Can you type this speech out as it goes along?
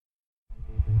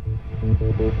Ladies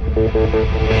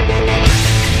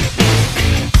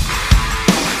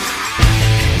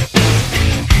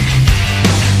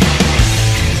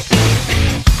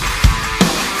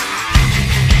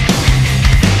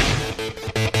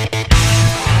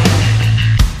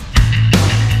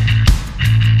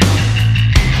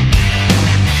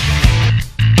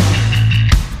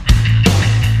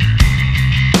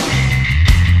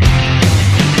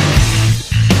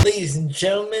and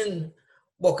gentlemen,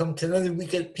 welcome to another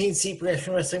week of PNC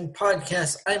Professional Wrestling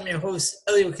Podcast. I'm your host,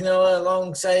 Elio Canella,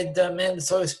 alongside the man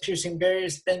that's always piercing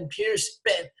barriers, Ben Pierce.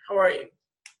 Ben, how are you?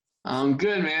 I'm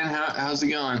good, man. How's it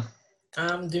going?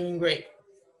 I'm doing great.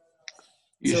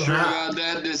 You sure about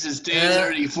that? This is day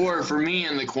 34 for me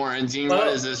in the quarantine. What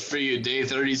is this for you, day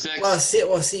 36? Well,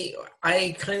 see,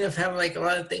 I kind of have like a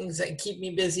lot of things that keep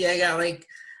me busy. I got like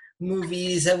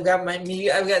movies. I've got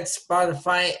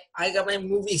Spotify. I got my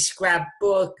movie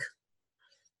scrapbook.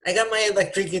 I got my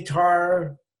electric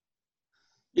guitar.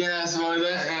 Yeah, so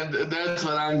that's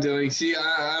what I'm doing. See,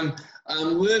 I'm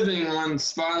living on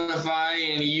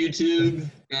Spotify and YouTube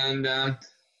and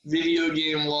video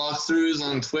game walkthroughs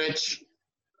on Twitch.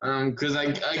 Because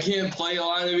I can't play a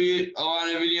lot of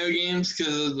video games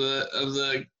because of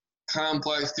the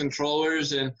complex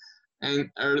controllers and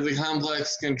the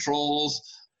complex controls.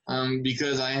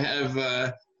 Because I have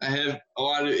a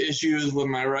lot of issues with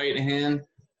my right hand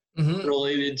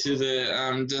related to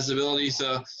the disability.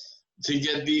 So to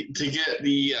get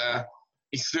the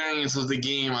experience of the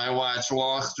game, I watch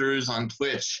walkthroughs on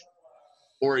Twitch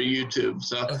or YouTube.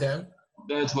 So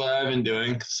that's what I've been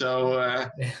doing. So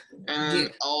and then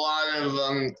a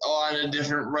lot of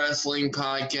different wrestling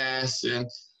podcasts, and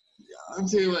I'll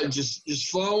tell you what, just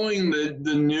following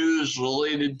the news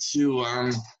related to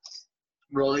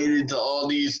all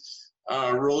these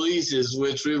releases,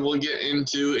 which we will get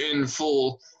into in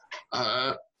full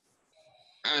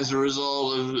as a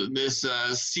result of this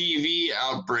CV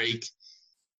outbreak,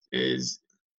 it's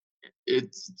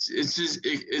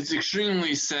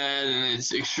extremely sad, and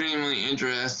it's extremely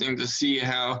interesting to see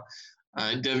how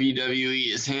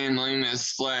WWE is handling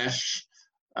this,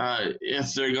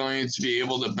 if they're going to be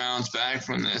able to bounce back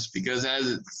from this, because as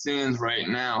it stands right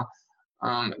now,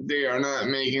 they are not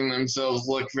making themselves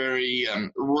look very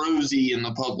rosy in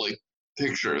the public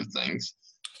picture of things.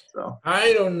 So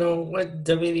I don't know what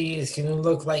WWE is going to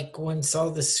look like once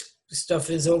all this stuff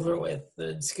is over with.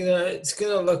 It's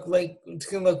gonna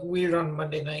look weird on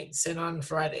Monday nights and on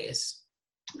Fridays.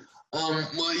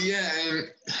 Well, yeah,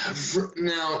 and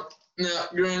now,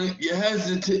 granted, you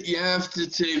have to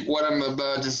take what I'm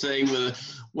about to say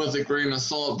with a grain of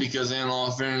salt, because in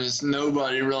all fairness,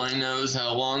 nobody really knows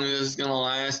how long this is gonna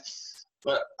last.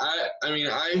 But I mean,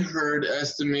 I've heard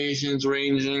estimations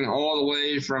ranging all the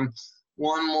way from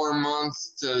one more month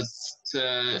to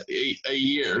a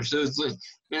year. So it's like,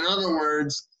 in other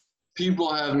words,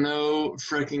 people have no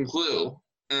freaking clue.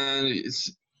 And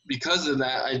it's because of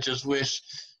that, I just wish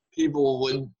people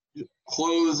would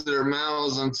close their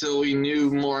mouths until we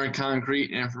knew more concrete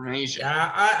information.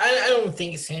 Yeah, I don't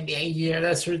think it's going to be a year.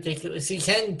 That's ridiculous. You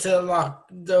can't lock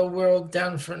the world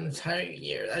down for an entire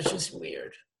year. That's just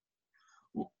weird.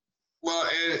 Well,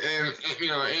 and you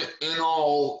know, in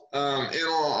all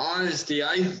honesty,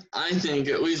 I think,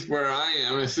 at least where I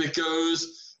am, if it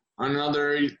goes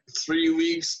another 3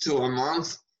 weeks to a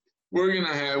month, we're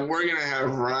gonna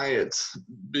have riots,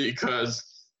 because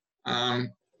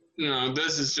you know,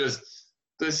 this is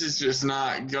just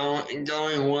not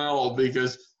going well,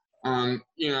 because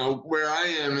you know, where I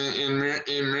am in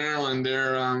Maryland,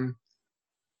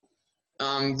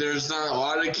 there's not a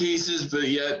lot of cases, but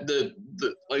yet the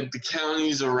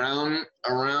counties around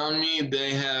me,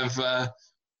 they have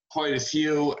quite a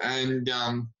few, and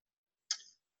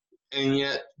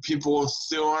yet people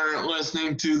still aren't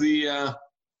listening to the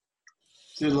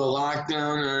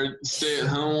lockdown or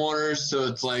stay-at-home orders. So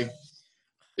it's like,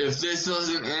 if this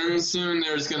doesn't end soon,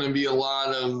 there's going to be a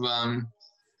lot of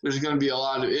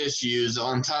issues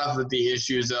on top of the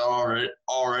issues that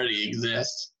already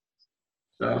exist.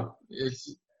 So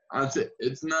it's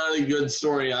not a good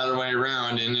story all the way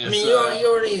around. And if, you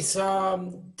already saw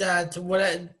that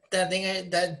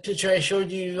that picture I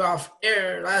showed you off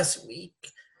air last week.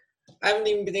 I haven't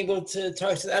even been able to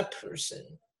talk to that person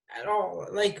at all.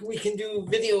 Like, we can do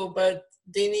video, but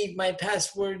they need my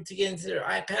password to get into their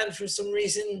iPad for some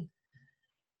reason,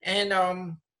 and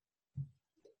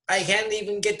I can't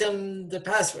even get them the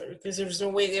password because there's no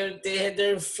way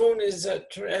their phone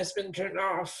has been turned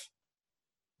off.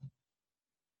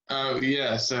 Oh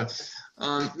yeah, so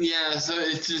so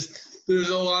it's just there's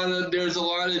a lot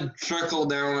of trickle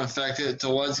down effect to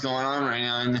what's going on right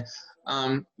now, and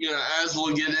As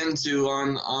we'll get into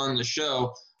on the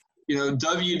show,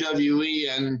 WWE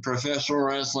and professional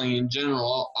wrestling in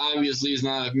general obviously is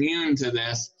not immune to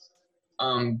this.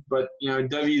 But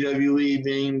WWE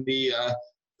being the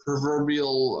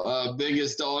proverbial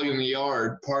biggest dog in the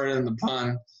yard, pardon the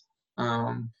pun,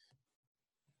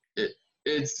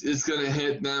 it's going to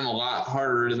hit them a lot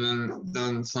harder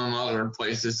than some other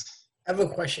places. I have a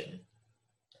question.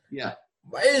 Yeah.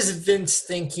 Why does Vince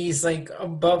think he's like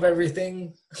above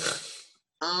everything?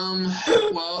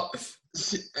 Well,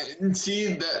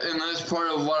 see that, and that's part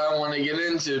of what I want to get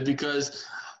into, because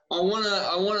I want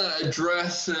to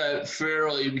address that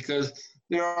fairly, because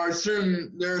there are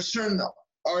certain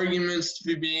arguments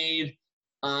to be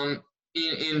made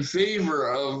in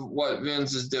favor of what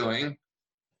Vince is doing,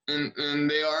 and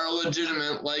they are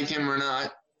legitimate, like him or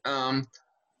not.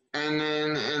 And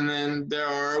then there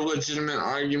are legitimate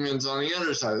arguments on the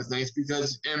other side of things,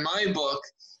 because in my book,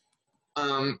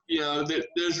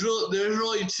 there's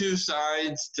really two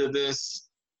sides to this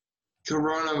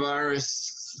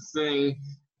coronavirus thing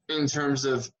in terms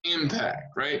of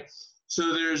impact, right?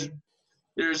 So there's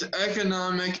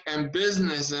economic and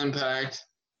business impact,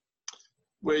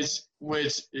 which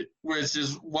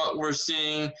is what we're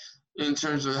seeing in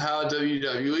terms of how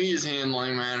WWE is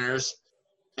handling matters.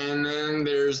 And then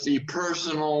there's the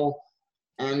personal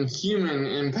and human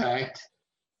impact,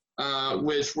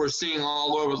 which we're seeing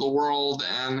all over the world,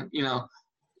 and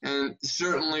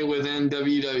certainly within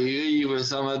WWE with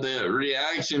some of the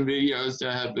reaction videos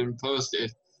that have been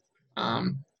posted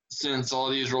since all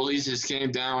these releases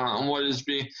came down on what is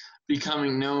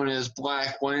becoming known as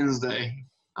Black Wednesday.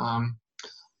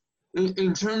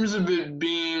 In terms of it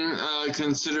being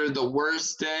considered the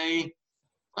worst day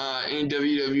in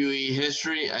WWE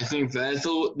history, I think that's a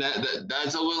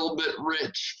little bit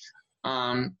rich,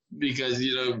 because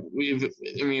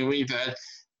we've had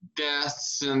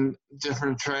deaths and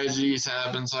different tragedies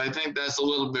happen, so I think that's a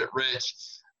little bit rich.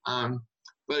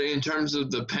 But in terms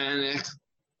of the panic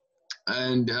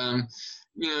and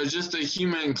just the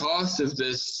human cost of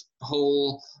this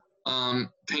whole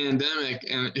pandemic,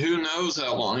 and who knows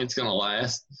how long it's going to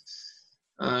last.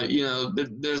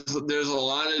 There's a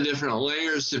lot of different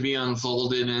layers to be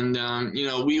unfolded, and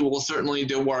we will certainly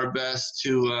do our best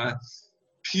to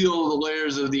peel the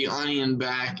layers of the onion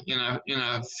back in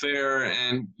a fair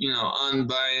and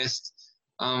unbiased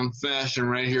fashion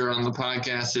right here on the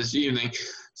podcast this evening.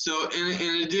 So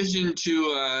in addition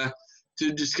to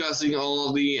discussing all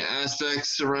of the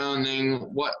aspects surrounding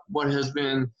what has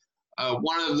been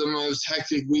one of the most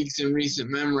hectic weeks in recent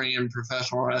memory in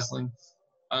professional wrestling,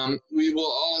 we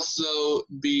will also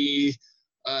be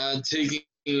taking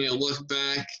a look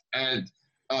back at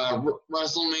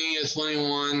WrestleMania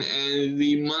 21 and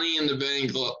the Money in the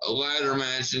Bank ladder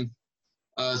match, and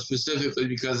specifically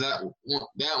because that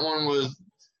one was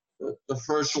the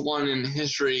first one in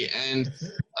history. And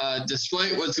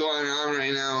despite what's going on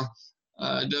right now,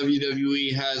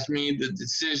 WWE has made the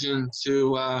decision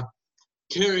to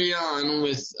carry on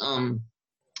with the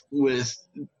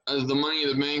Money in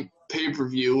the Bank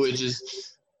pay-per-view, which is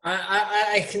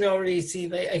I can already see,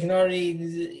 I can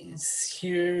already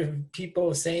hear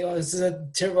people saying, "Oh, this is a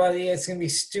terrible idea. It's gonna be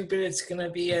stupid. It's gonna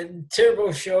be a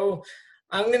terrible show."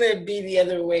 I'm gonna be the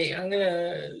other way. I'm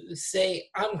gonna say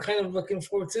I'm kind of looking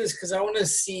forward to this because I want to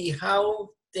see how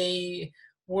they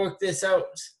work this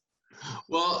out.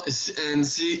 Well, and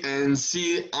see,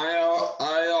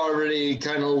 I already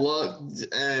kind of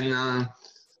looked, and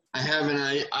I have an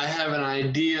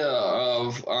idea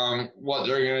of what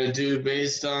they're going to do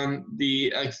based on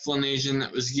the explanation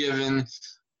that was given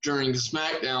during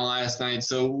SmackDown last night.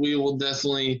 So we will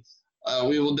definitely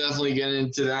get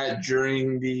into that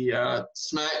during the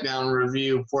SmackDown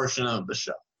review portion of the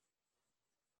show.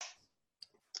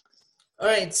 All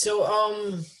right,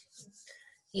 so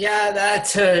yeah, that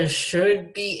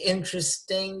should be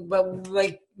interesting. But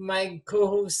like my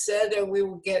co-host said, we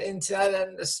will get into that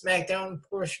in the SmackDown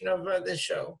portion of the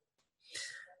show.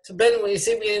 So Ben, will you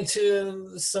take me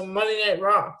into some Monday Night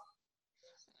Raw?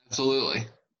 Absolutely.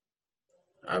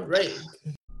 All right.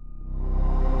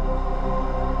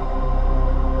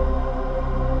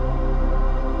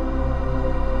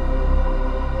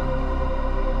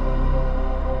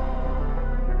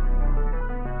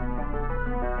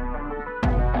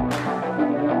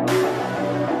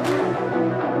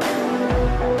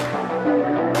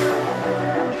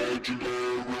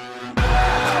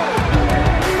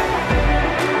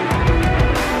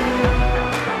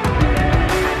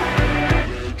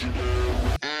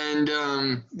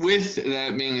 With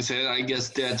that being said, I guess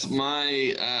that's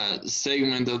my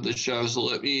segment of the show. So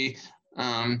let me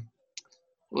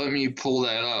pull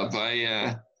that up.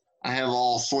 I have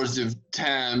all sorts of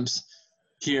tabs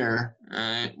here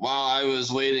while I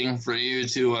was waiting for you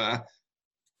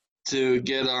to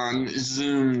get on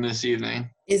Zoom this evening.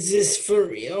 Is this for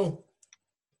real?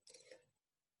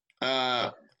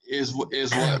 Is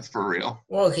what for real?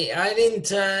 Well, okay, I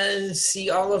didn't see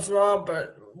all of Raw,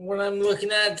 but what I'm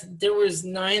looking at, there was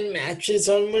 9 matches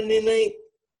on Monday night.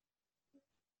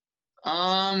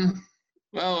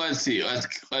 Well, let's see.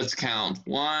 Let's count.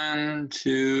 1,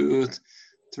 2,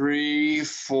 3,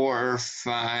 4,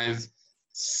 5,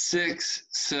 6,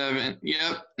 7.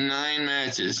 Yep, 9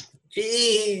 matches.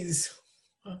 Jeez.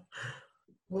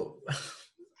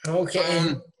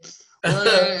 Okay.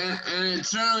 Well, and it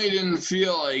certainly didn't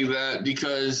feel like that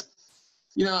because,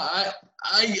 I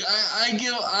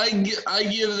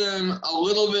give them a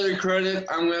little bit of credit.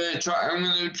 I'm gonna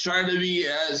try to be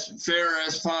as fair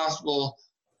as possible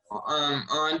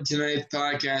on tonight's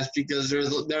podcast because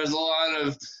there's a lot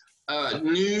of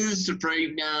news to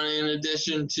break down in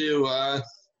addition to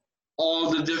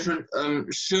all the different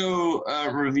show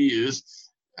reviews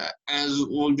as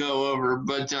we'll go over,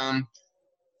 but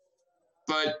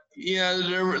yeah,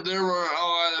 there were a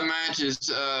lot of matches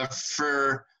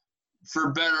for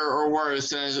better or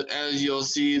worse as you'll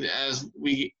see as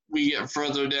we get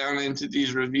further down into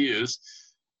these reviews.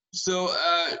 So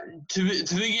to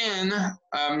begin,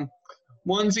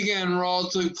 once again, Raw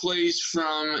took place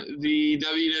from the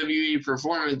WWE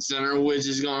Performance Center, which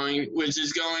is going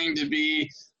to be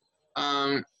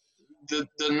the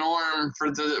norm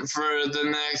for the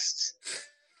next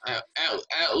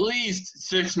at least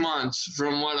 6 months,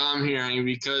 from what I'm hearing,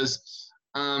 because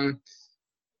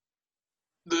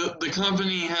the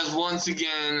company has once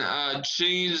again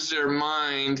changed their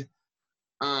mind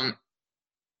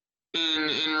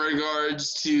in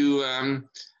regards to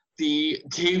the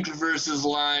taped versus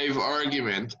live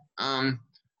argument.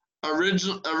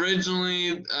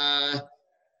 Originally,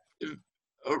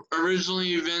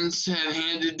 Vince had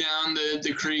handed down the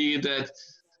decree that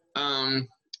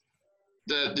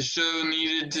that the show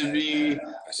needed to be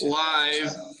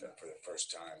live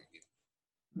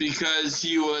because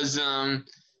he was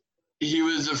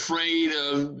afraid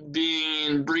of being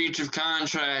in breach of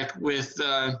contract with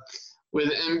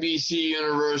NBC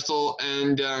Universal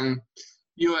and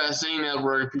USA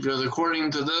Network, because according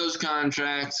to those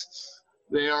contracts,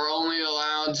 they are only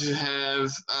allowed to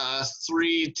have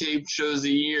 3 taped shows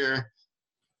a year.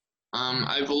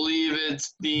 I believe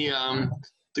it's the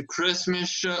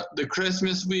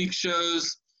Christmas week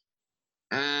shows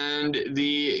and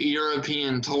the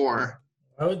European tour.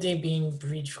 Why would they be in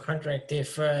breach of contract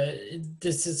if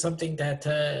this is something that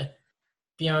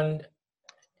beyond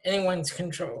anyone's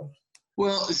control?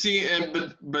 Well, see,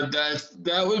 but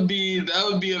that would be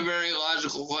a very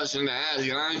logical question to ask,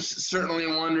 and I certainly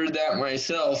wondered that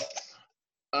myself.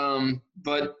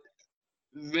 But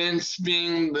Vince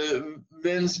being the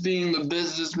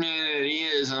businessman that he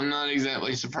is, I'm not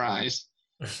exactly surprised.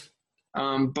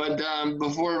 But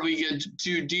before we get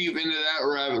too deep into that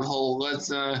rabbit hole,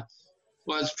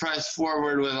 let's press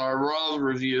forward with our Raw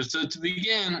review. So to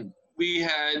begin, we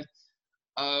had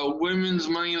women's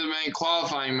Money in the Bank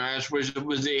qualifying match, which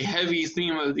was a heavy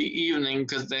theme of the evening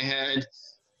because they had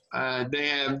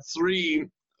 3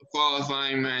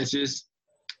 qualifying matches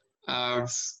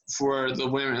for the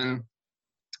women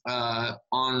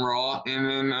on Raw,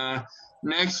 and then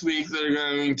next week they're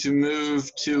going to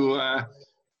move to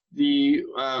the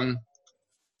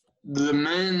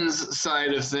men's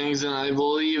side of things, and I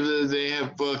believe that they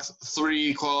have booked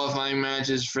 3 qualifying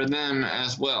matches for them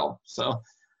as well. So,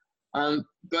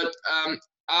 but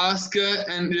Asuka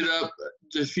ended up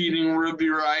defeating Ruby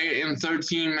Riott in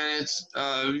 13 minutes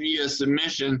via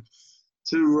submission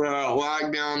to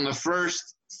lock down the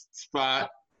first spot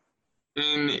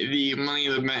in the Money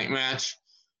in the Bank match.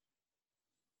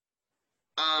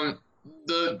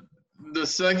 The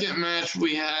second match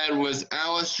we had was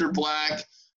Aleister Black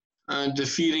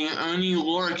defeating Oney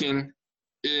Lorcan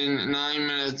in 9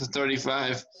 minutes and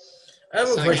 35 I have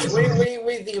a seconds. question. What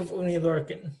do you think of Oney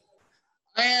Lorcan?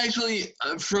 I actually,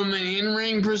 from an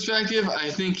in-ring perspective, I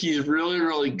think he's really,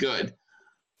 really good.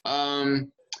 They're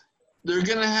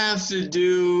going to have to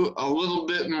do a little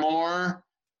bit more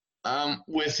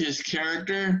with his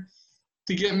character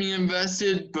to get me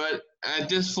invested, but at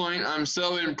this point, I'm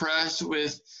so impressed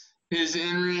with his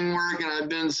in-ring work, and I've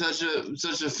been such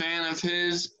a fan of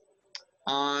his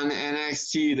on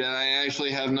NXT that I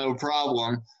actually have no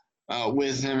problem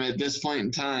with him at this point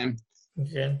in time.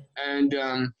 Okay.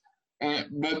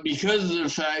 But because of the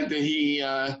fact that he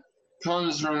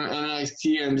comes from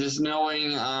NXT and just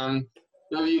knowing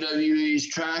WWE's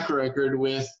track record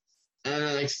with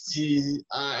NXT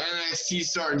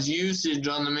stars usage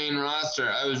on the main roster.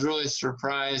 I was really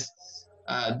surprised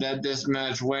that this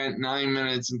match went 9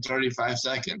 minutes and 35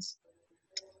 seconds.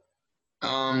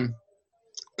 And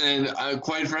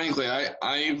quite frankly,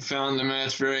 I found the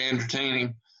match very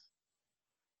entertaining.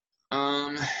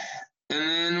 And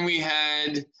then we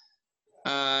had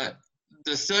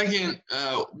the second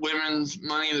women's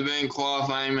Money in the Bank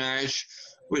qualifying match,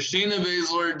 with Shayna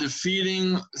Baszler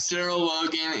defeating Sarah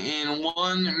Logan in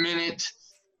 1 minute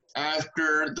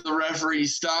after the referee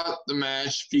stopped the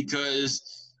match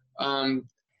because Shayna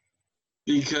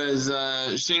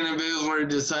Baszler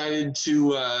decided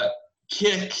to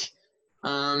kick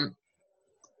Sarah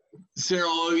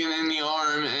Logan in the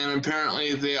arm, and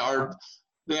apparently they are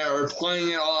playing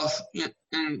it off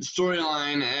in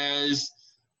storyline as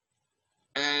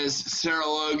Sarah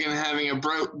Logan having a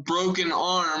broken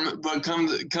arm, but come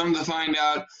to find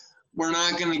out, we're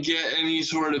not going to get any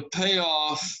sort of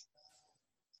payoff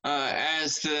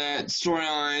as to that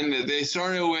storyline that they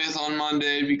started with on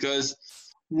Monday, because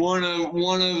one of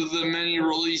the many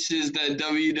releases that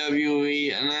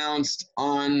WWE announced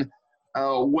on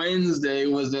Wednesday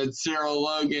was that Sarah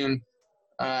Logan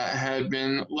had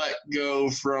been let go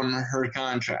from her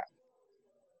contract.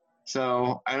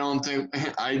 So I don't think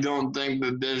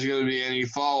that there's going to be any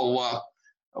follow-up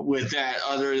with that,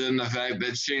 other than the fact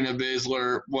that Shayna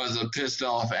Baszler was a pissed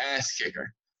off ass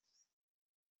kicker.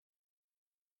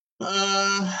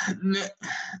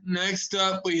 Next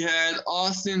up, we had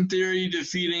Austin Theory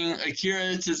defeating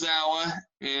Akira Tozawa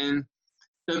in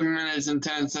 7 minutes and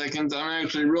 10 seconds. I'm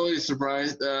actually really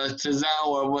surprised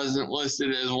Tozawa wasn't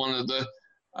listed as one of the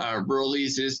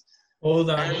releases.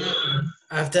 Hold on.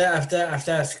 I have to ask,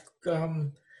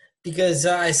 because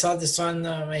I saw this on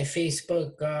my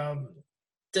Facebook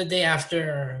the day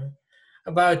after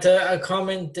about a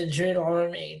comment that Jerry Lawler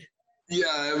made. Yeah,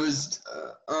 I was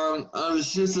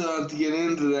just about to get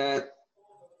into that.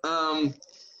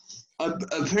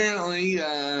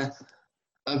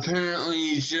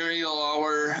 Apparently Jerry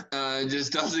Lawler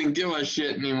just doesn't give a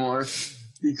shit anymore,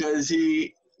 because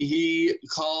he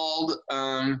called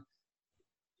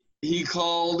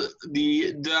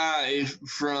the dive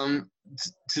from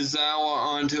Tozawa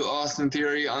onto Austin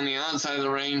Theory on the outside of the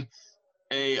ring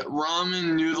a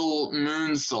ramen noodle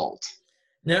moonsault.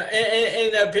 No,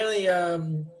 and apparently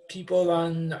people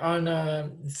on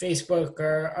Facebook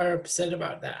are upset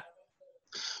about that.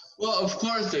 Well, of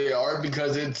course they are,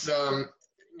 because it's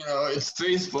it's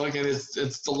Facebook, and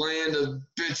it's the land of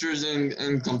bitchers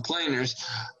and complainers.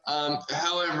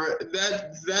 However,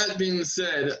 that being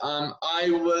said, I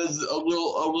was a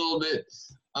little bit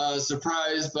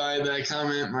surprised by that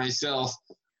comment myself.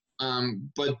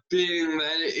 But being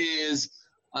that it is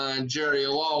Jerry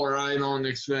Lawler, I don't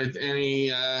expect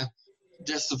any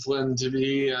discipline to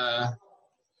be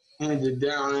handed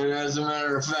down. And as a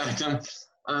matter of fact,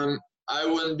 I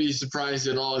wouldn't be surprised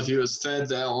at all if he was fed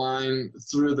that line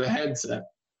through the headset.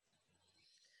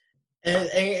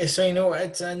 And so you know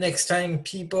what? Next time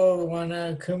people want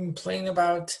to complain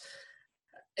about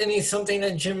something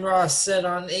that Jim Ross said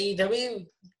on AEW,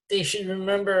 they should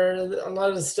remember a lot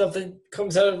of the stuff that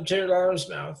comes out of Jerry Lawler's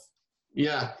mouth.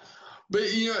 Yeah, but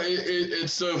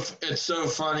it's so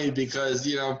funny, because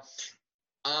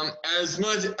as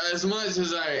much as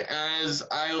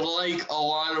I like a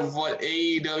lot of what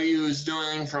AEW is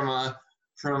doing from a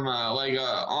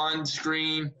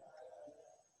on-screen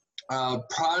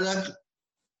product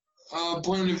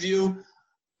point of view,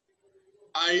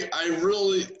 I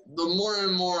really, the more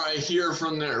and more I hear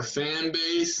from their fan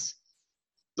base,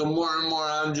 the more and more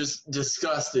I'm just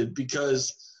disgusted,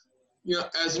 because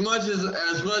as much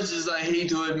as I hate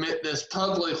to admit this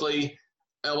publicly,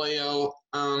 Elio,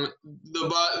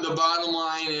 the bottom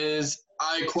line is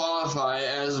I qualify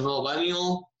as a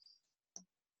millennial,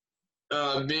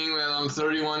 being that I'm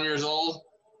 31 years old,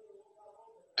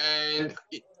 and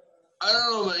I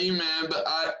don't know about you, man, but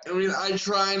I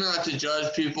try not to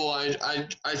judge people. I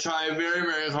try very,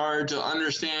 very hard to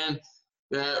understand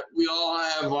that we all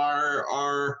have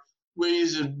our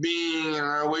ways of being and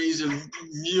our ways of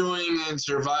viewing and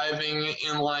surviving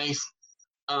in life.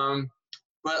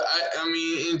 But I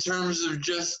mean, in terms of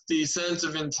just the sense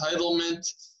of entitlement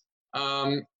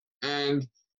and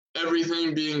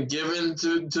everything being given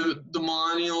to the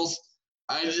millennials,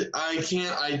 I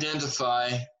can't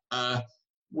identify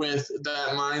with that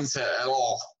mindset at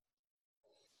all.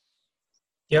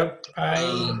 Yep,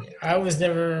 I was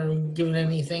never given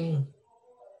anything.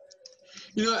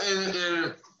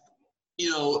 And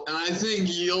I think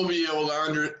you'll be able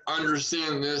to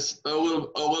understand this a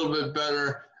little bit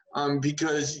better,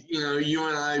 because you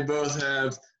and I both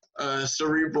have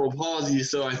cerebral palsy.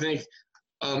 So I think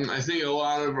a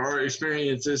lot of our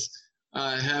experiences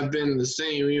have been the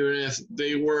same, even if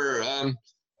they were,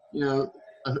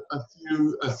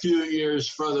 a few years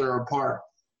further apart.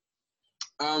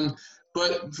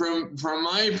 But from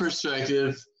my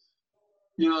perspective,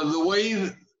 the way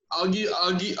I'll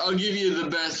give you the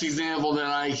best example that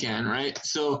I can, right?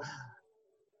 So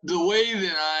the way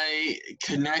that I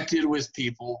connected with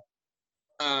people,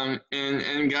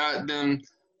 and got them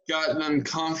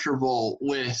comfortable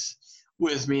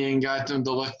with me and got them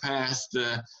to look past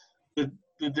the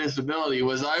disability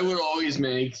was I would always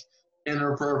make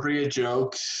inappropriate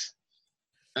jokes,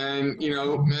 and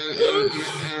You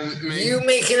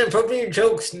make inappropriate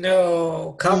jokes?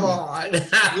 No, come on. no.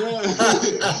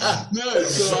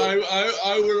 So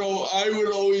I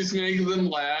would always make them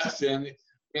laugh and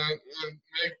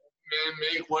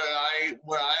make what I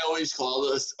always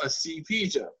called a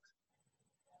CP joke,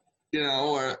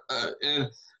 or and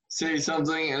say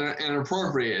something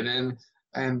inappropriate, and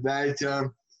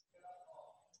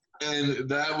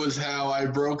that was how I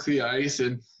broke the ice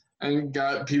and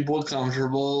got people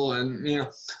comfortable. And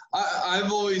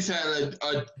I've always had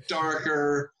a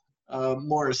darker,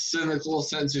 more cynical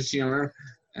sense of humor,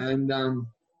 and I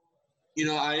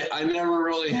never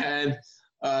really had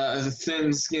a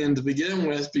thin skin to begin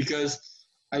with, because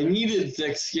I needed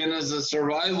thick skin as a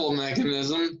survival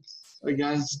mechanism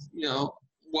against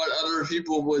what other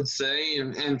people would say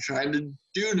and try to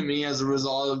do to me as a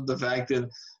result of the fact that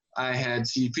I had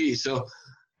CP. So,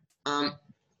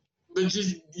 but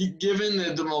just given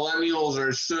that the millennials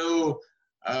are so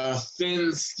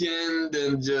thin-skinned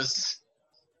and just,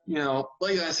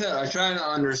 like I said, I try to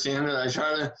understand it. I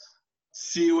try to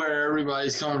see where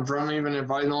everybody's coming from, even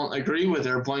if I don't agree with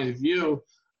their point of view.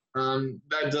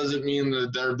 That doesn't mean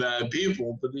that they're bad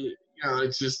people, but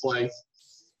it's just like,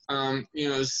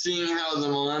 seeing how the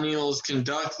millennials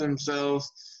conduct themselves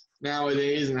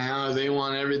nowadays and how they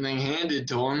want everything handed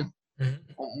to them.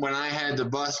 Mm-hmm. When I had to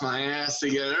bust my ass to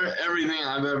get everything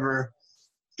I've ever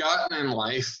gotten in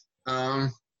life, I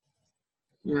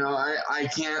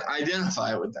can't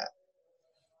identify with that.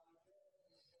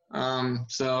 I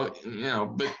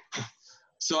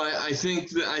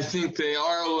think they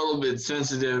are a little bit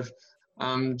sensitive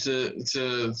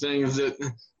to things that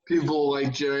people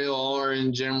like Jerry Lawler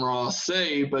and Jim Ross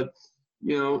say, but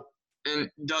and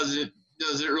does it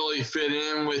really fit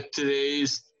in with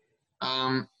today's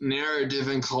narrative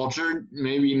and culture?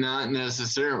 Maybe not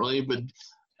necessarily, but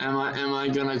am I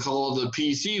gonna call the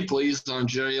PC police on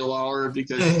Jerry Lawler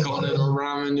because he called it a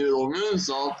ramen noodle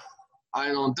moonsault? I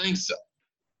don't think so.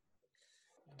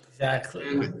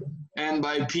 Exactly. And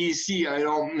by PC, I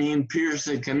don't mean Pierce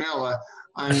and Canella.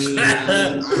 I mean,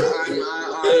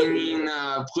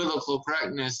 political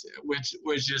correctness,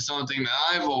 which is something that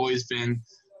I've always been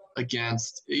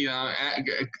against.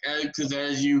 Because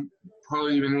as you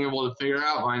probably been able to figure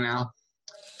out by now,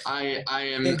 I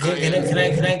am. Can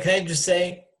I just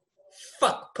say,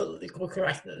 fuck political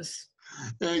correctness.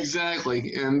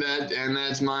 Exactly, and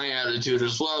that's my attitude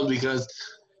as well, because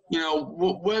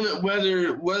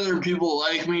whether people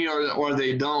like me or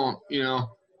they don't,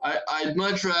 I'd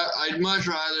much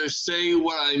rather say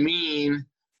what I mean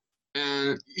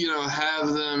and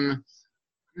have them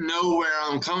know where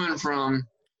I'm coming from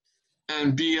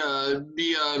and be a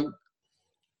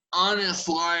honest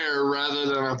liar rather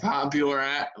than a popular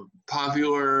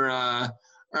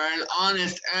or an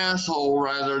honest asshole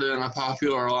rather than a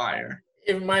popular liar.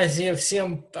 It reminds me of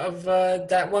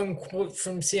that one quote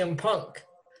from CM Punk.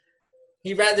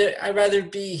 I'd rather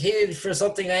be hated for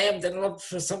something I am than loved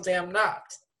for something I'm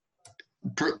not.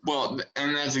 Well,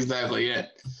 and that's exactly it.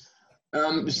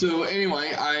 So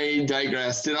anyway, I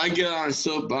digress. Did I get on a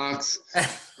soapbox?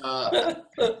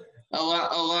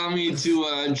 Allow me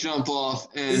to jump off.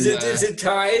 And, is it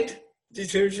Tide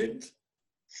detergent?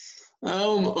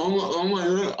 Oh my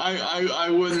God! I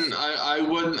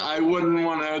wouldn't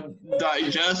want to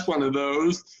digest one of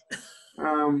those.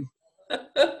 That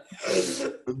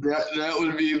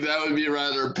would be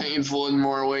rather painful in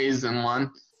more ways than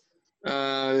one.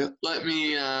 Let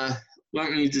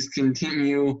me just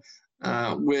continue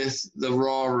with the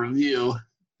raw review,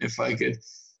 if I could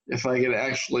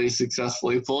actually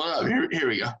successfully pull it up. Here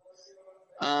we go.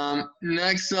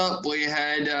 Next up, we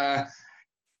had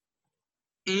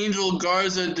Angel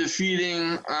Garza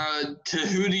defeating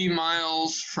Tahuti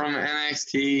Miles from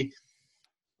NXT.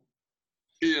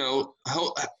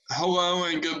 Hello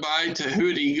and goodbye,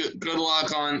 Tahuti. Good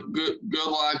luck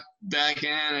back in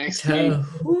NXT.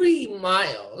 Tahuti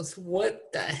Miles?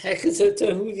 What the heck is a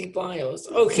Tahuti Miles?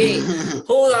 Okay,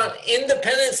 hold on.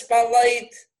 Independent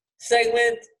Spotlight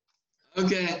segment.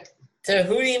 Okay. to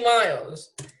Hootie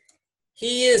Miles.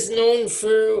 He is known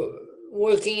for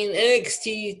working in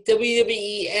NXT,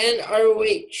 WWE, and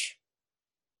ROH.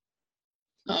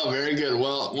 Oh, very good.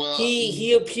 Well,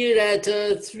 he appeared at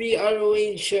 3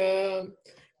 ROH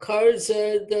cards,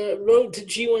 the Road to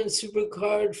G1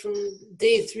 Supercard from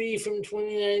Day 3 from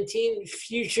 2019,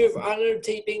 Future of Honor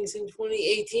tapings in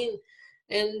 2018,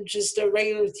 and just a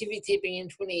regular TV taping in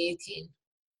 2018.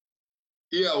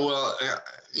 Yeah, well,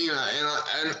 you know,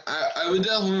 and I would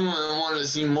definitely want to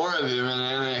see more of him in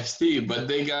NXT, but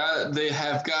they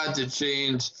have got to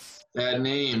change that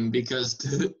name because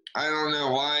I don't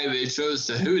know why they chose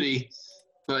Tahuti,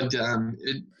 but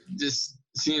it just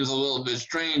seems a little bit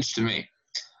strange to me.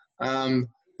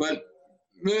 But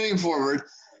moving forward,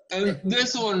 and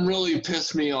this one really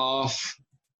pissed me off,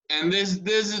 and this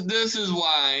is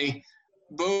why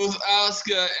both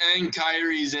Asuka and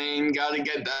Kairi Sane got to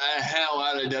get the hell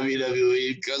out of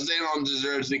WWE because they don't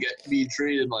deserve to be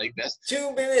treated like this.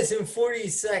 2 minutes and 40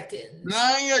 seconds.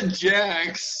 Nia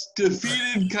Jax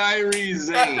defeated Kairi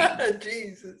Sane.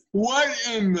 Jesus. What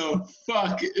in the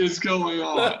fuck is going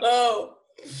on? Oh.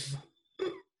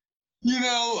 You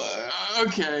know,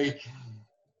 okay.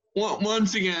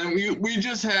 Once again, we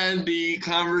just had the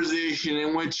conversation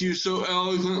in which you so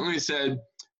eloquently said,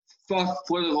 fuck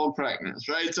political correctness,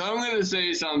 right? So I'm going to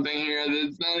say something here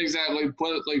that's not exactly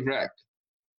politically correct.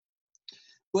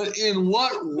 But in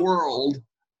what world,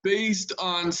 based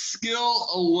on skill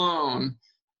alone,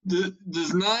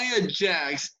 does Nia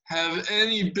Jax have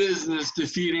any business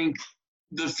defeating,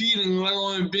 let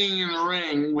alone being in the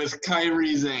ring with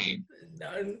Kairi Sane?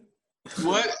 None.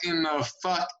 What in the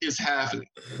fuck is happening?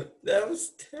 That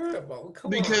was terrible.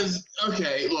 Come because, on.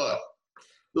 Okay, look,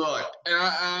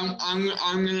 and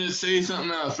I'm gonna say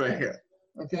something else right here.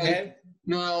 Okay?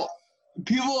 Now,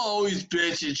 people always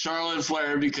bitch at Charlotte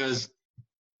Flair because,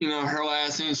 you know, her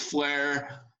last name's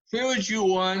Flair. Say what you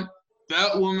want.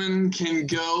 That woman can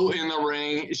go in the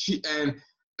ring. And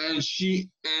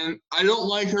I don't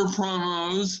like her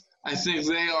promos. I think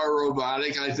they are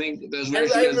robotic. I think that's where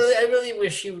I really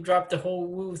wish she would drop the whole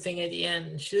woo thing at the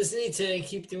end. She doesn't need to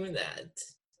keep doing that.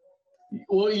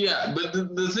 Well, yeah, but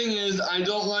the thing is, I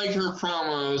don't like her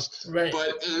promos. Right.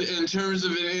 But in terms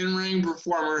of an in-ring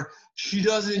performer, she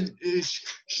doesn't.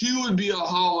 She would be a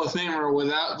Hall of Famer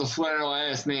without the Flair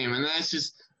last name, and that's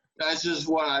just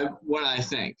what I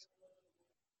think.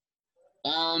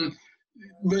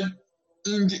 But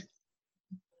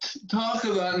talk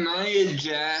about Nia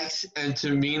Jax and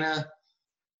Tamina.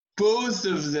 Both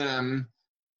of them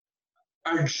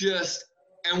are just.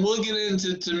 And we'll get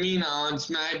into Tamina on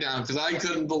SmackDown because I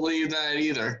couldn't believe that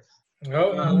either.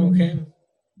 Oh, okay.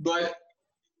 But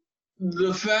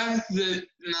the fact that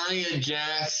Nia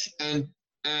Jax and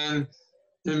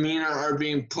Tamina are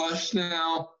being pushed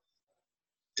now,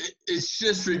 it's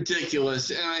just ridiculous.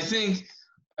 And I think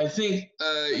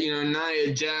you know,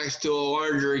 Nia Jax to a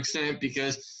larger extent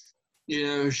because, you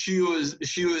know, she was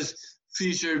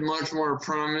featured much more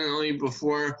prominently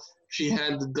before she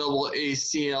had the double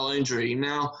ACL injury.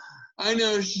 Now, I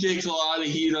know she takes a lot of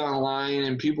heat online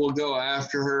and people go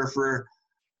after her for,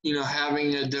 you know,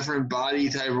 having a different body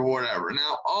type or whatever.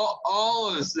 Now,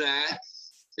 all of that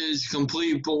is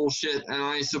complete bullshit, and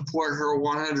I support her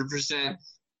 100%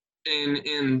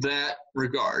 in that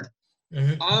regard.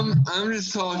 Mm-hmm. I'm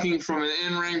just talking from an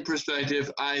in-ring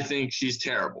perspective. I think she's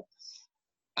terrible.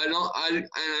 I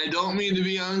don't mean to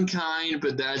be unkind,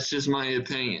 but that's just my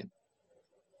opinion.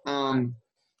 You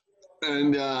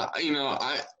know,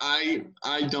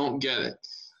 I don't get it.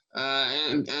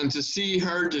 And to see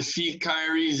her defeat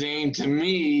Kairi Sane, to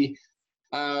me,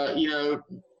 you know,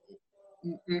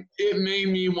 it made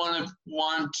me want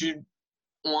to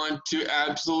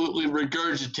absolutely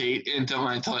regurgitate into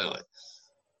my toilet.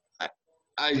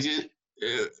 It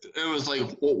was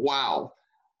like, wow.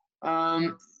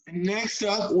 Next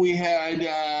up, we had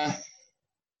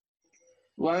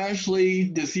Lashley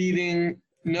defeating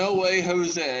No Way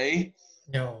Jose.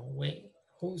 No Way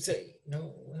Jose.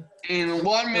 No. In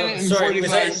 1 minute and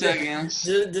 45 seconds.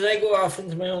 Did I go off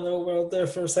into my own little world there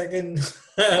for a second?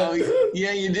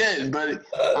 Yeah, you did, but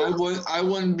I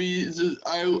wouldn't be.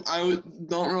 I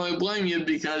don't really blame you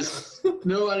because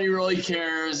nobody really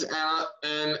cares,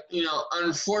 and you know,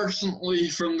 unfortunately,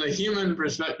 from the human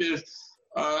perspective,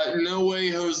 No Way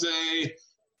Jose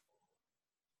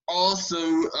also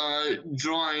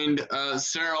joined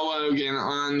Sarah Logan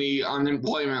on the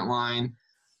unemployment line.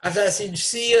 Did you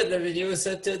see the videos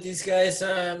that these guys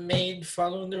made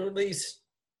following the release?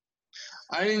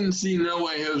 I didn't see No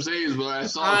Way Jose's, but I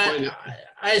saw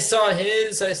I saw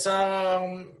his. I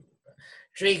saw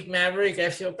Drake Maverick. I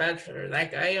feel bad for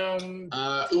that guy. Aiden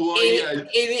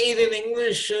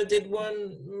English did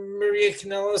one. Maria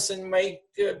Kanellis and Mike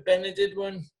Bennett did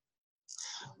one.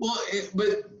 Well,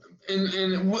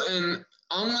 and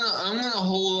I'm gonna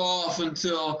hold off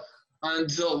until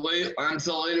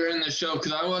later in the show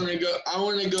because I want to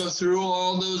go through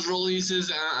all those releases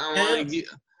and I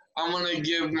want to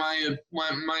give my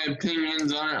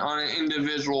opinions on an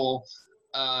individual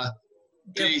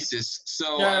basis.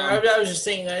 So I was just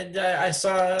saying I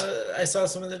saw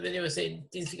some of the videos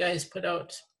these guys put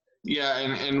out. Yeah,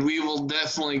 and we will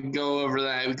definitely go over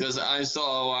that because I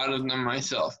saw a lot of them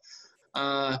myself.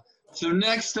 So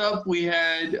next up, we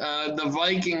had the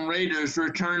Viking Raiders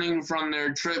returning from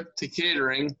their trip to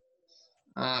catering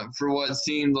for what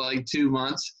seemed like 2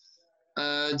 months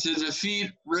to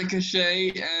defeat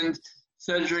Ricochet and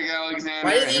Cedric Alexander.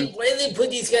 Why do they put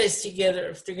these guys together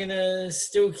if they're gonna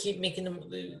still keep making them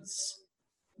lose?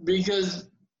 Because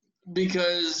they're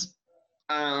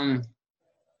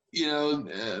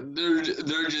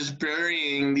just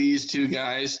burying these two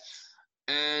guys.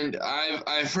 And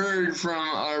I've heard from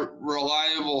a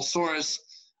reliable source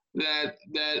that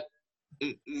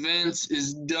Vince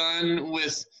is done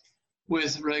with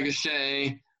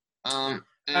Ricochet. I'm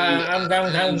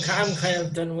kind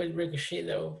of done with Ricochet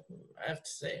though, I have to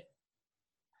say.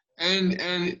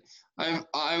 And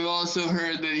I've also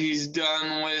heard that he's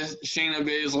done with Shayna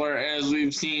Baszler, as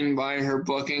we've seen by her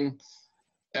booking.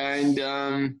 And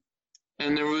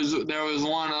there was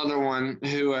one other one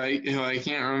who I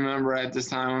can't remember at this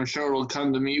time. I'm sure it'll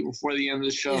come to me before the end of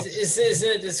the show. Is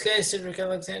it this guy Cedric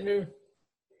Alexander?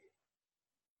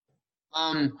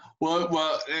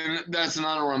 Well, and that's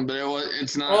another one, but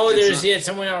it's not. Oh, there's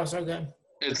someone else. Okay.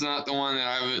 It's not the one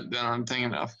that I'm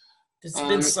thinking of.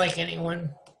 It's like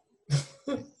anyone.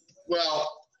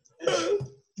 Well.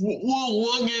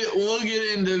 We'll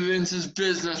get into Vince's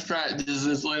business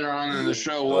practices later on in the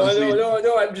show.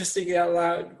 No, I'm just thinking out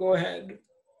loud. Go ahead.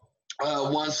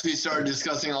 Once we start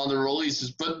discussing all the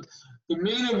releases, but the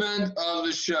main event of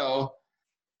the show,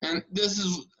 and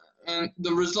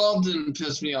the result didn't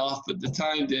piss me off, but the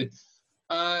time did.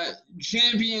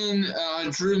 Champion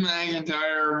Drew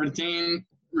McIntyre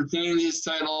retained his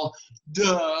title.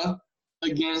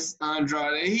 Against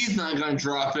Andrade. He's not going to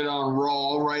drop it on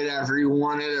Raw right after he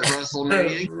won it at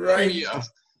WrestleMania. Right.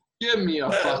 Give me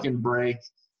a fucking break.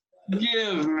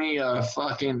 Give me a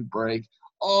fucking break.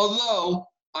 Although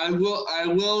I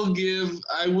will give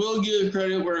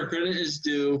credit where credit is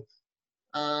due.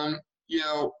 To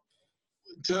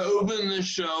open the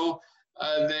show,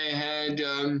 they had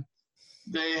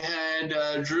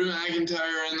Drew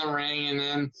McIntyre in the ring, and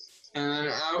then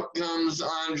out comes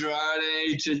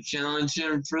Andrade to challenge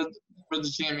him for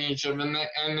the championship, and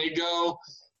they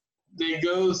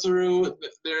go through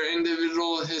their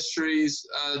individual histories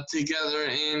together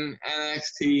in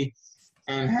NXT,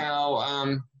 and how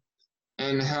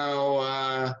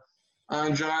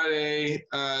Andrade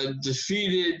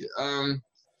defeated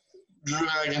Drew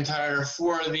McIntyre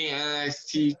for the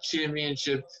NXT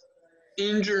championship,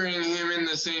 injuring him in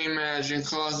the same match and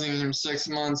costing him 6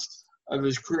 months of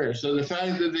his career. So the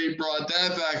fact that they brought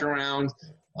that back around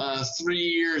 3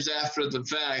 years after the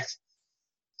fact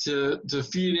to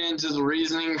feed into the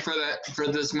reasoning for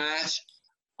this match,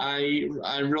 I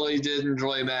really did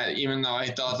enjoy that, even though I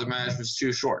thought the match was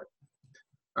too short.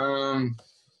 So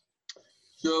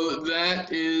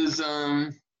that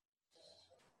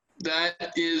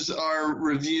is our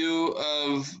review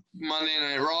of Monday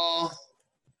Night Raw,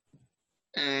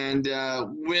 and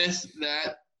with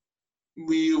that,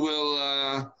 we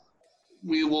will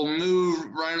move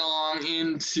right along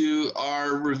into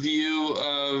our review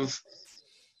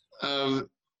of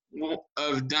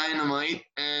Dynamite,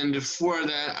 and for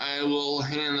that I will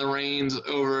hand the reins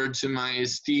over to my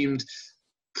esteemed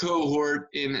cohort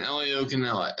in Elio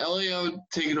Canella. Elio,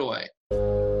 take it away.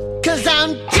 'Cause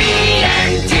I'm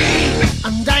TNT,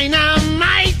 I'm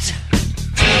Dynamite,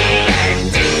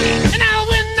 TNT, and I'll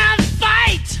win that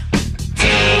fight,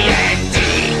 TNT.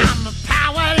 I'm a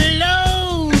power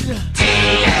load,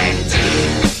 TNT.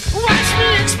 Watch me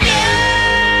explode.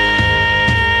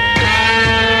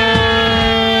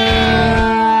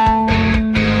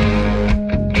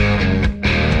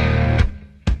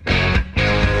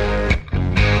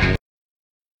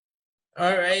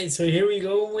 All right, so here we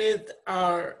go with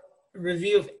our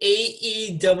review of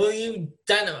AEW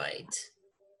Dynamite.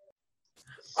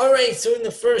 All right, so in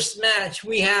the first match,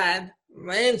 we had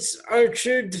Lance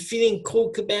Archer defeating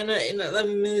Colt Cabana in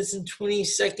 11 minutes and 20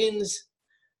 seconds.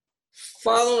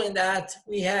 Following that,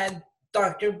 we had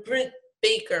Dr. Britt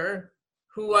Baker,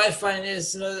 who I find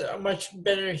is a much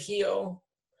better heel,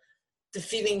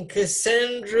 defeating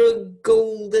Cassandra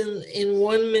Golden in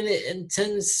 1 minute and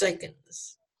 10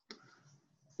 seconds.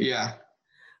 Yeah.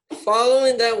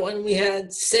 Following that one, we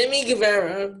had Sammy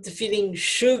Guevara defeating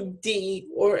Shug D,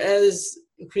 or as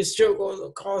Chris Jericho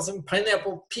calls him,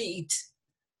 Pineapple Pete.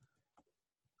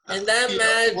 And that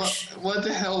match... What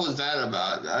the hell was that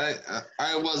about?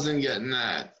 I wasn't getting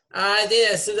that.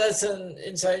 So that's an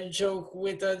inside joke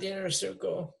with the Inner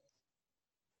Circle.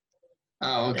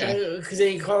 Oh, okay. Because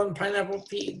they call him Pineapple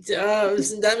Pete.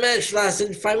 That match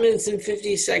lasted 5 minutes and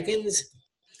 50 seconds.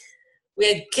 We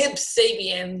had Kip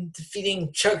Sabian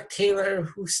defeating Chuck Taylor,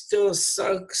 who still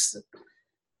sucks.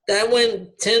 That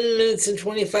went 10 minutes and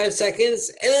 25 seconds.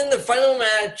 And then the final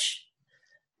match,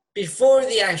 before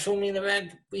the actual main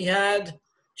event, we had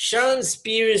Shawn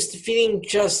Spears defeating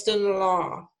Justin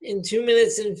Law in 2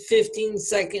 minutes and 15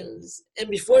 seconds. And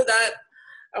before that,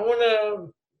 I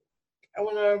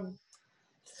wanna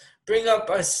bring up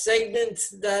a segment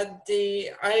that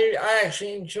I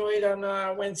actually enjoyed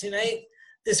on Wednesday night.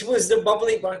 This was the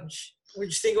Bubbly Bunch.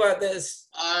 What'd you think about this?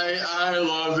 I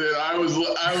loved it. I was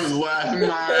laughing my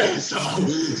ass off.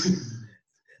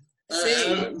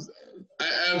 I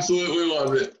absolutely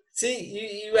loved it.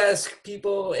 See, you ask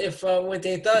people if what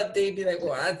they thought, they'd be like,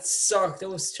 well, that sucked. It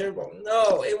was terrible.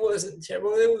 No, it wasn't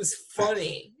terrible. It was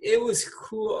funny. It was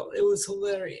cool. It was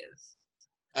hilarious.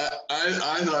 I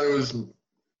thought it was...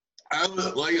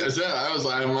 like I said, I was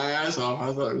laughing my ass off.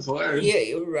 I thought it was hilarious. Yeah,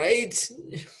 you're right.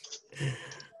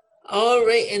 All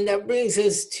right, and that brings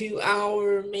us to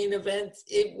our main event.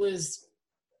 It was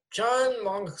Jon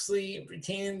Moxley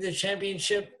retaining the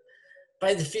championship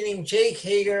by defeating Jake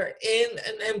Hager in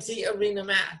an empty arena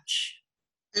match.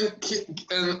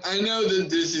 And I know that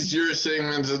this is your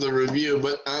segment of the review,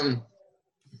 but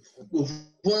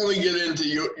before we get into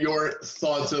your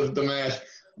thoughts of the match,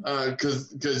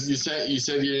 because you said you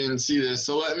didn't see this,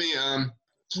 so let me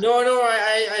No,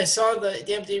 I saw the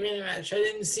empty arena match. I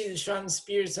didn't see the Shawn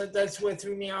Spears. That's what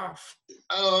threw me off.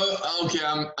 Oh, okay.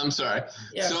 I'm sorry.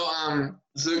 Yeah. So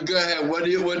go ahead. What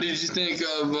did you think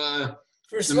of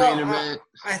First the of all, main event?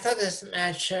 I thought this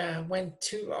match went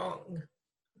too long.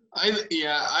 I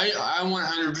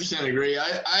 100% agree.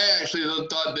 I actually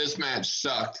thought this match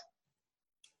sucked.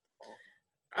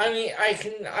 I mean,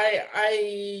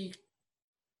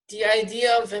 the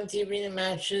idea of empty arena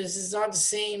matches is not the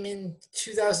same in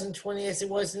 2020 as it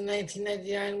was in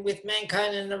 1999 with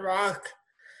Mankind and The Rock.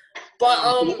 But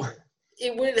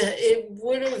it would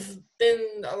have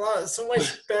been so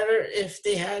much better if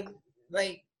they had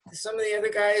like some of the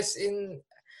other guys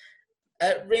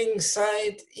at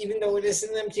ringside, even though it is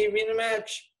an empty arena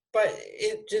match. But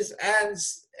it just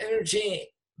adds energy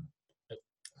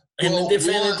and a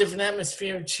different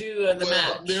atmosphere to the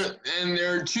match.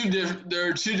 There are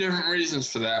two different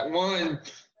reasons for that. One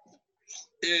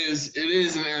is it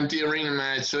is an empty arena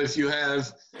match, so if you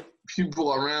have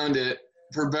people around it,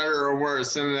 for better or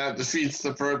worse, then that defeats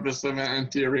the purpose of an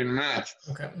empty arena match.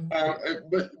 Okay.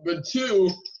 But two,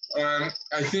 I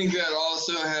think that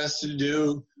also has to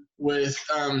do with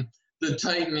the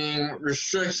tightening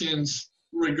restrictions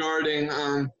regarding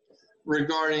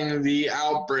the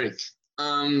outbreak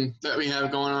that we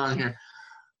have going on here.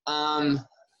 And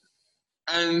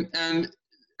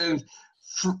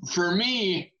for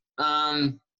me,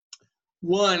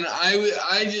 one, I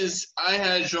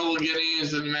had trouble getting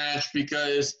into the match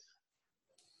because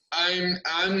I'm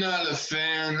not a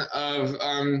fan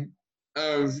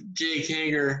of Jake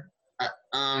Hager.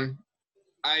 I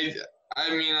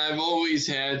mean, I've always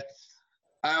had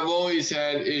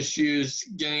issues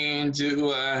getting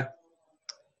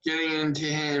into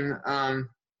him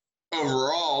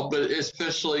overall, but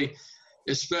especially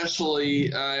in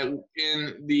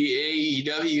the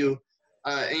AEW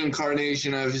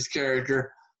incarnation of his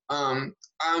character.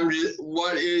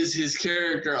 What is his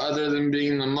character other than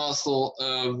being the muscle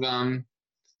of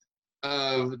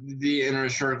the Inner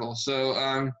Circle?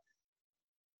 So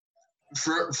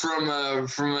from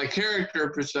a character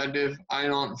perspective, I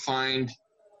don't find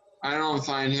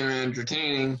him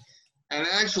entertaining. And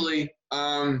actually,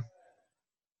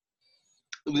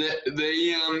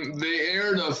 they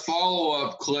aired a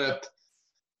follow-up clip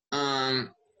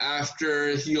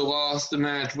after he lost the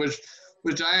match, which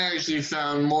I actually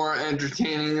found more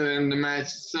entertaining than the match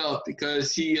itself,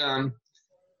 because he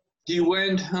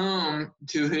went home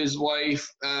to his wife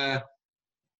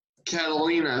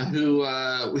Catalina, who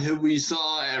we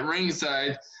saw at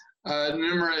ringside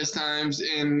numerous times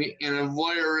in a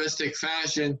voyeuristic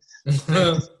fashion,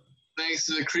 thanks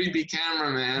to the creepy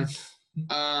cameraman.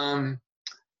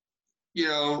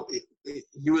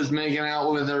 He was making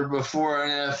out with her before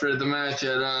and after the match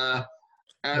at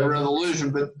at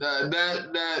Revolution. But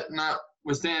that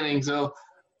notwithstanding, so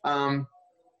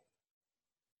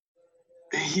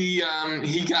he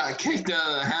got kicked out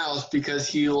of the house because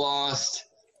he lost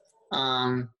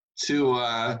to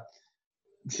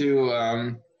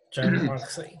John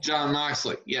Moxley. John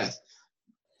Moxley, yes.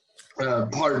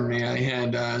 Pardon me, I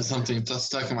had something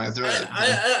stuck in my throat. I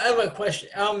have a question.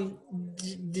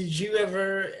 Did you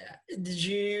ever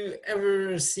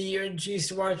see or did you used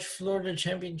to watch Florida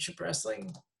Championship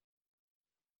Wrestling?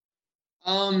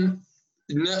 No,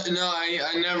 I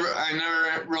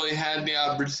never really had the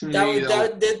opportunity.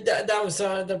 That was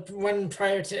the one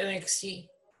prior to NXT.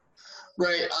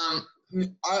 Right.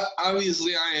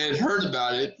 Obviously, I had heard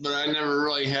about it, but I never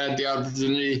really had the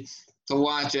opportunity to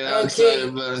watch it outside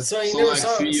of a select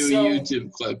few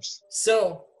YouTube clips.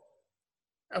 So,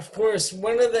 of course,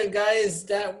 one of the guys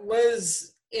that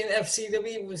was in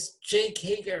FCW was Jake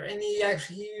Hager, and he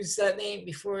actually used that name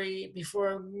before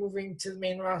moving to the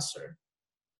main roster.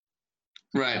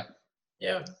 Right.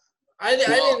 Yeah. I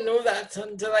didn't know that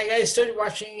until I started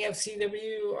watching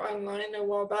FCW online a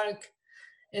while back,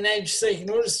 and I just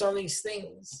noticed all these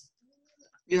things.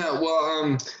 Yeah, well,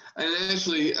 and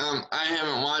actually, I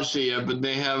haven't watched it yet, but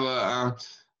they have a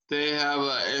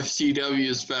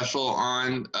FCW special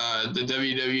on the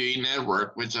WWE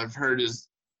Network, which I've heard is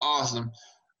awesome.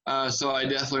 So I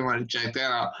definitely want to check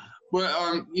that out. But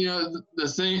the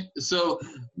thing, so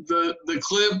the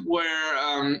clip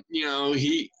where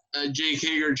Jake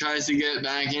Hager tries to get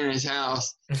back in his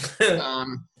house,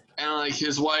 and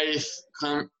his wife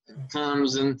comes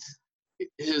and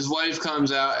his wife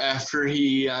comes out after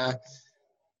he the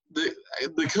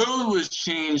code was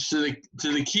changed to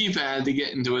the keypad to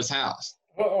get into his house.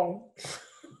 Uh-oh.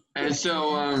 And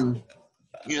so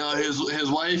his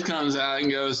wife comes out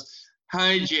and goes,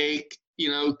 "Hi Jake,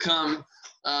 come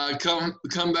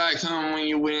back home when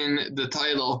you win the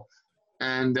title."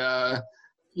 And to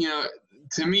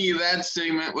me that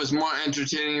segment was more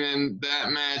entertaining than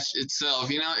that match itself.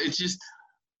 It's just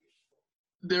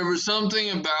there was something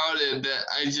about it that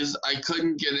I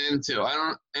couldn't get into.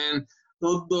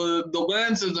 The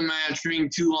length of the match being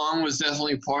too long was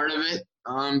definitely part of it.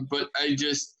 But I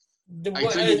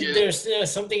couldn't get it.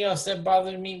 There's something else that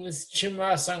bothered me was Jim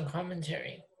Ross on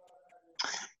commentary.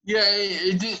 Yeah,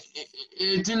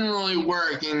 it didn't really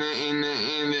work in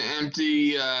the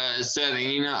empty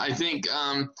setting. I think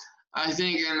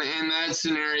in that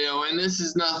scenario, and this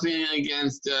is nothing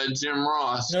against Jim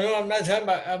Ross. No, I'm not talking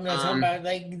about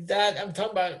like that. I'm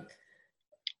talking about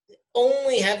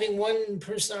only having one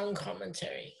person on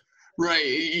commentary. Right.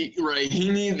 He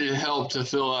needed help to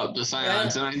fill up the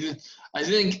silence, Yeah. And I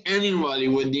think anybody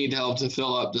would need help to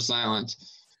fill up the silence.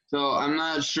 So I'm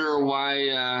not sure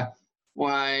why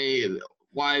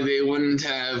they wouldn't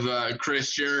have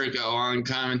Chris Jericho on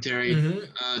commentary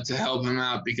to help him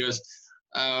out, because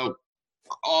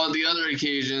all the other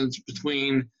occasions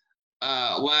between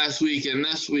last week and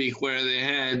this week where they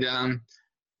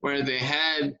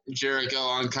had Jericho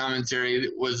on commentary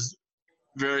was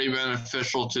very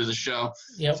beneficial to the show.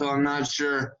 Yep. So I'm not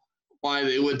sure why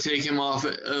they would take him off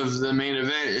of the main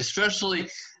event, especially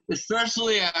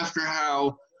after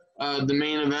how the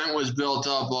main event was built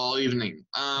up all evening.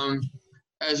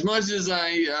 As much as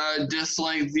I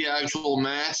disliked the actual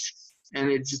match and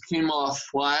it just came off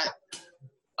flat,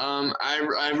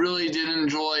 I really did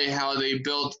enjoy how they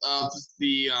built up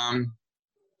the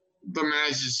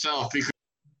match itself.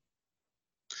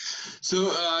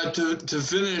 So to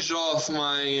finish off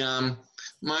my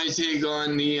my take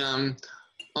on the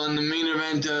main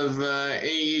event of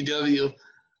AEW,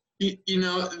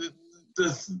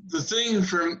 the thing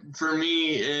for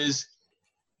me is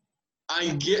I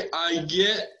get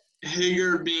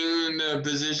Hager being in the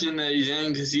position that he's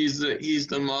in because he's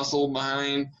the muscle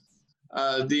behind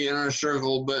the Inner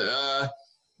Circle, but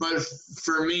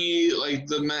for me, like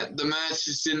the match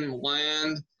just didn't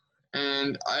land,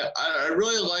 and I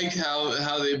really like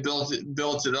how they built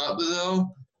it up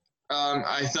though.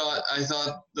 I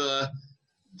thought the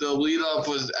lead up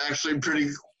was actually pretty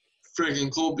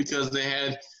freaking cool because they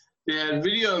had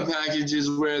video packages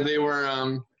where they were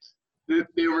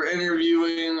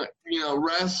interviewing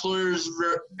wrestlers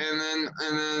and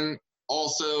then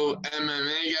also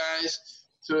MMA guys.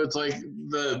 So it's like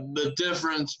the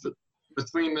difference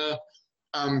between the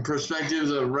perspectives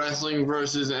of wrestling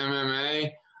versus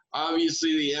MMA.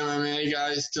 Obviously, the MMA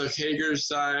guys took Hager's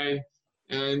side,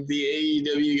 and the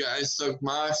AEW guys took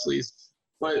Moxley's.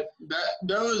 But that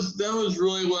was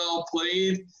really well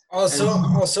played.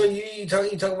 Also, you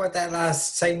talk about that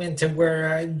last segment of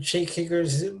where Jake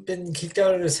Hager's been kicked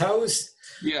out of his house.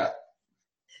 Yeah.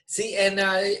 See, and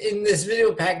in this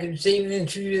video package, they even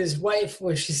interviewed his wife,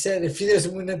 where she said, "If he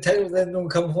doesn't win the title, then don't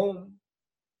come home."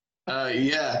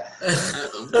 Yeah.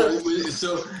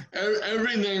 So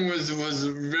everything was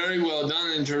very well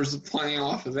done in terms of playing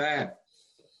off of that,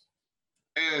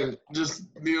 and just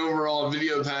the overall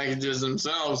video packages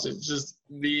themselves. It's just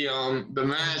the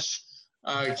match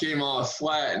came off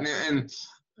flat, and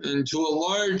to a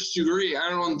large degree, I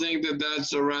don't think that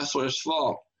that's a wrestler's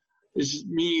fault. It's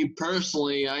me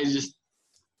personally. I'm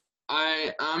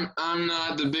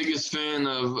not the biggest fan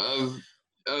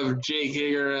of Jake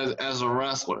Hager as a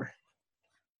wrestler.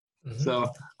 Mm-hmm.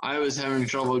 So I was having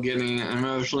trouble getting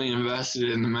emotionally invested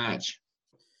in the match.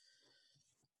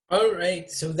 All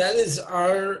right, so that is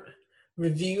our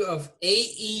review of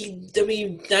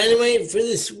AEW Dynamite for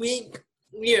this week.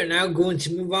 We are now going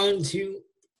to move on to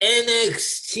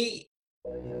NXT.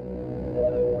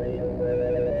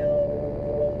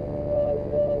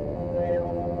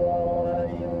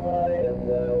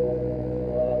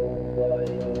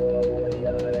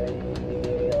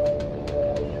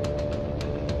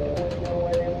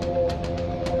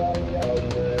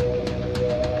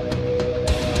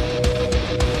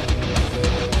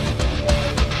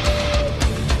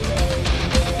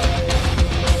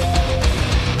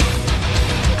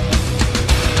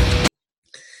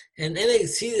 And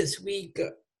NXT this week,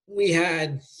 we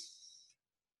had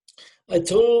a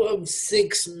total of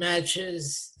 6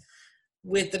 matches,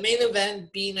 with the main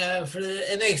event being for the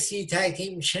NXT Tag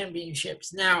Team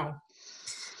Championships. Now,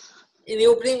 in the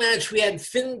opening match, we had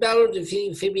Finn Balor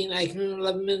defeating Fabian Aichner in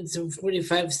 11 minutes and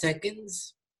 45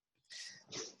 seconds.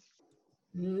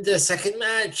 The second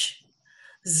match,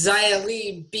 Xia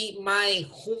Li beat my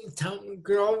hometown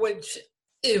girl,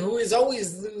 who is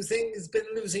always losing, has been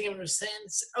losing ever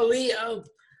since, Aaliyah,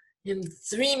 in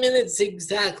 3 minutes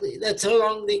exactly. That's how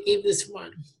long they gave this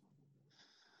one.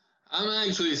 I'm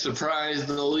actually surprised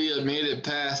that Aaliyah made it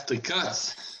past the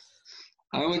cuts.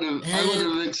 I would have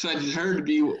expected her to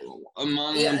be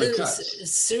among the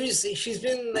cuts. Seriously, she's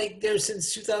been there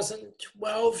since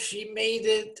 2012. She made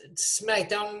it to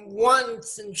SmackDown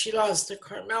once, and she lost to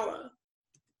Carmella.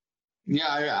 Yeah,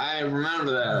 I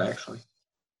remember that, actually.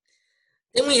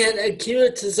 Then we had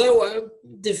Akira Tozawa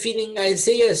defeating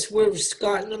Isaiah Swerve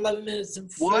Scott in 11 minutes and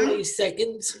 40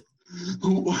 seconds.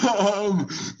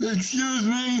 Excuse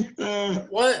me.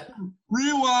 What?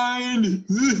 Rewind.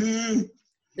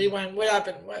 Rewind. What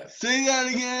happened? What? Say that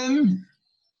again.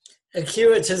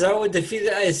 Akira Tozawa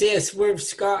defeated Isaiah Swerve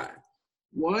Scott.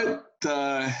 What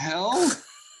the hell?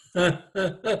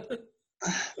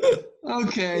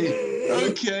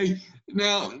 Okay.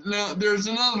 Now, there's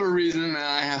another reason that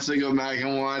I have to go back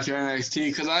and watch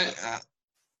NXT, because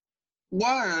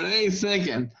what are they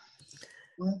thinking?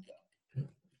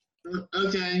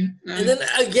 Okay. And then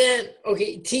again,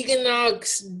 Tegan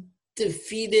Nox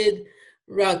defeated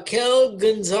Raquel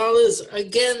Gonzalez.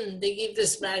 Again, they gave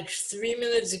this match 3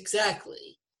 minutes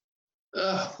exactly.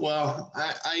 Well,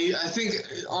 I think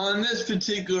on this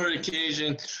particular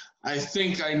occasion, I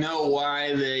think I know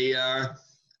why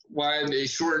they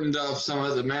shortened up some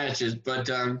of the matches, but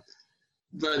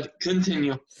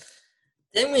continue.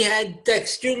 Then we had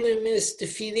Dexter Lumis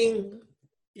defeating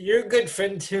your good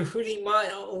friend Hootie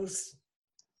Miles.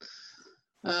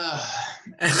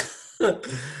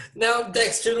 Now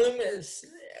Dexter Lumis,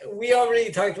 we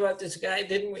already talked about this guy,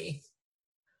 didn't we?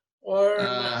 Or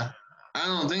I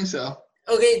don't think so.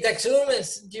 Okay, Dexter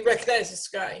Lumis, do you recognize this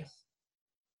guy?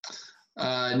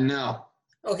 No.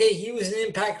 Okay, he was in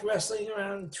Impact Wrestling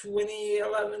around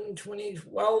 2011,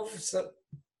 2012. So,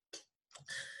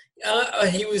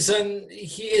 his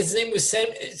name was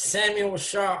Samuel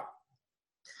Shaw.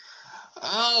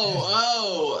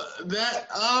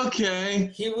 Okay.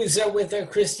 He was with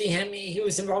Christy Hemme. He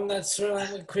was involved in that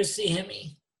storyline with Christy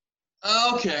Hemme.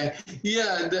 Okay,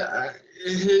 yeah.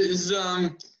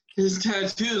 His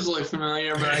tattoos look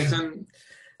familiar, but I couldn't.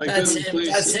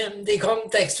 That's him. They call him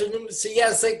Dexter Lumis. So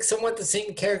yeah, it's somewhat the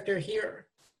same character here.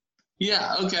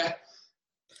 Yeah. Okay.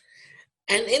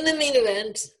 And in the main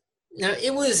event, now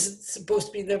it was supposed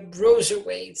to be the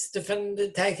Broserweights defending the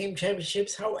Tag Team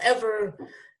Championships. However,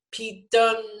 Pete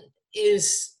Dunne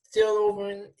is still over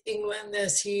in England,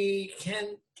 as he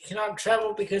cannot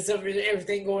travel because of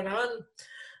everything going on.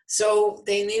 So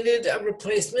they needed a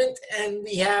replacement, and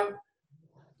we have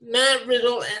Matt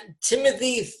Riddle and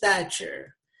Timothy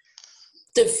Thatcher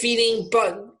defeating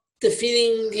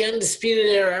the Undisputed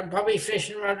Era, Bobby Fish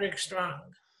and Roderick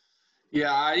Strong.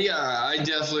 Yeah, I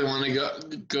definitely want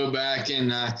to go back and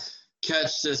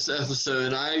catch this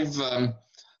episode.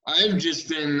 I've just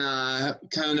been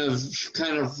kind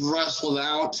of wrestled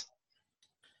out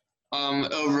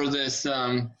over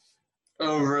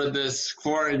over this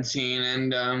quarantine,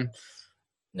 and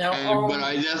Now, but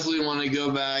I definitely want to go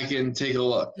back and take a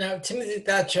look. now, Timothy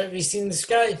Thatcher, have you seen this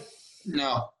guy?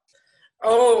 No.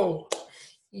 Oh,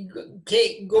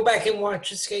 okay, go back and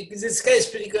watch this guy because this guy's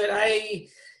pretty good.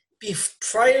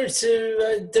 Prior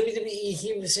to WWE,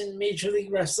 he was in Major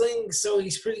League Wrestling, so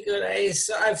he's pretty good.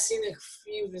 I've seen a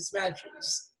few of his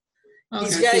matches.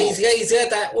 Okay, He's got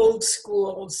that old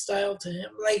style to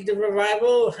him, like the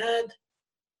Revival had.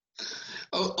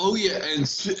 Oh yeah, and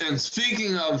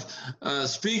speaking of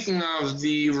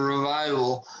the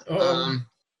Revival,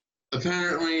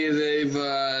 apparently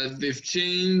they've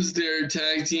changed their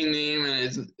tag team name,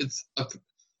 and it's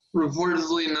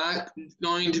reportedly not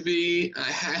going to be a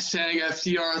hashtag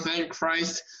FTR. Thank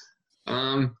Christ.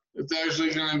 It's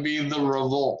actually going to be the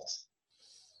Revolt.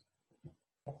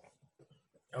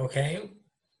 Okay.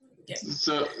 Yeah.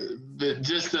 So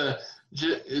just a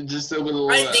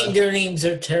little. I think their names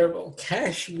are terrible.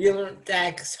 Cash Wheeler,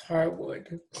 Dax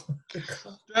Harwood.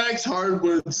 Dax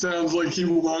Harwood sounds like he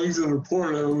belongs in a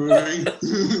porno movie.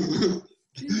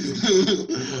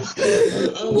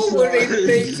 What were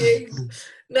they thinking?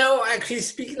 No, actually,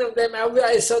 speaking of them,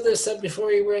 I saw this before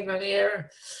we went on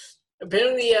air.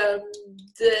 Apparently,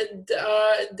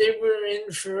 they were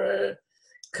in for a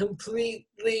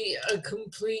completely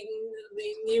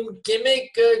new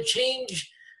gimmick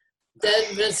change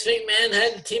that Vince McMahon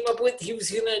had came up with. He was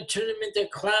gonna turn them into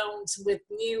clowns with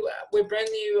brand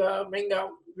new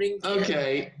ring gear.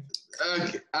 Okay,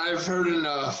 I've heard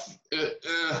enough.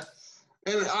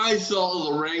 And I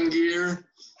saw the ring gear.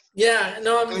 Yeah,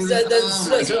 no, that's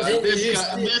what I'm saying.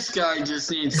 This guy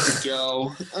just needs to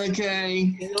go.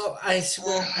 Okay. You know, I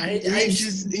swear,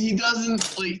 he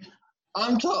doesn't like.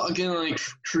 I'm talking like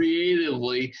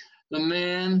creatively. The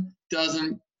man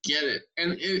doesn't get it,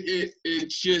 and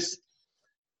it's just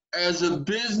as a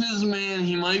businessman,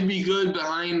 he might be good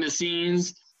behind the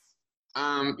scenes.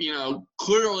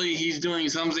 Clearly he's doing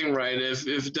something right. If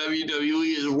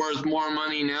WWE is worth more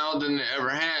money now than it ever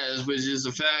has, which is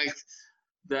a fact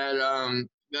that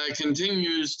that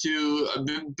continues to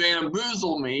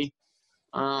bamboozle me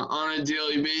on a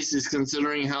daily basis,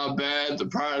 considering how bad the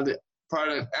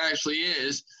product actually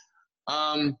is.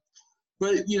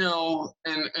 But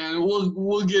and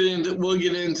we'll get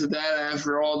into that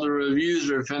after all the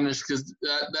reviews are finished, because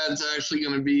that's actually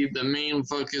going to be the main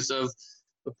focus of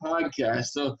the podcast.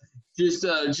 So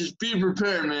just be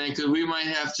prepared, man, because we might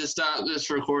have to stop this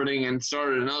recording and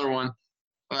start another one,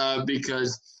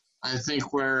 because I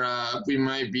think we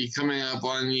might be coming up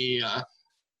on the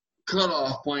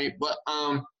cutoff point. But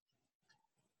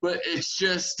it's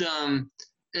just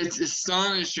it's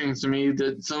astonishing to me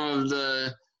that some of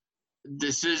the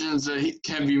decisions that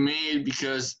can be made,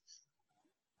 because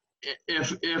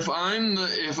if I'm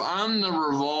the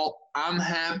Revolt, I'm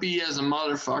happy as a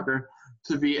motherfucker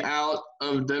to be out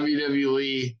of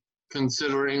WWE,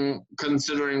 considering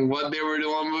what they were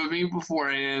doing with me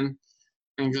beforehand,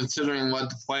 and considering what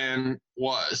the plan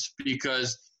was.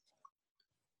 Because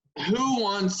who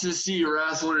wants to see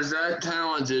wrestlers that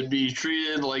talented be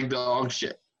treated like dog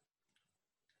shit?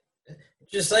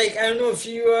 Just like, I don't know if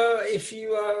you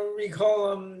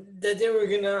recall that they were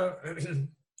gonna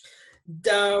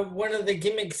one of the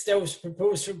gimmicks that was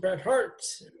proposed for Bret Hart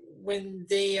when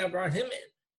they brought him in.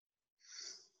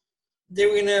 They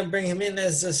were gonna bring him in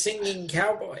as a singing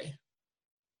cowboy.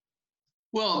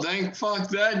 Well, thank fuck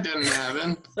that didn't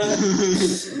happen.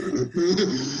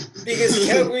 Because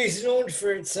Calgary's known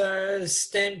for its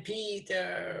stampede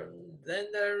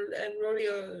and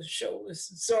rodeo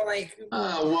shows. So like,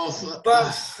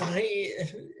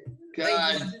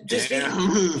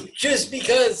 just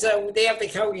because they have the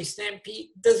Calgary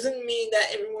Stampede doesn't mean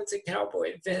that everyone's a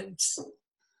cowboy, Vince.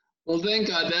 Well, thank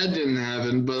God that didn't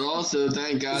happen, but also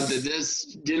thank God that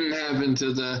this didn't happen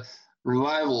to the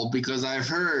Revival, because I've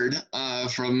heard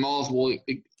from multiple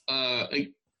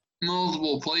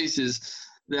places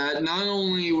that not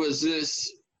only was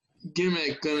this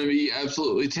gimmick going to be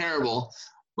absolutely terrible,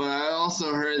 but I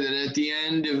also heard that at the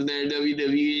end of their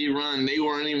WWE run, they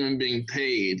weren't even being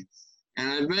paid. And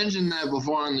I've mentioned that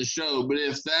before on the show, but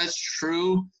if that's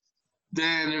true,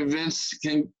 then Vince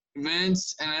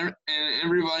and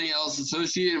everybody else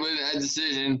associated with that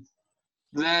decision,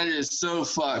 that is so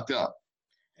fucked up.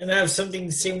 And I have something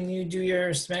to say when you do your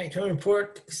SmackDown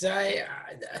report, because that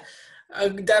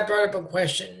brought up a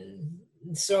question.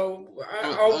 So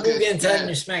we'll get into that in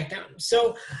your SmackDown.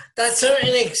 So that's our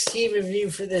NXT review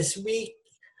for this week.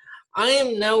 I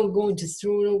am now going to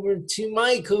throw it over to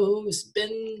my co-host,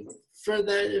 Ben, for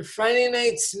the Friday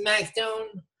Night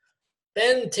SmackDown.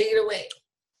 Ben, take it away.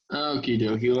 Okie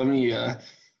dokie.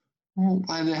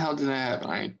 Why the hell did that happen?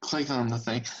 I click on the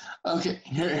thing. Okay,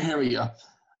 here we go.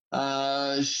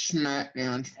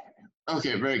 SmackDown.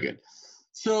 Okay, very good.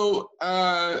 So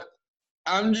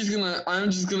I'm just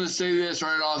gonna say this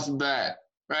right off the bat,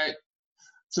 right?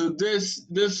 So this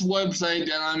website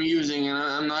that I'm using, and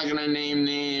I'm not gonna name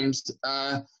names,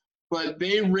 but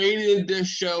they rated this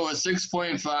show a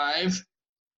 6.5.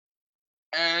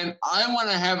 And I want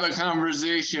to have a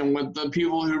conversation with the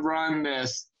people who run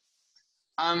this.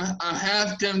 I'm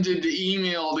half tempted to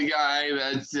email the guy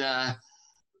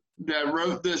that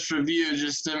wrote this review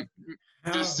just to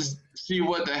see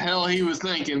what the hell he was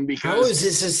thinking, because how is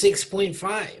this a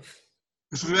 6.5?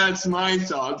 That's my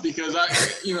thought, because I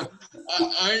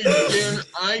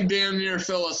damn near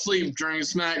fell asleep during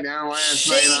SmackDown last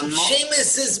night.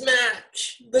 Sheamus's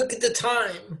match. Look at the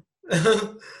time.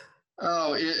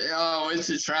 It's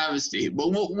a travesty.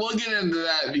 But we'll get into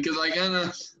that, because I kind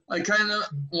of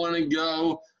want to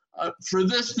go for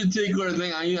this particular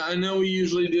thing. I know we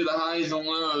usually do the highs and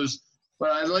lows,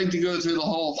 but I'd like to go through the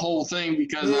whole thing,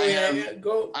 because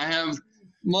I have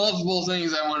multiple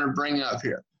things I want to bring up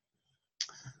here.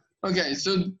 Okay,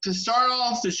 so to start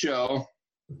off the show,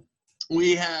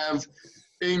 we have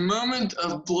a moment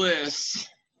of bliss.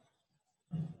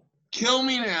 Kill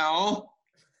me now.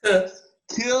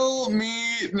 Kill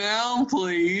me now,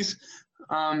 please.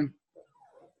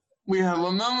 We have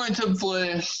a moment of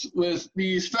bliss with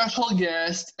the special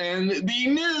guest and the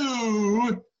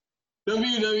new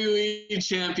WWE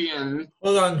champion.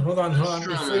 Hold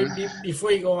on.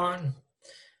 Before you go on,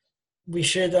 we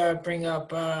should bring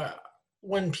up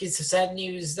one piece of sad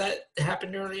news that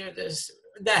happened earlier.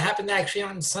 That happened actually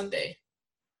on Sunday.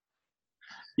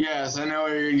 Yes, I know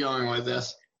where you're going with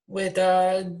this. With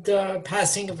the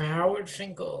passing of Howard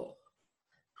Finkel,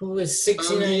 who was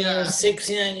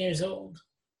 69 years old.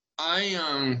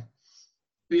 I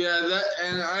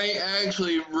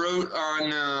actually wrote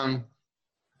on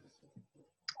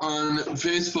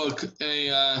Facebook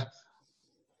a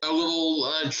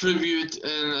little tribute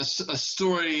and a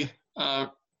story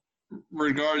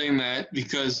regarding that,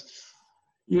 because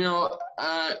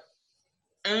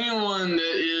anyone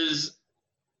that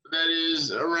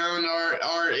is around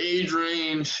our age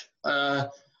range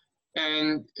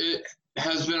and it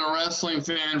has been a wrestling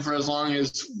fan for as long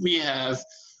as we have.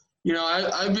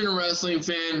 I've been a wrestling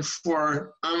fan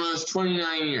for almost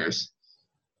 29 years,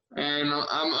 and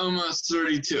I'm almost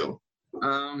 32.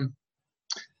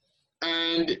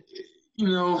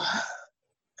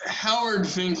 Howard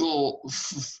Finkel,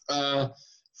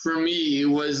 for me,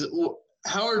 was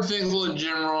Howard Finkel and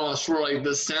Jim Ross were like the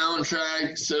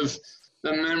soundtracks of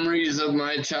the memories of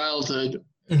my childhood,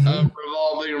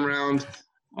 revolving around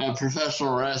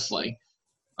professional wrestling.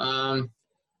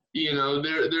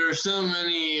 There are so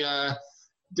many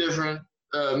different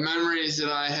memories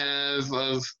that I have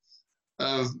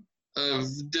of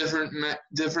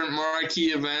different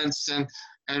marquee events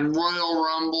and Royal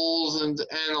Rumbles and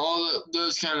all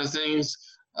those kind of things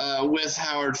with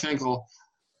Howard Finkel.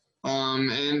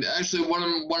 And actually, one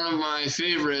of my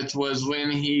favorites was when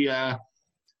he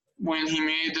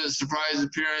made the surprise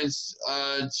appearance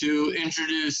to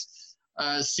introduce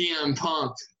CM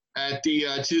Punk at the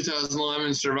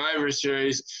 2011 Survivor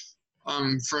Series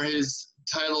for his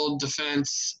title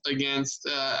defense against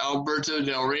Alberto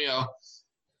Del Rio.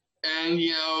 And,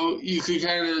 you could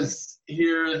kind of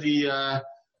hear the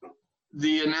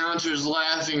announcers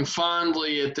laughing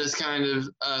fondly at this kind of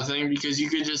thing, because you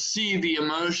could just see the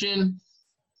emotion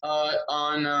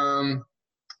on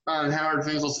Howard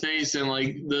Finkel's face, and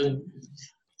like the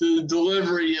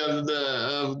delivery of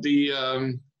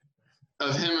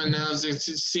him announcing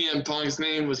CM Punk's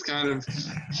name was kind of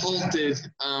halted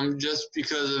just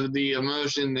because of the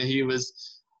emotion that he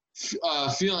was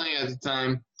feeling at the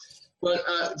time. But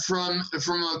from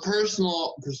a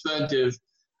personal perspective,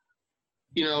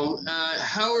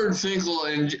 Howard Finkel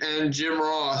and Jim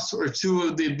Ross are two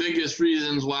of the biggest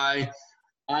reasons why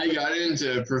I got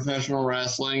into professional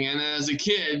wrestling. And as a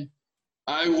kid,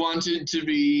 I wanted to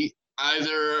be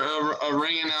either a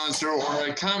ring announcer or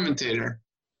a commentator,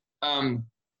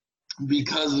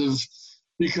 because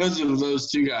of those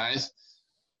two guys.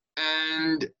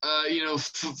 And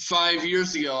 5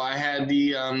 years ago, I had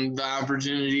the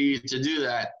opportunity to do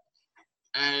that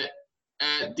at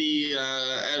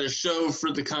a show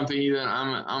for the company that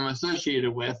I'm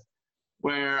associated with,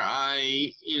 where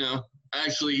I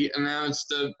actually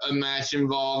announced a match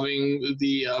involving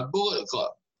the Bullet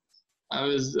Club. I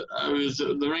was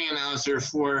the ring announcer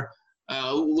for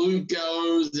Luke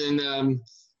Gallows and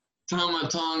Tama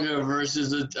Tonga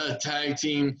versus a tag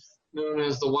team known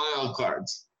as the Wild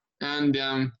Cards. And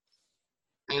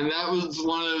and that was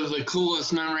one of the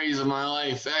coolest memories of my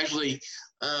life. Actually,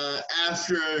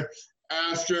 after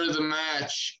the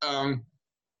match,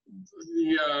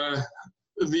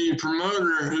 the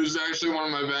promoter, who's actually one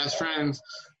of my best friends,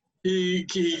 he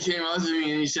came up to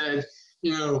me and he said,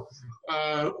 Luke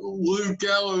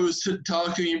Gallows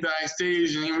talked to me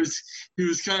backstage, and he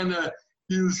was kind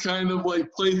of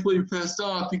like playfully pissed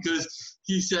off because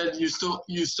he said you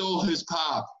stole his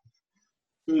pop.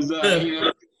 Because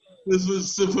this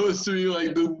was supposed to be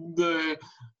like the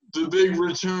big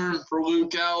return for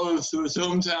Luke Gallows to his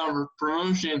hometown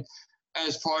promotion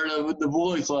as part of the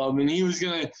Bullet Club, and he was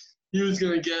gonna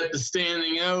get the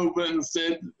standing out, but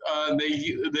instead they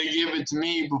gave it to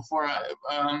me before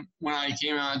when I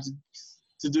came out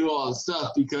to do all the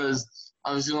stuff, because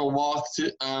I was gonna walk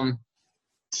to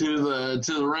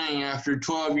the ring after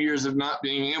 12 years of not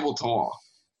being able to walk.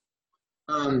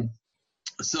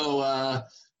 So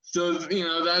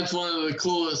that's one of the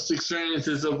coolest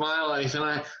experiences of my life, and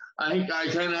I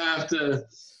kind of have to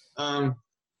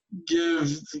give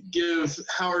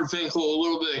Howard Finkel a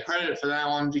little bit of credit for that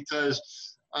one, because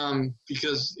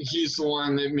he's the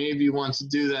one that made me want to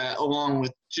do that along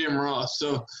with Jim Ross.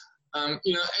 So I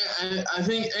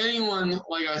think anyone,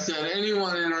 like I said,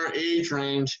 anyone in our age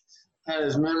range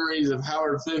has memories of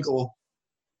Howard Finkel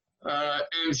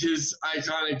and his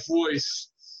iconic voice.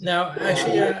 Now,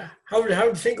 actually,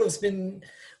 Howard Finkel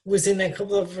was in a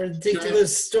couple of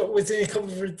ridiculous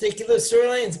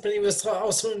storylines, but he was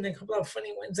also in a couple of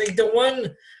funny ones. Like the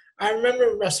one I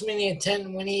remember, WrestleMania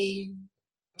 10, when he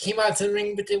came out to the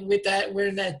ring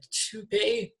wearing that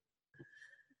toupee,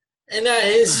 and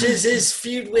his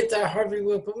feud with Harvey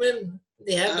Whippleman.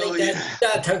 They had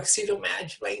that tuxedo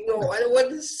match. Like, no, I don't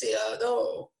want to see it.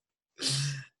 No.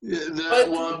 Yeah,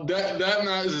 that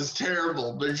match is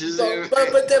terrible. But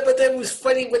that was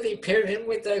funny when they paired him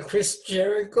with Chris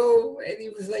Jericho, and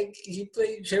he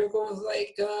played Jericho's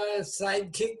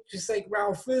sidekick, just like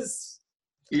Ralph was.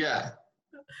 Yeah.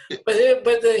 But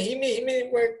he made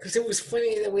it work because it was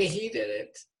funny the way he did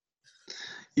it.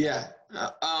 Yeah.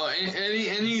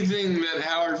 Anything that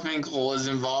Howard Finkel was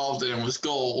involved in was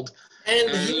gold.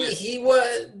 And he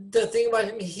was, the thing about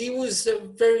him, he was the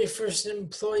very first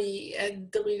employee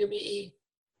at WWE.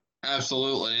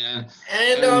 Absolutely.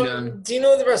 And do you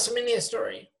know the WrestleMania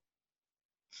story?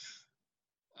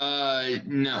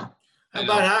 No.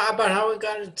 About how it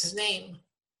got its name?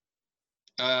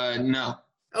 No.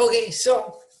 Okay,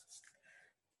 so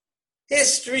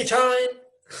history time.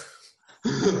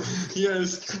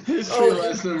 Yes, history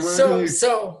lesson.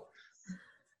 So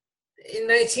in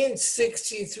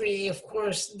 1963, of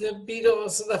course, the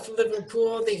Beatles left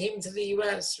Liverpool. They came to the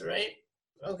U.S., right?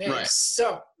 Okay, right.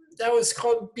 So that was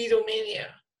called Beatlemania.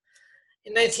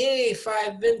 In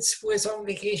 1985, Vince was on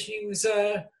vacation. He was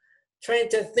trying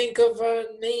to think of a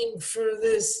name for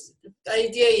this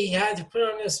idea he had to put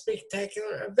on a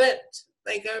spectacular event,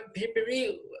 like a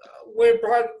pay-per-view, where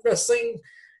brought wrestling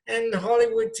and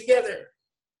Hollywood together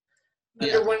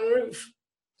under one roof.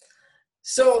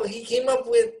 So he came up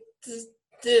with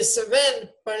this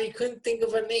event, but he couldn't think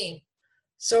of a name.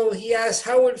 So he asked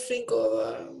Howard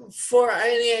Finkel for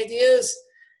any ideas,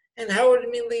 and Howard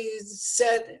immediately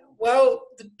said, well,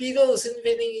 the Beatles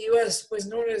invading the U.S. was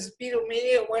known as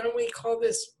Beatlemania. Why don't we call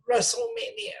this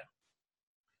WrestleMania?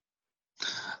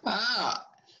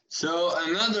 So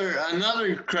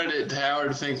another credit to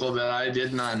Howard Finkel that I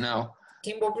did not know.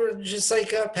 Came over just like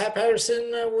Pat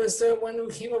Patterson was the one who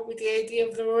came up with the idea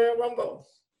of the Royal Rumble.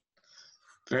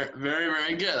 Very, very,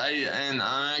 very good. I'm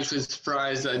actually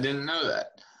surprised I didn't know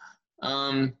that.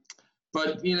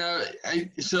 But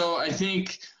I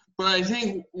think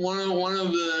one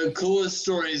of the coolest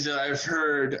stories that I've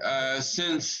heard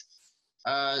since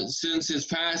his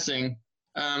passing,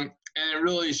 and it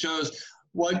really shows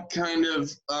what kind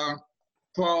of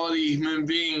quality human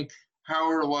being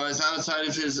Howard was outside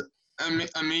of his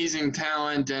amazing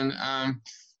talent and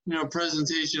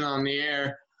presentation on the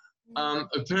air.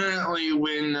 Apparently,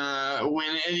 when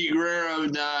Eddie Guerrero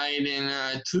died in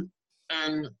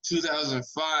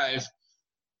 2005,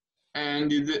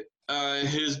 and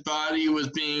his body was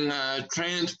being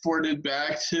transported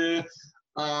back to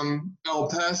El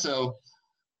Paso,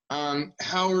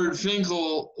 Howard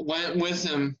Finkel went with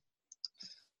him,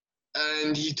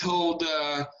 and he told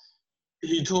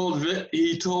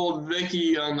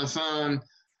Vicky on the phone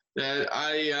that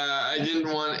I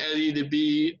didn't want Eddie to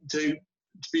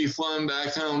be flown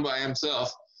back home by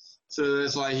himself, so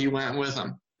that's why he went with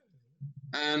him.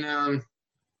 And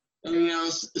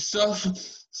stuff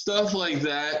like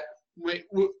that.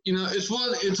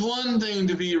 It's one thing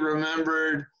to be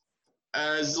remembered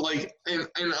as like an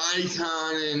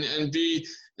icon and be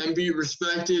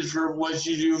respected for what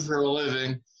you do for a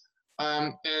living.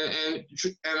 And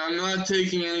I'm not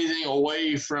taking anything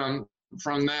away from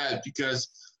that, because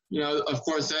of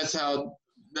course that's how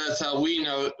we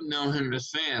know him as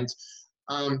fans.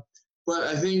 But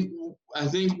I think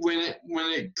when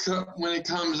it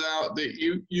comes out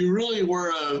that you really were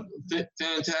a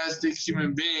fantastic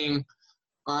human being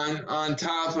on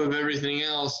top of everything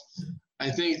else, I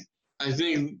think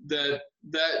that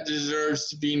deserves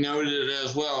to be noted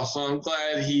as well. So I'm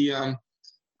glad he's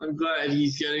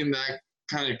getting that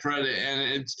kind of credit,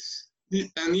 and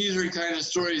these are kind of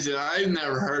stories that I've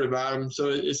never heard about him. So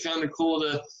it's kind of cool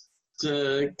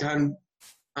to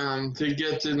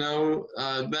get to know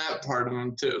that part of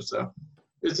him too. So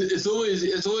it's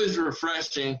always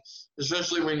refreshing,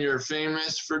 especially when you're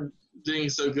famous for doing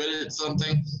so good at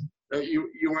something, that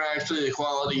you are actually a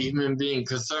quality human being,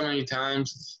 because so many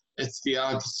times it's the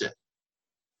opposite.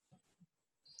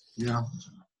 All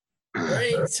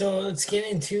right, so let's get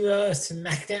into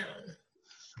SmackDown.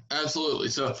 Absolutely.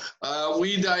 So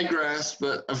we digressed,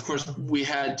 but of course we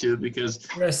had to, because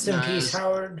rest in peace,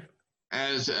 Howard.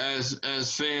 As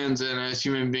fans and as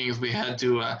human beings, we had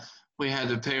to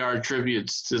pay our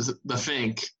tributes to the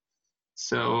Fink.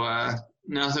 So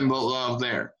nothing but love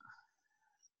there.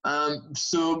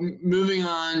 So moving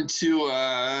on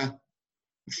to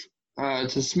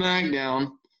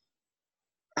SmackDown.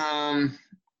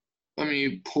 Let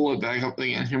me pull it back up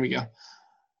again. Here we go.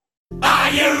 Are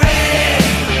you ready?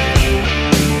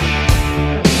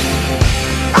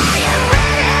 Are you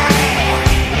ready?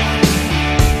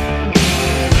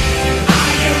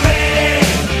 Are you ready?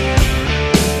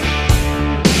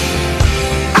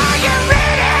 Are you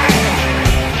ready?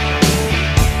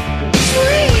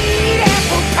 Sweet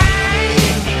apple pie,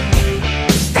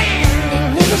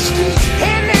 standing in the street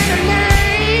and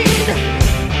lemonade,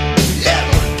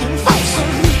 looking for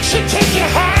some to take you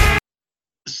high.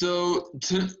 So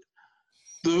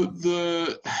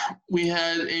we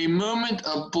had a moment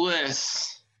of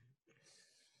bliss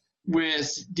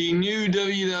with the new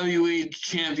WWE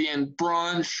champion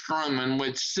Braun Strowman,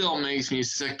 which still makes me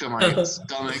sick to my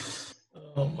stomach.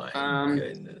 Oh my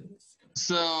goodness!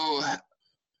 So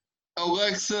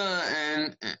Alexa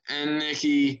and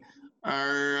Nikki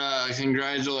are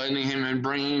congratulating him and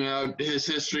bringing out his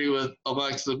history with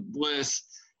Alexa Bliss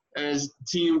as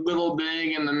Team Little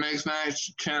Big in the Mixed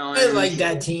Match Challenge. I like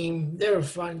that team. They were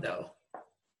fun though.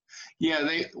 Yeah,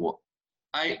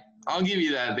 I'll give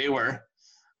you that. They were.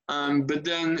 But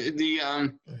then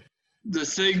the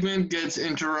segment gets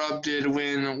interrupted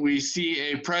when we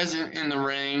see a present in the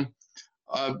ring.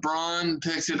 Braun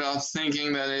picks it up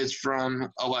thinking that it's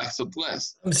from Alexa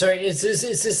Bliss. I'm sorry, is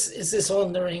this all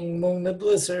in the ring moment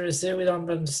Bliss, or is it on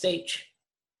the stage?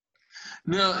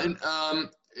 No,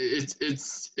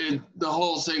 it's the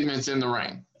whole segment's in the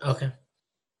ring. Okay.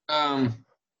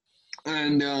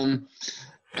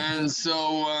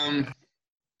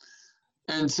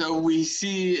 And so we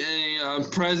see a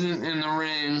present in the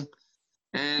ring,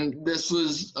 and this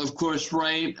was, of course,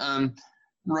 right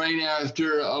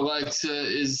after Alexa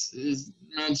is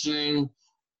mentioning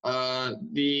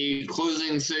the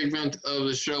closing segment of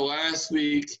the show last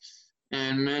week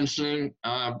and mentioning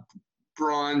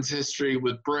Braun's history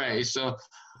with Bray. So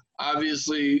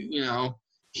obviously,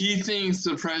 he thinks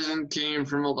the present came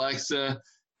from Alexa.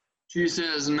 She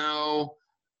says no,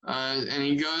 and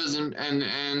he goes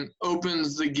and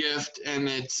opens the gift, and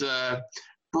it's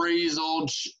Bray's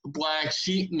old black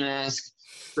sheep mask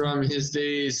from his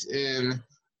days in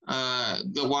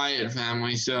the Wyatt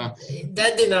family. So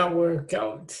that did not work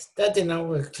out. That did not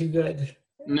work too good.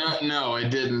 No, it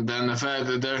didn't. And the fact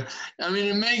that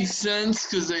it makes sense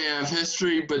because they have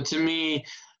history, but to me,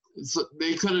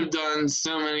 they could have done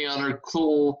so many other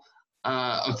cool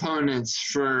opponents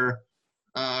for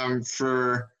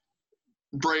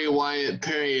Bray Wyatt.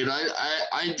 Period.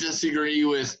 I disagree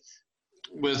with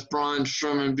Braun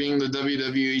Strowman being the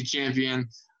WWE champion.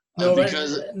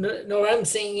 No, I'm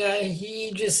saying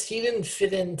he didn't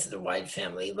fit into the Wyatt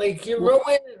family. Like Rowan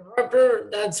and Harper,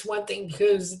 that's one thing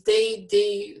because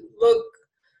they look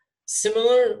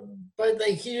similar, but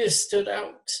like he just stood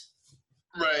out.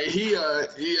 Right.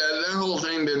 That whole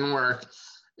thing didn't work,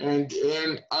 and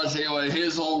I'll tell you what,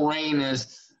 his whole reign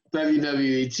as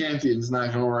WWE champion is not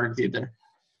going to work either.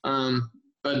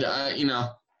 But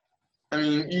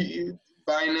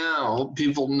by now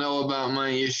people know about my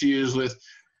issues with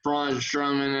Braun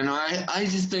Strowman, and I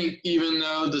just think even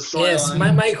though the storyline... Yes,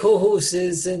 my co-host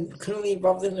is currently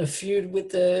involved in a feud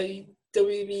with the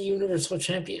WWE Universal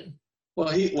Champion. Well,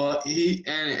 if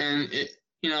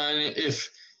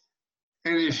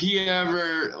And if he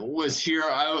ever was here,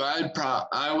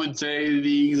 I would say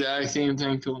the exact same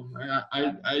thing to him.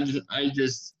 I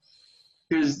just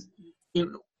because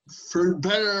for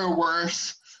better or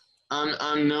worse,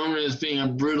 I'm known as being a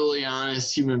brutally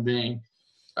honest human being.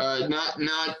 Not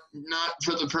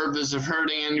for the purpose of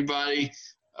hurting anybody,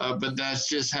 but that's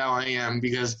just how I am.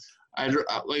 Because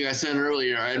like I said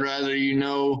earlier, I'd rather you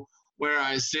know where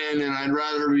I stand, and I'd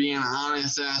rather be an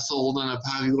honest asshole than a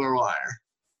popular liar.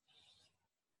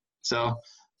 So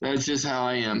that's just how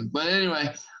I am. But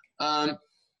anyway,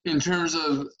 in terms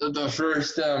of the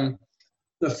first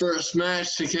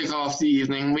match to kick off the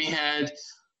evening, we had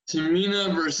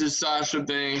Tamina versus Sasha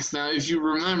Banks. Now, if you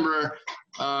remember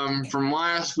from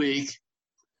last week,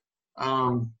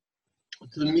 Tamina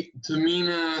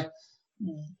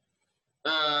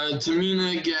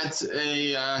gets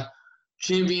a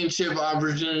championship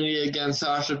opportunity against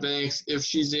Sasha Banks if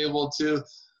she's able to.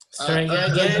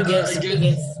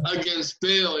 Against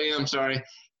Bayley, I'm sorry,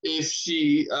 if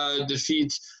she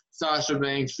defeats Sasha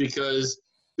Banks, because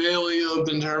Bayley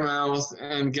opened her mouth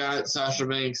and got Sasha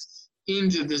Banks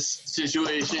into this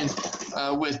situation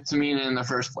with Tamina in the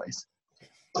first place.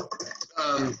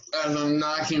 As I'm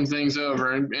knocking things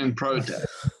over in protest.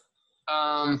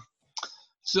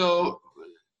 So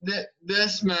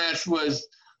this match was,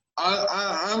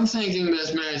 I'm thinking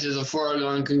this match is a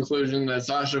foregone conclusion that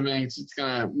Sasha Banks is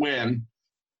going to win,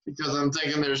 because I'm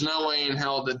thinking there's no way in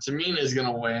hell that Tamina is going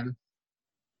to win.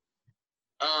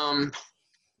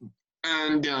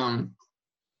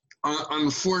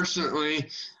 Unfortunately,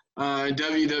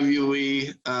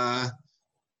 WWE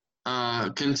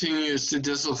continues to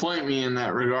disappoint me in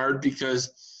that regard,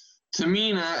 because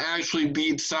Tamina actually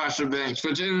beat Sasha Banks,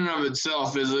 which in and of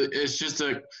itself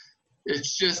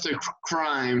it's just a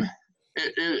crime.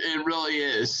 It really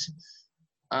is.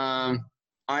 I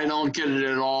don't get it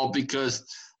at all, because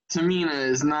Tamina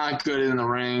is not good in the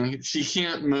ring. She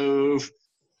can't move.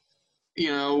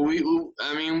 You know,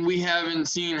 we haven't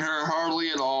seen her hardly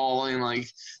at all in like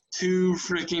 2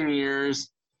 freaking years,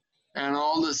 and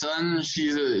all of a sudden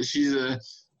she's a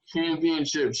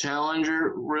championship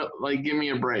challenger. Like, give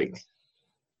me a break.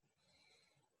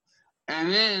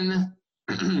 And then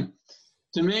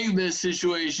to make this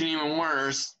situation even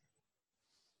worse,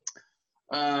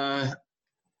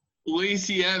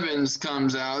 Lacey Evans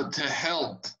comes out to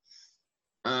help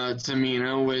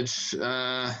Tamina, which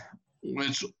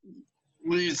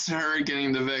leads to her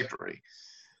getting the victory.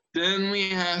 Then we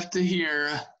have to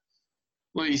hear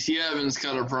Lacey Evans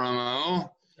cut a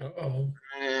promo. And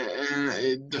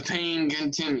the pain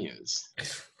continues.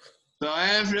 So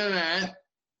after that,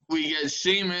 we get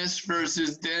Sheamus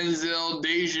versus Denzel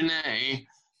Dejanay,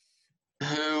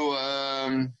 who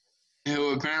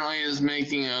apparently is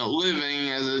making a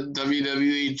living as a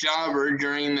WWE jobber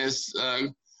during this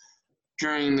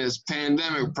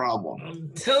pandemic problem.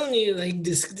 I'm telling you, like,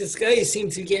 this guy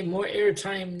seems to get more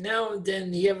airtime now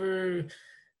than he ever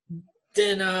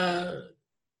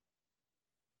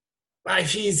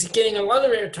he's getting a lot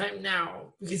of airtime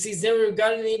now, because he's never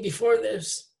gotten any before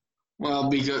this. Well,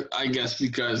 because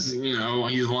you know,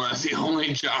 he's one of the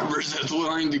only jobbers that's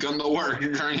willing to come to work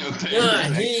during a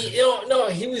pandemic. He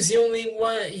was the only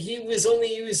one. He was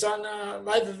on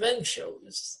live event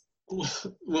shows.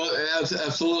 Well,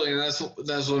 absolutely, and that's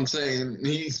what I'm saying.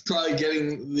 He's probably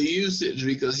getting the usage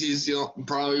because he's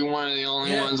probably one of the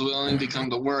only ones willing to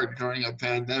come to work during a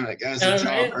pandemic as a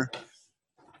jobber.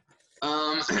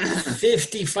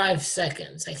 55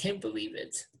 seconds. I can't believe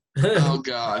it. Oh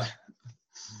God.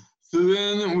 So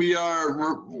then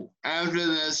after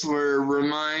this, we're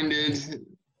reminded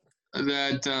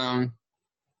that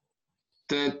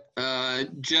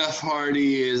Jeff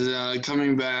Hardy is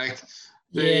coming back.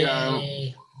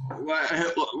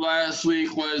 Last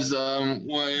week was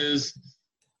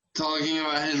talking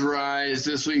about his rise.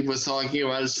 This week was talking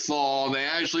about his fall. They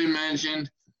actually mentioned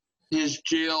his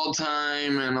jail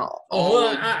time and all.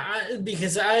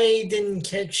 Because I didn't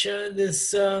catch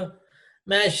this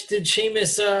match. Did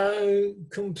Sheamus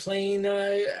complain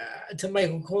to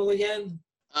Michael Cole again?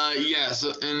 Yes,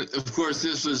 and of course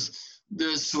this was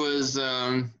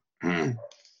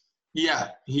yeah,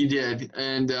 he did,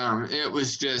 and it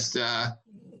was just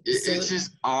it's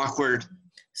just awkward.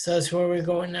 So that's where we're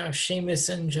going now, Sheamus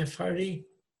and Jeff Hardy?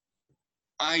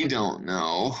 I don't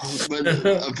know, but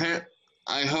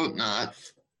I hope not.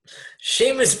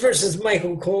 Sheamus versus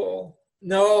Michael Cole.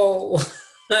 No.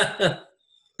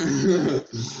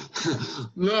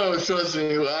 No, trust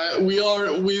me.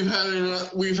 We've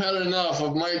had enough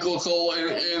of Michael Cole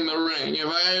in the ring. If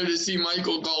I had to see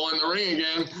Michael Cole in the ring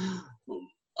again,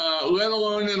 let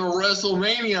alone in a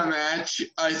WrestleMania match,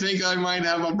 I think I might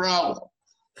have a problem.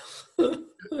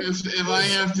 if I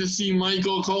have to see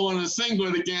Michael Cole in a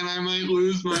singlet again, I might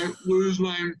lose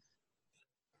my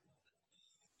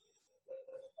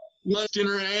lunch,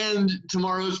 dinner, and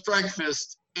tomorrow's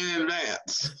breakfast in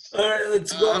advance. All right,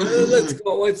 let's go. Let's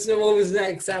go. What was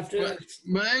next after?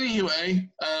 But anyway,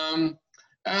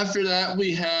 after that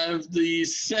we have the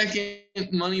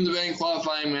second Money in the Bank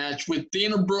qualifying match with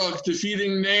Dana Brooke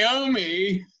defeating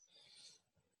Naomi.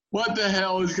 What the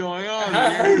hell is going on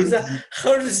here?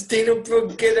 How does Dana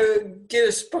Brooke get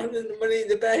a spot in the Money in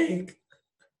the Bank?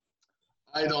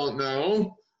 I don't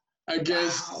know. I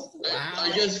guess Wow.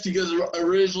 I guess because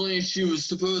originally she was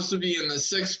supposed to be in the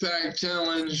 6-pack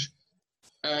challenge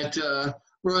at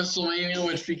WrestleMania,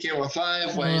 which became a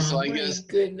 5-way. So I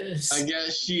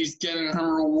guess she's getting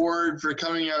her reward for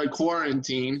coming out of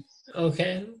quarantine.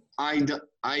 Okay. I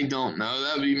don't know.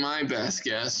 That'd be my best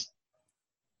guess.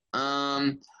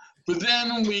 But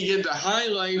then we get the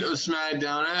highlight of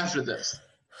SmackDown after this,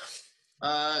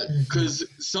 because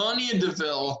Sonya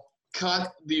Deville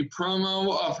cut the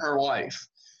promo of her life.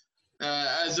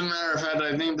 As a matter of fact,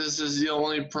 I think this is the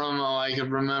only promo I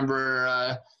could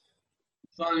remember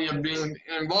Sonya being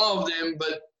involved in,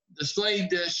 but despite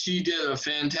this, she did a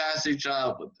fantastic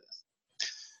job with this.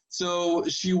 So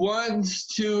she wants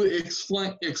to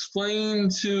explain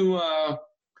to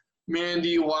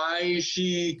Mandy why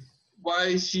she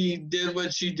did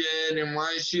what she did and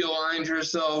why she aligned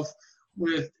herself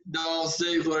with Dolph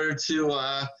Ziggler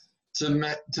to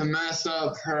mess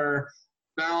up her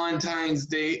Valentine's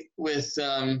date with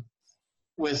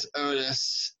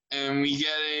Otis, and we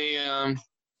get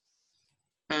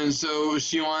and so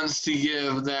she wants to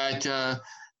give that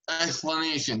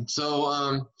explanation.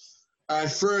 So at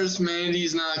first,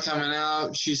 Mandy's not coming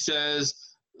out. She says,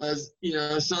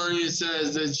 Sonya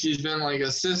says that she's been like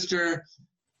a sister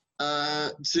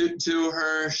to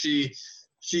her. She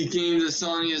came to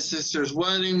Sonya's sister's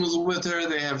wedding, was with her.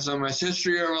 They have so much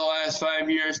history over the last 5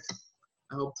 years.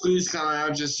 Please come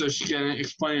out just so she can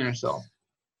explain herself.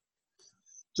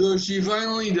 So she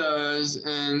finally does,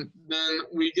 and then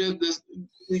we get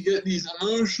these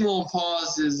emotional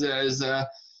pauses as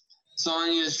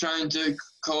Sonya is trying to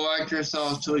collect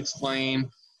herself to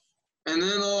explain, and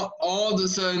then all of a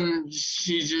sudden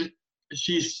she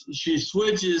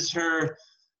switches her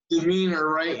demeanor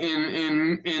right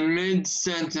in mid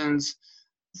sentence,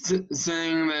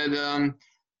 saying that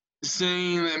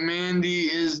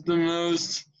Mandy is the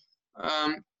most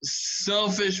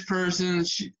selfish person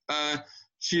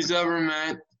she's ever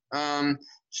met.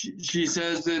 She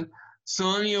says that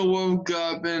Sonya woke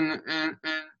up and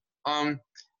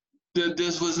that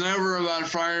this was never about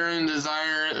fire and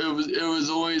desire. It was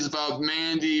always about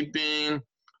Mandy being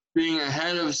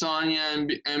ahead of Sonya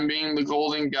and being the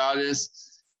golden goddess,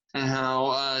 and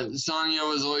how Sonya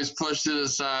was always pushed to the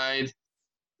side,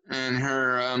 and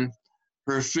her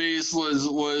face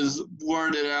was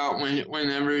blurted out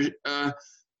whenever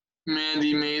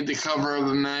Mandy made the cover of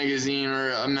a magazine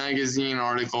or a magazine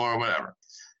article or whatever.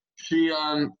 She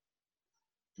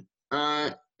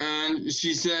and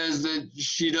she says that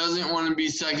she doesn't want to be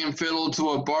second fiddle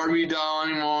to a Barbie doll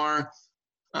anymore.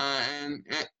 And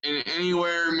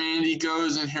anywhere Mandy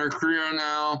goes in her career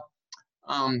now,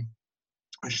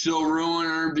 she'll ruin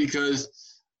her because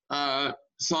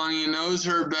Sonya knows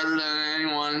her better than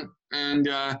anyone, and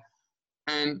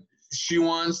she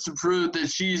wants to prove that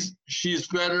she's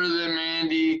better than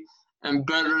Mandy and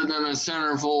better than a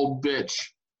centerfold bitch.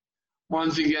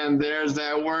 Once again, there's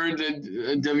that word that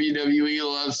WWE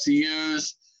loves to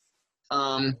use.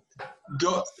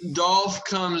 Dolph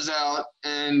comes out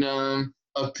and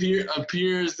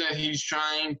appears that he's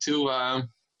trying to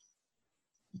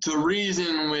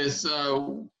reason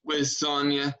with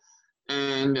Sonya,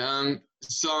 and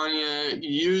Sonya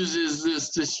uses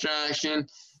this distraction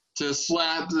to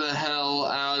slap the hell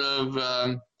out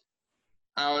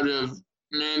of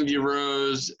Mandy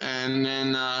Rose, and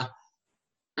then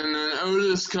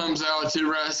Otis comes out to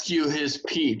rescue his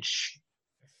peach.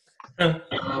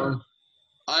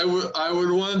 I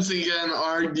would once again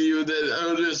argue that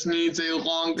Otis needs a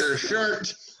longer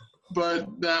shirt, but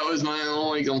that was my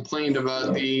only complaint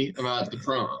about the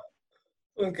promo.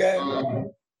 Okay.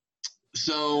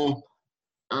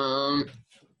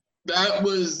 That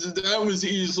was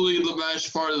easily the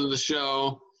best part of the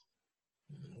show.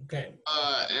 Okay.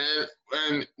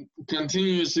 And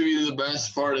continues to be the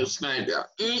best part of SmackDown.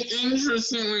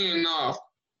 Interestingly enough,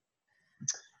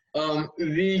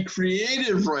 the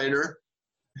creative writer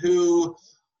who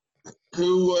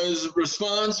was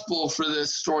responsible for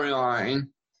this storyline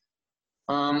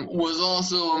was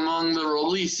also among the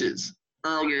releases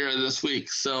earlier this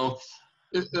week. So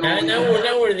now what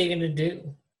are they gonna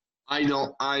do? I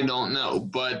don't know,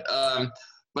 but at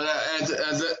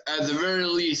the very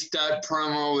least, that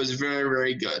promo was very,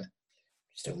 very good.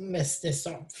 Just don't mess this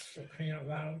up for crying out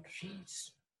loud.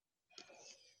 Jeez.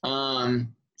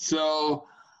 So,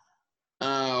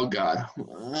 oh God.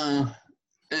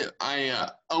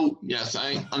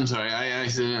 I'm sorry. I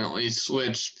accidentally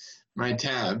switched my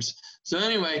tabs. So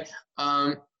anyway,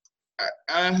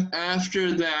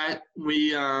 after that,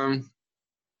 we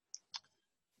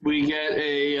get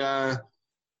a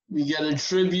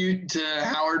tribute to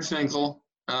Howard Finkel.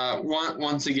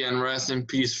 Once again, rest in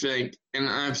peace, Fink, an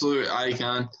absolute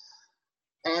icon.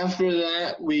 After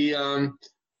that, we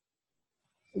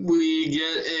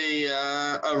get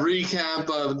a recap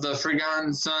of the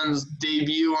Forgotten Sons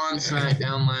debut on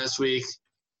SmackDown last week.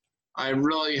 I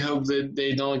really hope that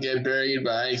they don't get buried,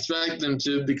 but I expect them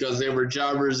to because they were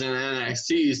jobbers in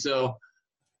NXT. So, of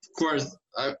course,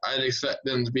 I'd expect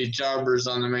them to be jobbers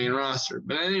on the main roster.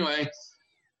 But anyway,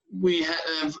 we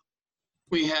have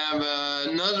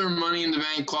another Money in the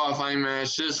Bank qualifying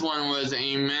match. This one was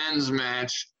a men's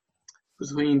match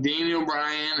between Daniel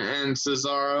Bryan and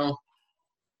Cesaro.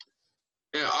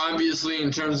 And obviously,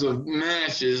 in terms of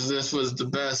matches, this was the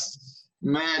best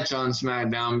match on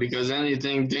SmackDown because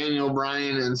anything Daniel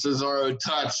Bryan and Cesaro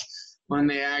touch when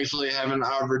they actually have an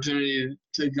opportunity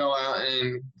to go out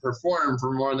and perform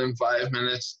for more than 5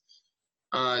 minutes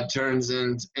turns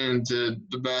into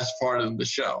the best part of the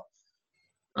show.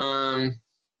 And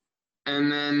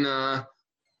then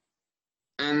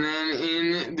in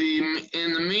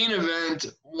the main event,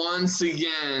 once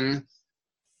again,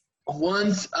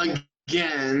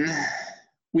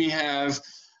 we have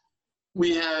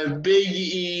Big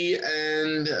E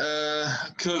and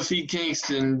Kofi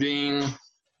Kingston being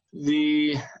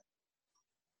the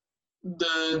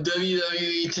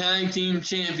WWE Tag Team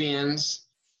Champions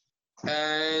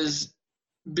as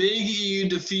Big E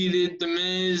defeated The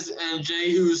Miz and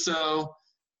Jey Uso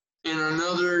in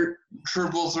another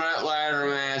triple threat ladder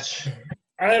match.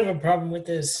 I have a problem with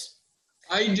this.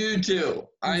 I do too.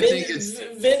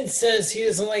 Vince says he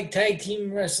doesn't like tag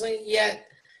team wrestling, yet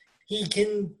he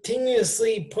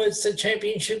continuously puts the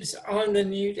championships on the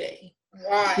New Day.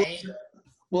 Why?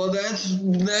 Well, that's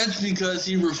because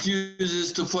he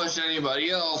refuses to push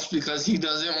anybody else because he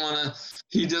doesn't want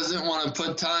to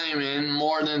put time in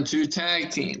more than 2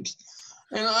 tag teams.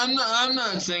 And I'm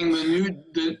not saying the New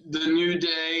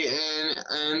Day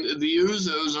and the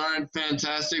Usos aren't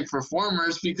fantastic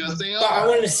performers because they are. But I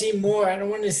want to see more. I don't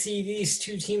want to see these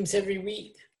 2 teams every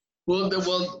week. Well, and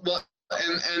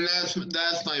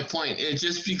that's my point. It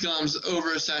just becomes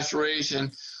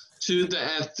oversaturation to the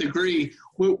nth degree,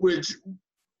 which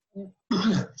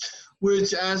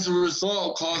as a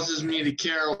result causes me to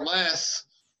care less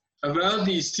about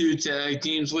these 2 tag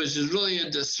teams, which is really a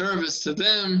disservice to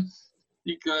them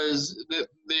because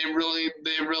they really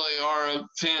are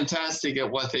fantastic at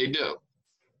what they do.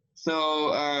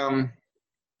 So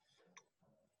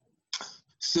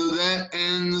so that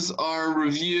ends our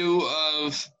review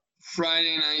of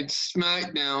Friday Night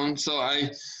SmackDown. So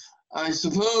I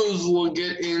suppose we'll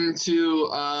get into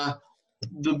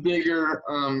the bigger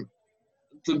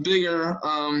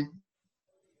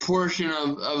portion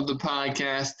of the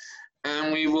podcast,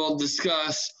 and we will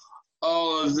discuss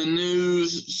all of the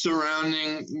news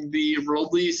surrounding the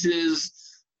releases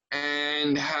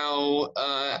and how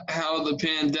the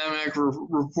pandemic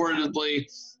reportedly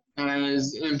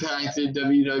has impacted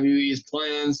WWE's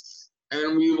plans,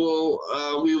 and we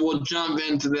will jump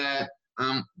into that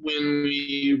when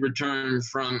we return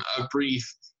from a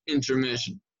brief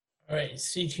intermission. All right,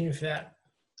 stay tuned for that.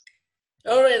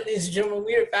 All right, ladies and gentlemen,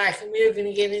 we are back, and we are going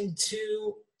to get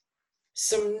into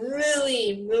some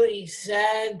really, really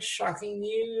sad, shocking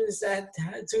news that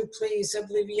took place, I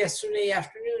believe, yesterday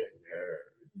afternoon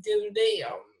or the other day.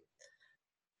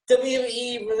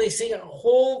 WWE releasing a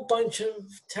whole bunch of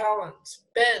talents.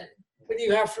 Ben, what do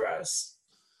you have for us?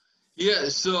 Yeah,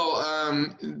 so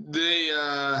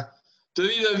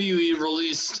WWE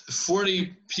released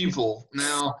 40 people.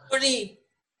 Now 40.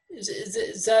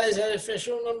 Is that an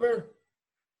official number?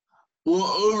 Well,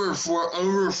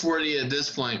 over 40 at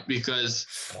this point because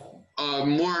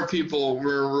more people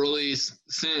were released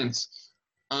since.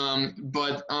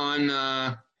 But on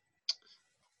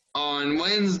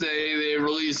Wednesday they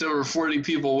released over 40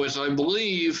 people, which I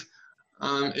believe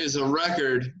is a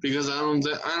record because I don't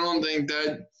think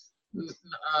that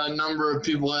number of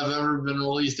people have ever been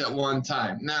released at one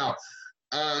time. Now,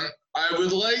 I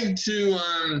would like to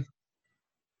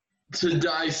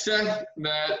dissect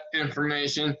that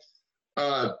information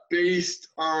based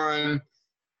on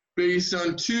 2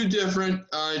 different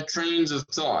trains of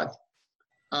thought.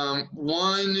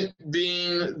 One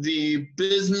being the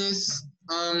business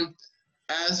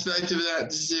aspect of that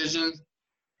decision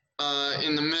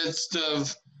in the midst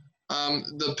of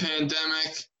the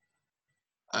pandemic,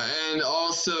 and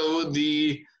also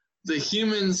the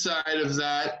human side of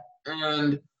that,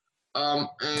 and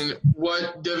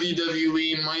what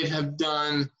WWE might have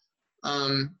done,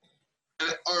 or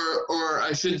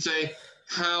I should say,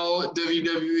 how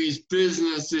WWE's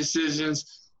business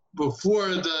decisions before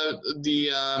the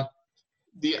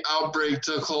outbreak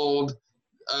took hold,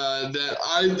 that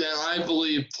I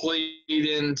believe played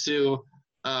into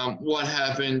what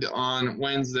happened on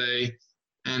Wednesday,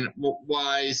 and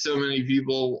why so many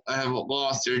people have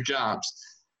lost their jobs.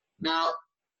 Now,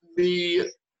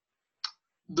 the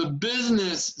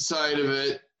business side of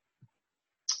it,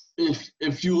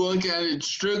 if you look at it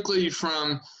strictly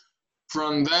from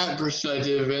that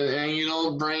perspective, and you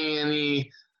don't bring any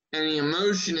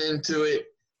emotion into it,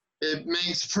 it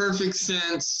makes perfect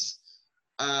sense,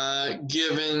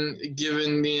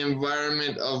 given the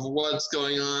environment of what's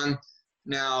going on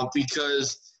now,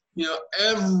 because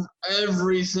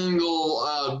every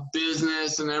single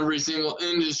business and every single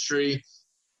industry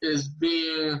is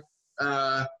being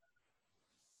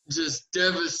just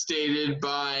devastated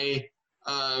by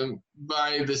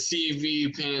the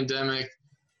CV pandemic,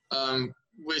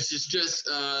 which is just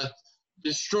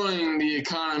destroying the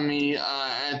economy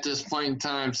at this point in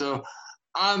time. So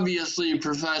obviously,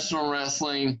 professional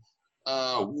wrestling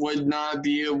would not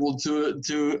be able to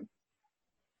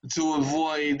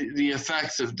avoid the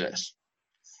effects of this.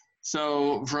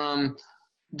 So from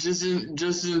just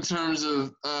in terms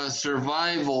of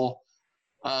survival,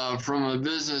 from a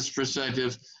business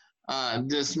perspective,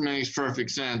 this makes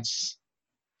perfect sense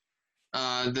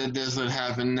that this would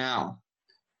happen now.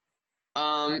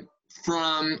 From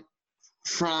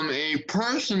a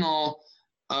personal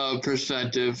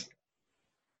perspective,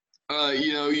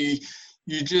 you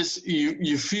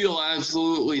feel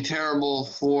absolutely terrible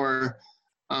for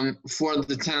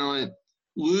the talent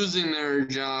losing their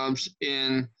jobs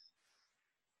in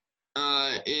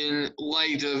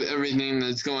light of everything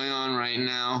that's going on right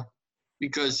now,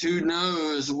 because who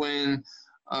knows when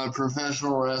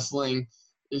professional wrestling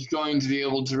is going to be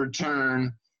able to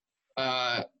return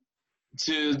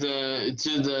to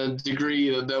the degree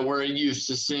that we're used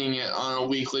to seeing it on a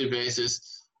weekly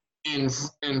basis in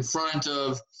front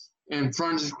of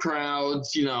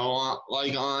crowds,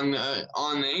 like on the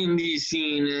indie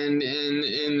scene and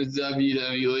in the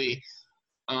WWE.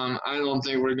 I don't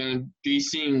think we're going to be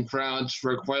seeing crowds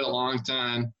for quite a long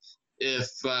time, if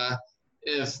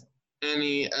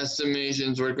any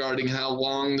estimations regarding how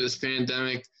long this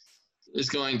pandemic is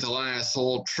going to last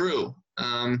hold true.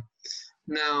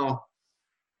 Now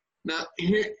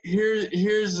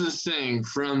here's the thing,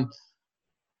 from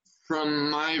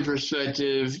my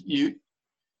perspective, you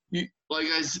like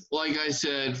I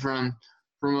said, from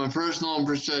a personal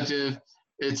perspective,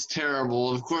 it's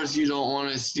terrible. Of course, you don't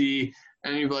want to see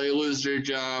anybody lose their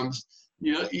jobs.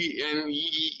 And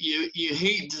you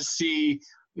hate to see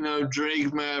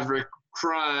Drake Maverick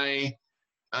cry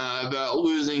about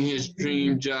losing his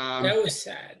dream job. That was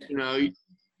sad. You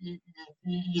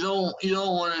don't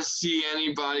want to see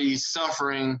anybody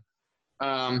suffering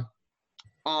on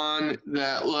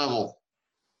that level.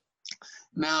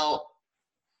 Now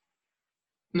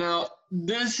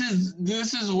this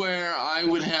is where I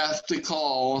would have to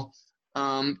call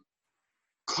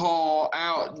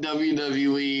out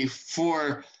WWE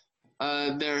for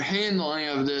their handling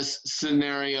of this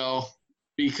scenario,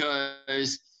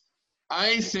 because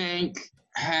I think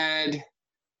had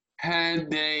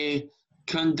they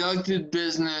conducted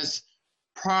business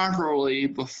properly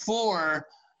before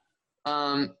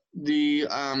the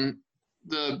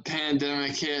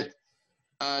pandemic hit,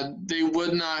 they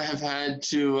would not have had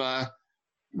to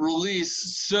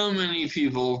release so many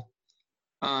people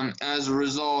as a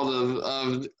result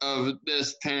of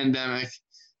this pandemic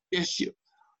issue.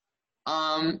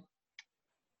 I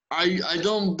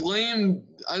don't blame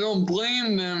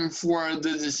them for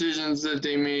the decisions that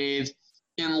they made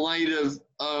in light of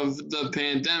the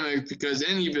pandemic, because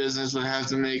any business would have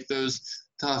to make those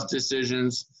tough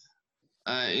decisions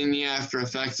in the after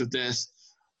effects of this.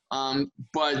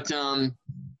 But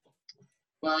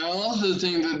I also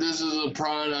think that this is a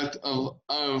product of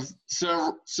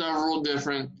several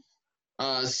different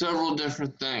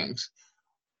things.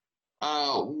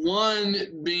 One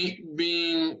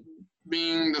being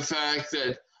the fact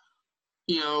that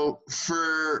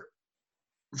for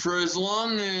as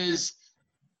long as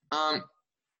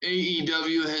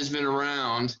AEW has been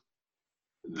around,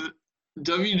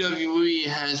 WWE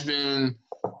has been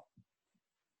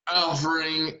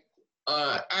offering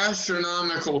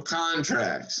astronomical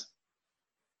contracts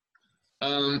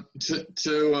to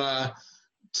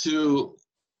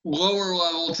lower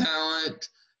level talent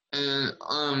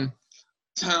and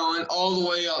talent all the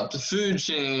way up the food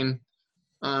chain,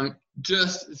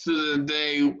 just so that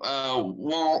they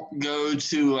won't go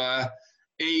to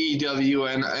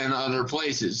AEW and other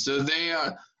places. So they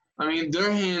are. I mean,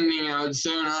 they're handing out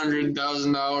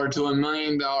 $700,000 to $1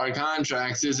 million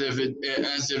contracts as if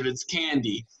it's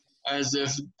candy, as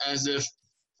if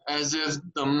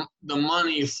the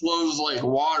money flows like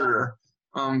water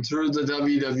through the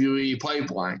WWE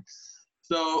pipeline.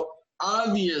 So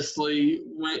obviously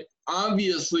when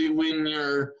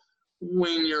you're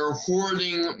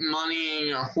hoarding money and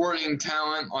you're hoarding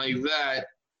talent like that,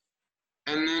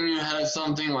 and then you have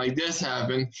something like this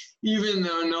happen, even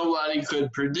though nobody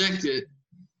could predict it,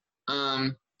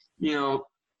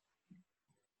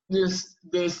 this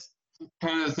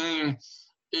kind of thing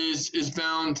is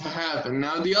bound to happen.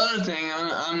 Now, the other thing,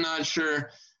 I'm not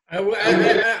sure. I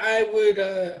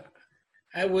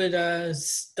would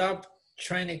stop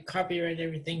trying to copyright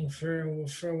everything for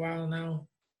a while now.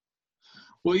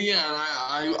 Well, yeah,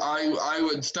 I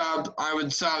would stop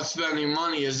spending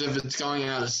money as if it's going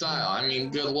out of style. I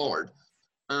mean, good Lord.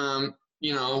 As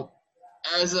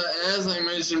I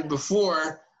mentioned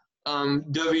before,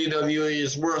 WWE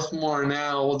is worth more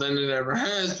now than it ever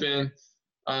has been,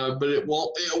 but it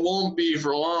won't be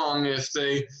for long if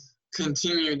they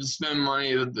continue to spend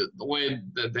money the way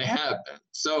that they have been.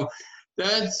 So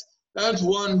that's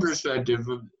one perspective.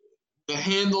 The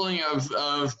handling of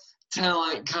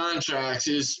talent contracts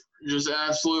is just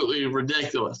absolutely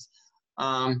ridiculous,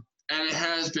 and it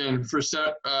has been for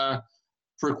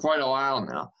quite a while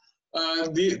now.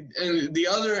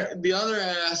 The other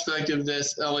aspect of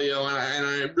this, Elio, and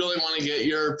I really want to get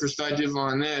your perspective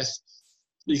on this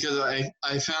because I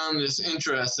found this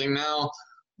interesting. Now,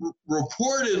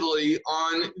 reportedly,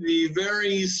 on the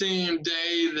very same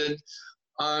day that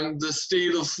the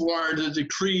state of Florida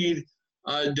decreed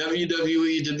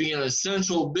WWE to be an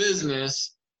essential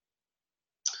business,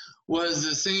 was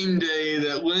the same day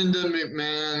that Linda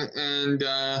McMahon and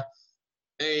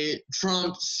a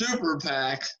Trump super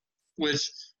PAC, which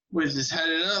is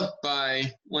headed up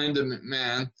by Linda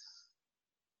McMahon,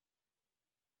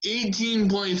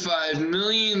 $18.5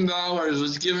 million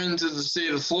was given to the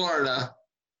state of Florida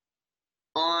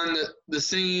on the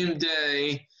same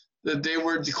day that they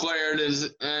were declared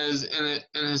as an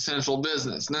essential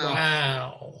business. Now,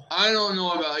 wow. I don't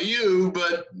know about you,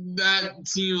 but that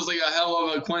seems like a hell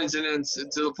of a coincidence to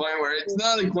the point where it's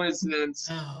not a coincidence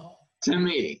to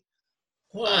me.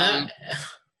 What?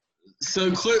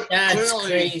 So That's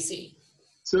clearly, crazy.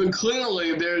 So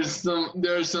clearly, there's some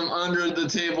under the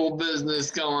table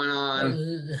business going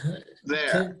on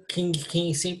there. Can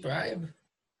you see bribe?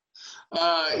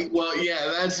 Well, yeah,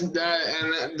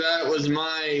 that was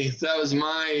my.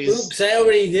 Oops, I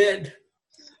already did.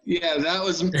 Yeah, that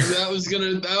was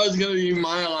gonna be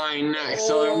my line next.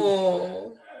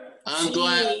 So I'm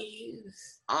glad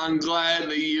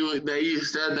that you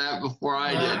said that before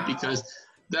I did, because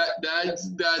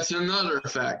that's another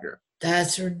factor.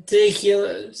 That's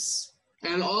ridiculous.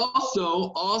 And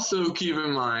also keep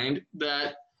in mind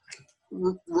that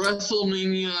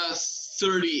WrestleMania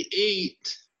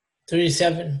 38.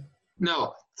 37.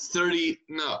 No, 30.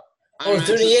 No.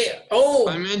 38.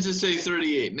 I meant to say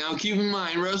 38. Now keep in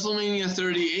mind, WrestleMania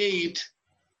 38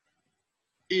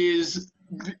 is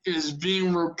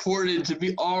being reported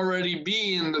to already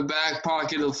be in the back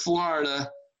pocket of Florida.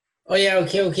 Oh yeah,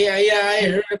 okay. Yeah,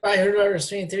 I heard about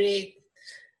WrestleMania 38.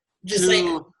 Just like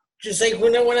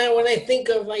when I think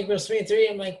of like WrestleMania 3,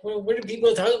 I'm like, what are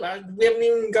people talking about? We haven't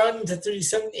even gotten to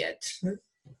 37 yet.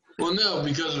 Well, no,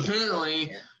 because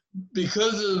apparently,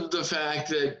 because of the fact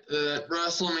that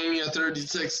WrestleMania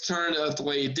 36 turned out the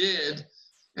way it did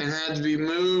and had to be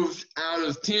moved out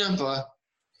of Tampa,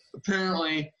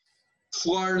 apparently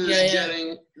Florida's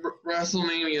getting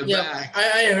WrestleMania back.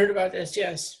 I heard about this,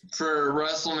 yes. For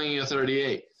WrestleMania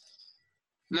 38.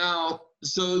 Now,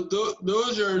 so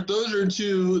those are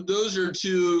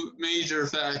two major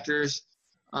factors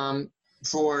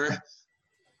for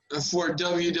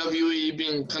WWE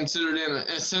being considered an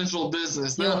essential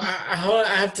business. Now, I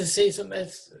have to say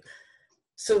something.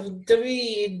 So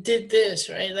WWE did this,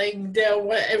 right? Like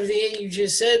everything you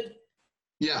just said.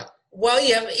 Yeah. Well,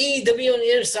 you have AEW on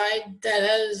the other side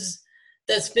that's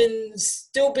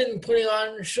still been putting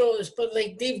on shows, but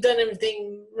like they've done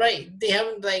everything right. They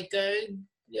haven't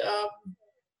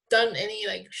done any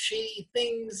like shady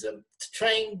things to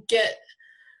try and get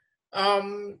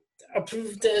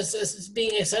approved as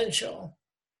being essential.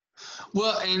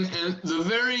 Well, and the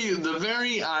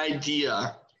very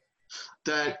idea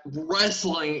that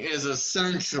wrestling is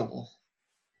essential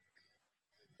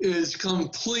is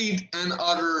complete and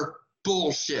utter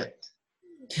bullshit.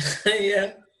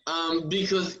 Yeah.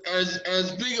 Because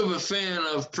as big of a fan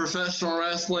of professional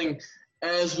wrestling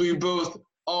as we both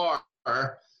are,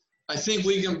 I think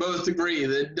we can both agree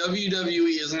that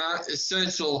WWE is not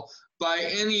essential by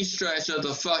any stretch of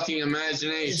the fucking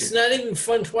imagination. It's not even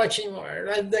fun to watch anymore.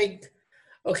 I'm like,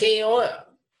 okay, you know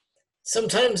what?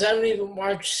 Sometimes I don't even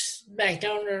watch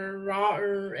SmackDown or Raw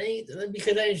or anything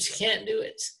because I just can't do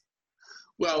it.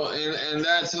 Well, and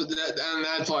that's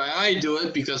why I do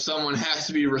it, because someone has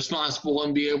to be responsible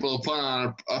and be able to put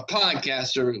on a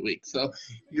podcast every week. So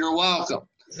you're welcome.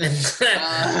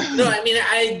 No, I mean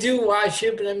I do watch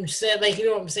it, but I'm just saying, like, you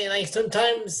know what I'm saying. Like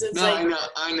sometimes it's like,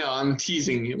 I know, I'm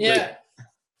teasing you. Yeah,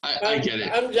 but I get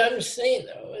it. I'm just saying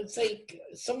though, it's like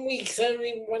some weeks I don't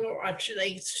even want to watch it.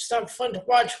 Like it's just not fun to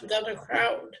watch without a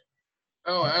crowd.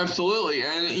 Oh, absolutely,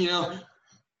 and you know,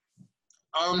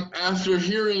 after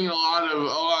hearing a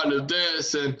lot of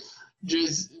this and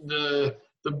just the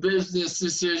business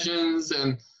decisions,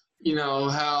 and you know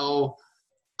how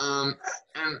and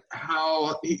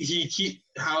how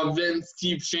how Vince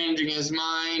keeps changing his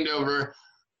mind over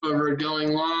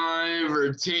going live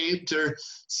or taped or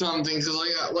something. Because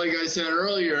like I said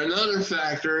earlier, another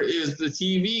factor is the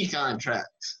TV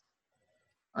contracts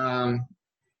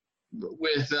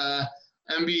with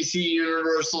NBC,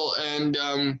 Universal, and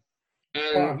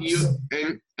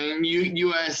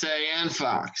USA and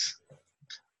Fox.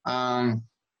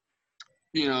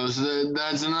 You know, so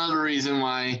that's another reason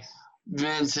why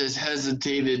Vince has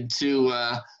hesitated to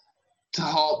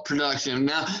halt production.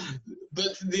 Now,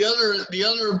 but the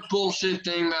other bullshit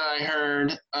thing that I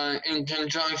heard in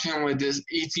conjunction with this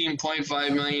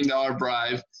 $18.5 million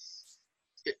bribe,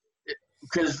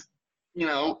 because you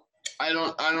know I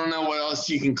don't know what else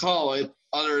you can call it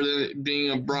other than it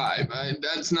being a bribe.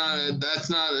 That's not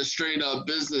a straight up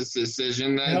business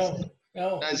decision.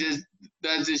 No.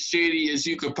 That's as shady as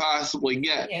you could possibly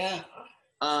get. Yeah.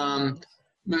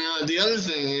 Now the other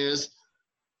thing is,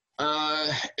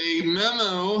 a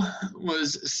memo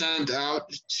was sent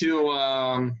out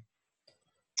to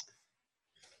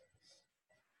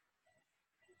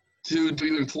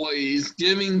employees,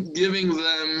 giving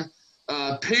them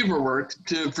paperwork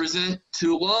to present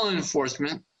to law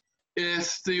enforcement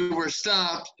if they were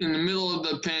stopped in the middle of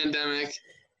the pandemic.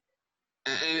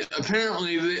 And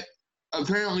apparently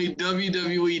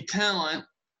WWE talent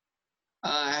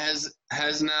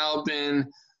has now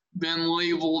been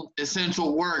labeled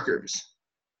essential workers.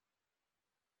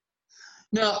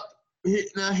 Now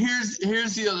here's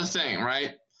the other thing,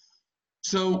 right?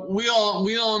 So we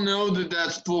all know that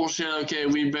that's bullshit. Okay,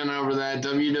 we've been over that.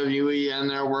 WWE and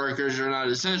their workers are not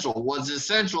essential. What's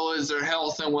essential is their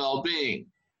health and well-being,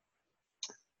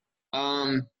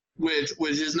 which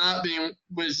is not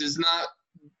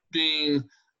being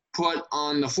put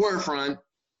on the forefront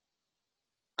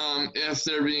if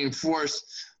they're being forced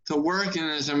to work in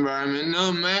this environment,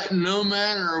 no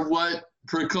matter what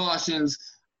precautions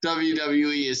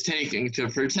WWE is taking to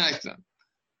protect them.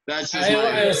 That's just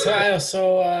I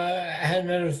also had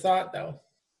another thought though.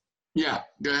 Yeah,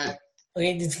 go ahead.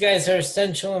 Okay, these guys are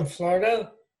essential in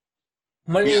Florida.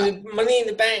 Money in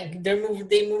the Bank. They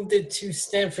moved it to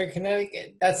Stamford,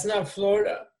 Connecticut. That's not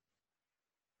Florida.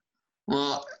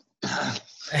 Well,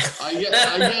 I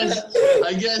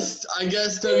guess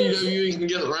WWE can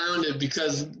get around it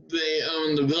because they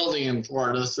own the building in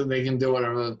Florida, so they can do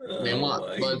whatever they want.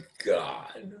 Oh my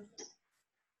God.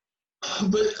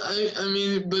 But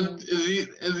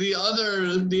the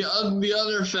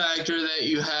other factor that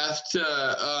you have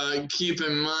to keep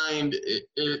in mind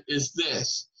is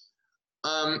this.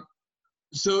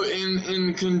 So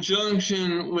in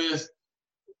conjunction with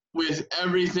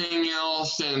everything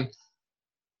else and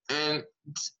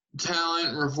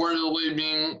talent reportedly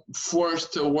being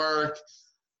forced to work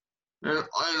and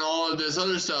all of this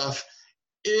other stuff,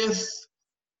 if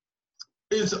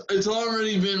it's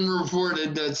already been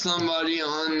reported that somebody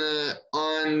on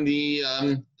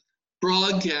the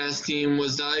broadcast team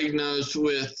was diagnosed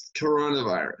with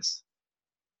coronavirus.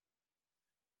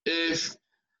 If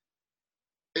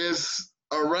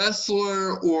a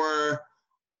wrestler or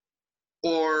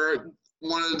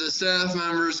one of the staff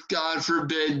members, God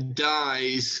forbid,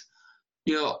 dies,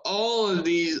 you know, all of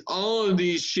these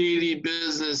shady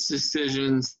business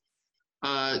decisions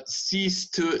cease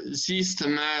to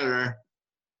matter,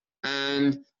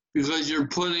 and because you're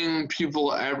putting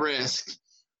people at risk,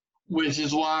 which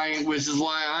is why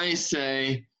I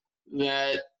say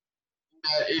that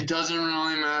that it doesn't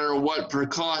really matter what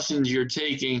precautions you're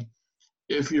taking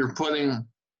if you're putting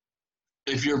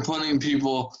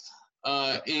people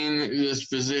in this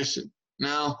position.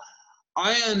 Now,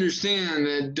 I understand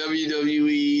that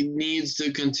WWE needs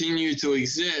to continue to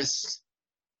exist,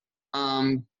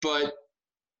 but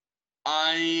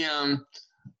I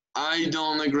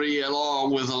don't agree at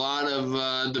all with a lot of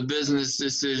the business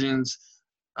decisions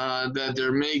that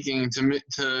they're making to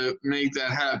make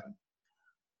that happen.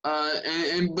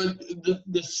 But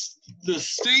the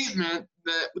statement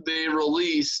that they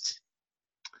released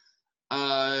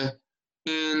in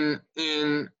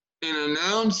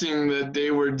announcing that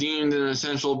they were deemed an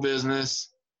essential business,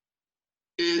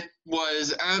 it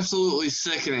was absolutely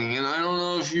sickening. And I don't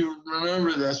know if you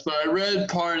remember this, but I read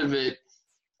part of it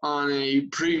on a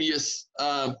previous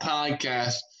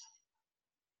podcast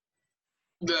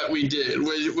that we did,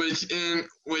 which I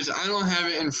don't have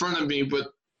it in front of me,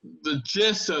 but the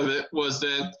gist of it was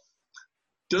that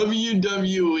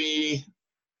WWE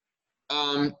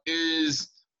is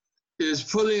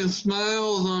putting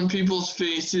smiles on people's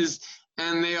faces,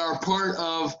 and they are part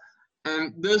of.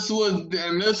 And this was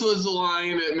the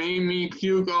line that made me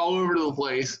puke all over the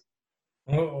place.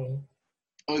 Uh-oh.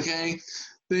 Okay,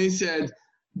 they said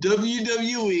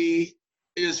WWE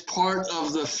is part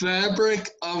of the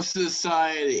fabric of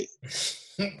society.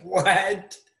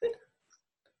 What?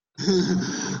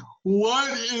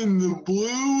 What in the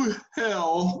blue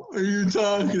hell are you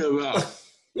talking about?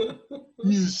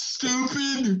 You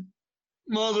stupid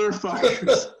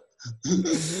motherfuckers.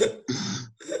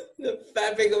 The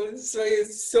fabric of society.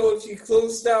 So if you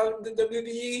close down the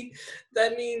WWE,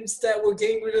 that means that we're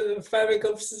getting rid of the fabric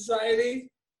of society?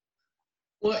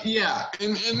 Well, yeah,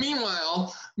 and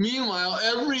meanwhile,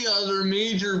 every other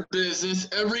major business,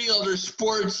 every other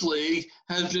sports league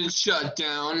has been shut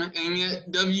down, and yet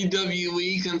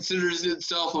WWE considers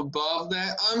itself above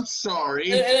that. I'm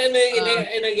sorry. And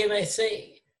again, I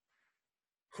say,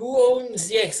 who owns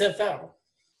the XFL?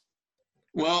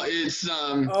 Well, it's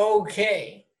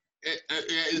Okay.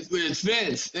 it's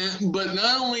Vince, but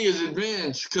not only is it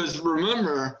Vince, because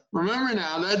remember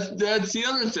now that's the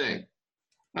other thing.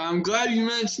 I'm glad you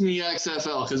mentioned the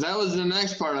XFL, because that was the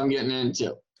next part I'm getting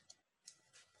into.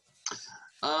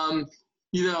 Because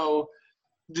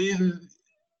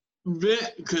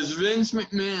Vince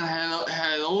McMahon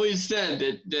had always said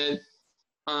that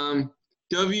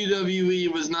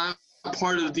WWE was not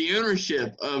part of the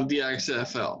ownership of the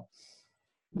XFL.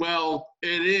 Well,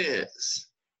 it is,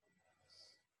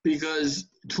 because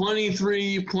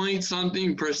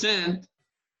 23-point-something%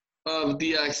 of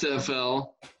the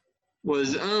XFL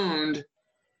was owned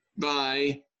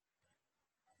by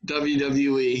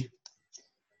WWE,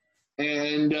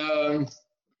 and and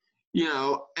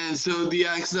so the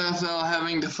XFL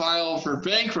having to file for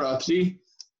bankruptcy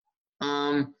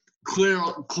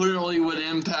clearly would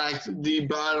impact the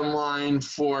bottom line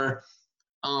for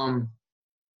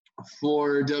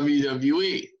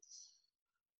WWE.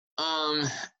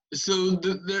 So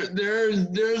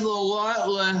there's a lot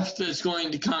left that's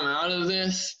going to come out of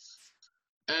this.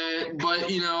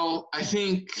 But I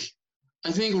think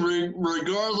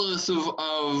regardless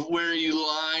of where you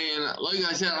lie, and like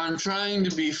I said, I'm trying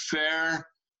to be fair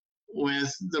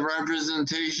with the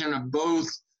representation of both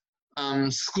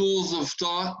schools of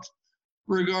thought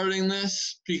regarding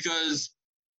this, because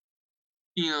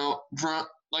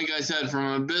like I said, from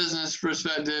a business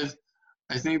perspective,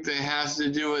 I think they have to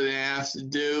do what they have to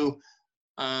do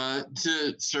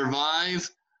to survive.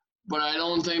 But I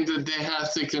don't think that they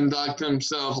have to conduct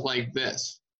themselves like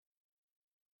this.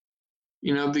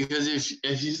 Because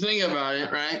if you think about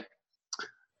it, right,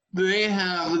 they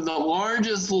have the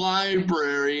largest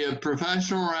library of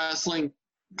professional wrestling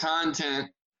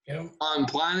content on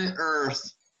planet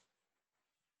Earth.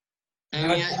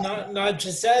 And not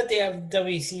just that, they have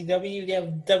WCW, they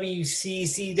have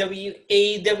WCCW,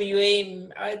 AWA.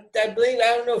 I believe,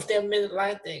 I don't know if they have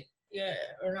Mid-Atlantic,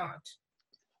 or not.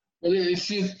 But it's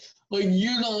just like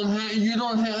you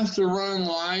don't have to run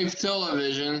live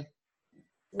television,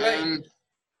 right?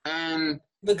 And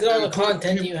look at all the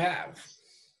content you have,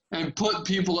 and put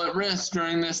people at risk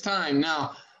during this time.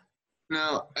 Now,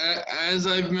 as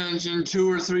I've mentioned 2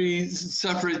 or 3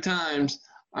 separate times,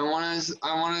 I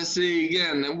want to say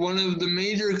again that one of the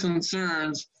major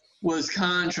concerns was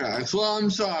contracts. Well,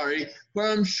 I'm sorry, but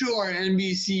I'm sure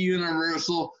NBC,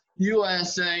 Universal,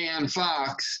 USA, and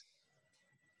Fox,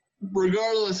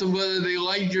 regardless of whether they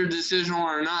liked your decision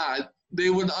or not,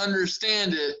 they would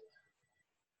understand it,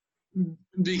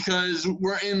 because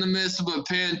we're in the midst of a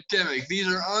pandemic. These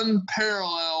are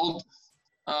unparalleled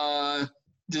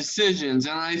decisions,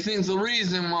 and I think the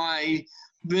reason why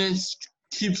Vince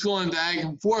keeps going back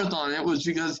and forth on it was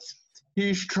because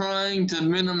he's trying to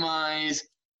minimize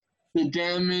the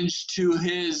damage to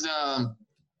his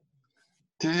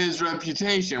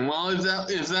reputation. Well, if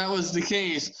that was the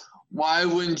case, why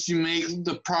wouldn't you make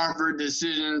the proper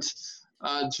decisions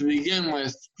to begin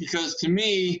with? Because to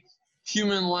me,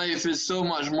 human life is so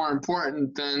much more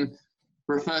important than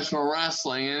professional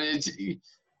wrestling, and it's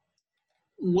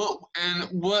whether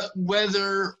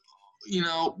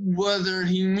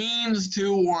he means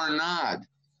to or not,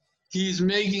 he's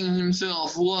making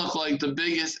himself look like the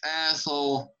biggest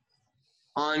asshole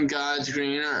on God's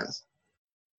green earth.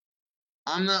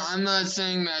 I'm not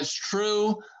saying that's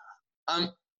true,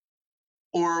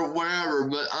 or whatever,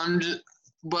 but I'm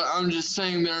just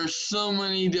saying there are so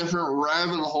many different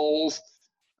rabbit holes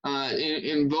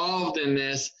involved in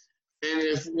this, and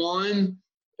if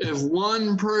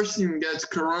one person gets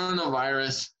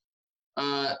coronavirus,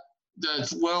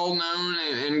 that's well known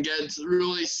and gets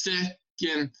really sick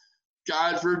and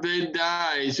God forbid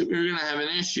dies, we're gonna have an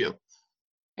issue.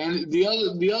 And the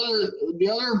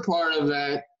other part of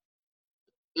that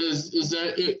is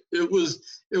that it was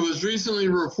recently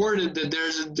reported that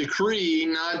there's a decree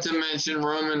not to mention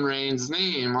Roman Reigns'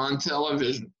 name on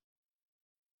television.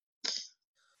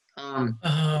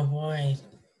 Oh boy.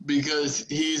 Because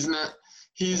he's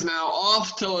now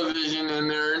off television, and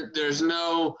there's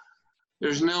no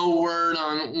word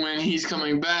on when he's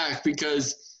coming back,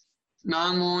 because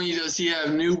not only does he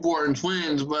have newborn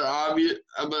twins, but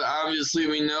obviously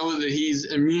we know that he's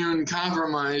immune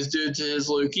compromised due to his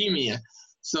leukemia.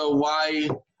 So why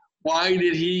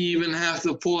did he even have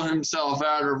to pull himself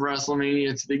out of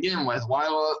WrestleMania to begin with? Why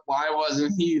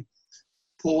wasn't he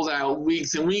pulled out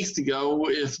weeks and weeks ago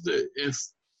if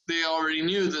they already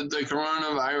knew that the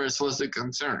coronavirus was a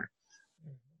concern?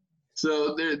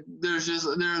 So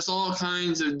there's all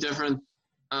kinds of different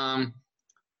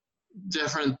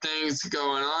things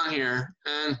going on here,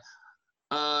 and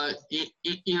on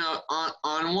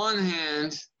one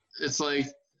hand, it's like,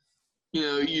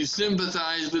 you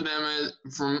sympathize with them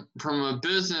from a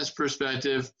business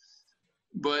perspective,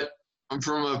 but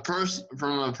from a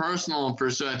personal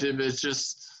perspective, it's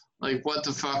just like, what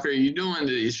the fuck are you doing to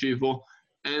these people?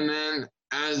 And then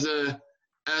as a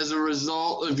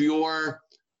result of your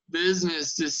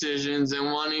business decisions and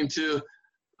wanting to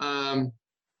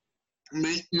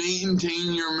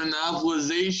maintain your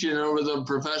monopolization over the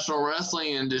professional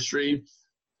wrestling industry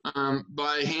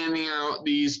by handing out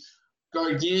these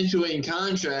gargantuan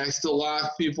contracts to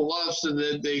lock people up so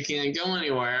that they can't go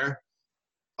anywhere,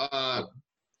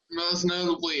 most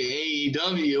notably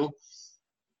AEW,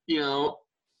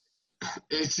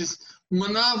 it's just,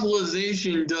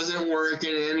 monopolization doesn't work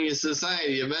in any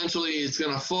society. Eventually it's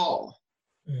going to fall.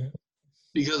 Mm-hmm.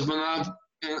 Because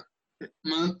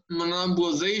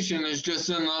monopolization is just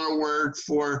another word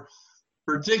for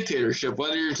dictatorship,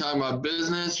 whether you're talking about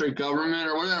business or government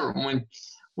or whatever.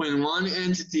 When one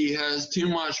entity has too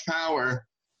much power,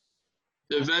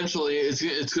 eventually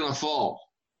it's going to fall.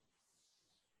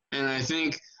 And I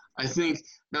think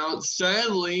now,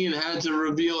 sadly, it had to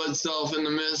reveal itself in the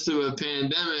midst of a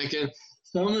pandemic, and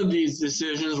some of these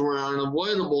decisions were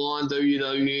unavoidable on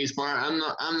WWE's part. I'm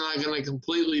not going to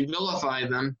completely vilify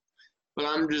them, but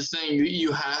I'm just saying that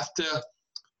you have to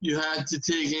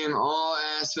take in all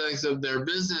aspects of their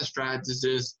business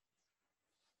practices.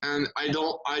 And I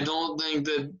don't think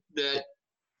that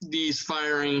these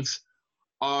firings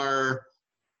are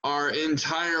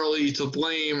entirely to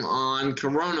blame on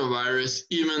coronavirus,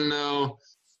 even though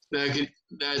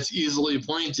that's easily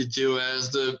pointed to as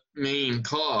the main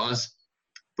cause.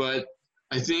 But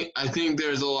I think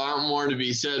there's a lot more to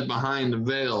be said behind the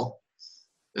veil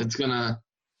that's gonna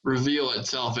reveal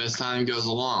itself as time goes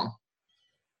along.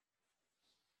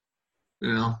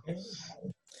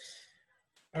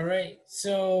 All right,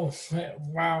 so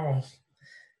wow,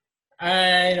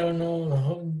 I don't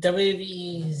know.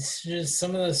 WWE is just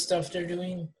some of the stuff they're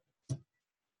doing.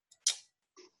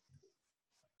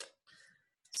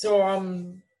 So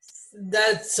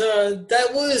that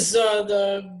was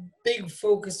the big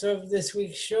focus of this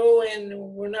week's show, and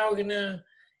we're now gonna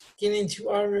get into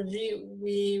our review.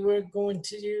 We were going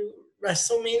to do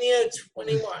WrestleMania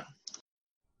 21.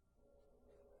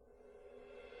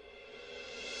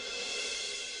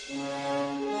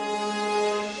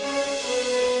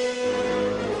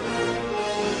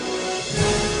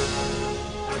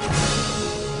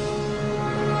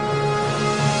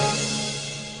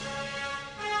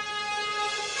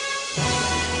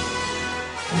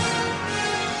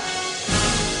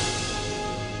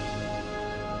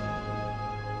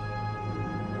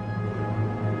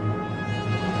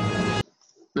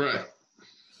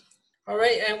 All right,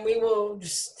 right, and we will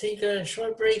just take a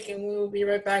short break, and we will be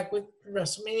right back with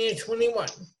WrestleMania 21.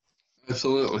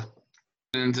 Absolutely.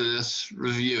 Into this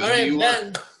review. All right,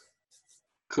 Ben.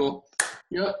 Cool.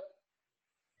 Yep.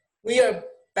 We are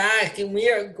back, and we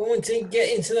are going to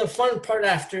get into the fun part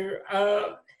after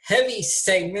a heavy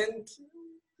segment.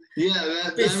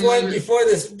 Yeah, before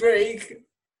this break.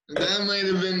 That might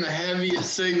have been the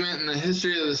heaviest segment in the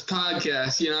history of this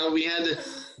podcast. You know, we had to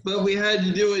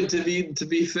do it to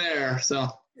be fair. So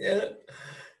yeah.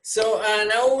 So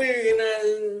now we're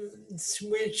gonna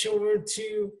switch over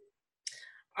to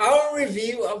our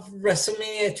review of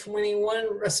WrestleMania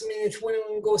 21. WrestleMania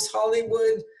 21 Goes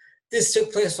Hollywood. This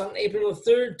took place on April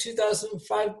 3rd,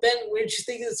 2005. Ben, what did you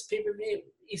think of this pay-per-view?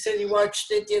 You said you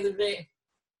watched it the other day.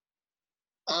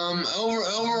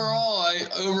 Overall, I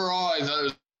thought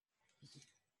it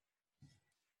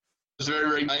was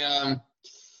very, I've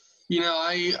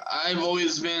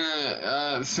always been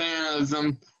a fan of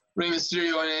them. Rey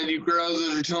Mysterio and Eddie Guerrero.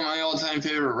 Those are two of my all-time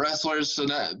favorite wrestlers. So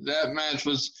that match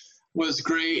was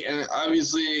great, and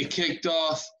obviously it kicked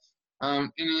off an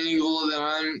angle that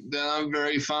I'm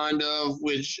very fond of,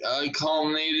 which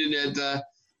culminated at the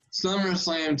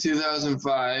SummerSlam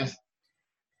 2005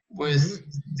 with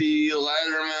the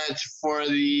ladder match for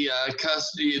the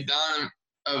custody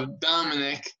of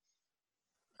Dominic.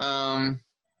 But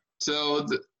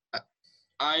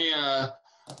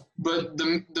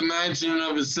the match in and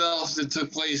of itself that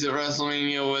took place at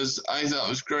WrestleMania I thought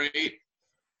was great.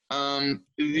 The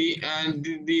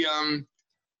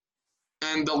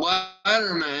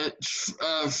ladder match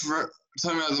for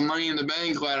talking about the Money in the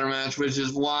Bank ladder match, which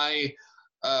is why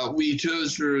we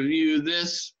chose to review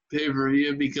this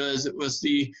pay-per-view, because it was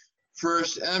the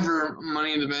first ever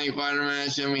Money in the Bank ladder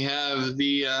match, and we have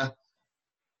the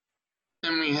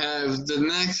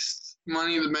next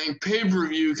Money in the Bank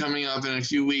pay-per-view coming up in a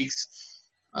few weeks.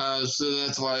 So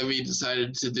that's why we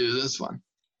decided to do this one.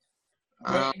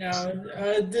 Right now,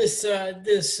 this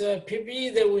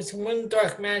pay-per-view, there was one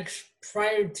dark match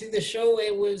prior to the show.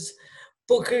 It was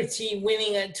Booker T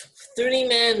winning a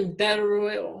 30-man battle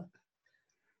royal.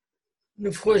 And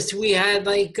of course, we had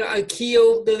like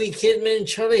Akio, Billy Kidman,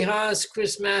 Charlie Haas,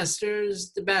 Chris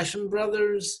Masters, the Basham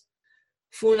Brothers,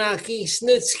 Funaki,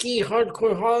 Snitsky,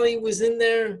 Hardcore Holly was in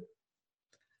there.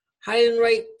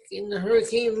 Heidenreich in the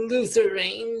Hurricane, Luther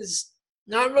Reigns,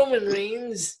 not Roman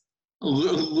Reigns.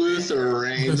 Luther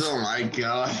Reigns, oh my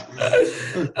God.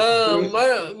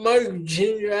 Mark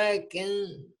Jindrak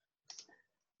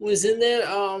was in there.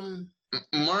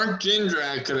 Mark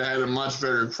Jindrak could have had a much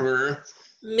better career.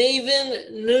 Maven,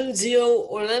 Nunzio,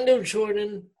 Orlando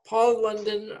Jordan, Paul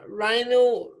London,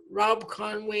 Rhino, Rob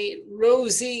Conway,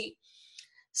 Rosie,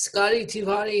 Scotty 2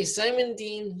 Hotty, Simon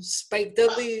Dean, Spike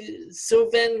Dudley,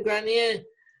 Sylvain Grenier,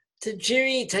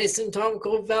 Tajiri, Tyson Tom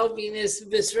Cole, Val Venus,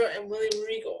 Viscera, and William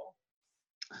Regal.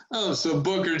 Oh, so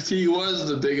Booker T was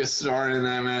the biggest star in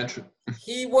that match.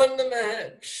 He won the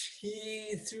match.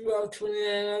 He threw out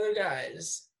 29 other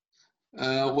guys.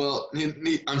 Well,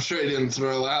 I'm sure he didn't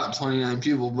throw out 29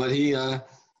 people, but he. No,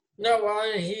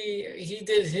 well, he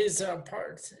did his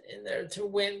part in there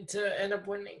to end up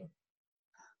winning.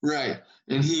 Right,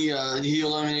 and he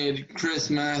eliminated Chris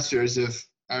Masters, if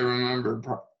I remember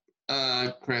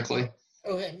correctly.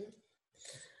 Okay.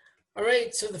 All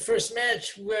right, so the first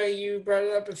match where you brought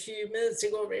it up a few minutes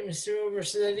ago, Rey Mysterio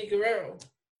versus Eddie Guerrero.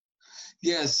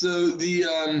 Yeah, so the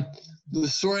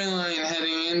storyline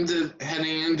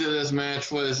heading into this match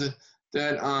was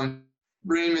that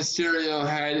Rey Mysterio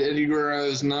had Eddie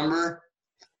Guerrero's number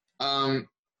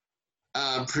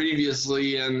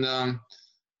previously, and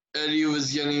Eddie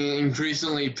was getting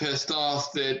increasingly pissed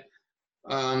off that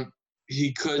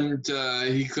he couldn't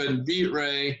beat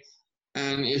Rey.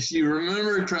 And if you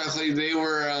remember correctly, they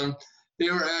were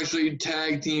actually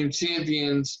tag team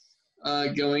champions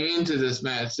going into this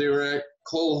match. They were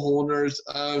co-holders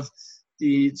of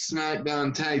the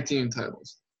SmackDown tag team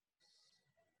titles.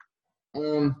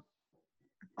 Any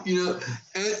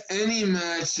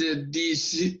match that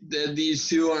these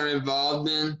two are involved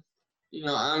in,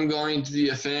 I'm going to be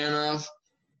a fan of,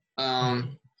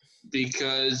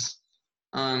 because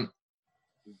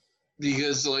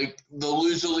like the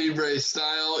Lucha Libre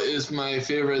style is my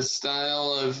favorite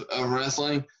style of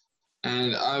wrestling,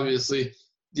 and obviously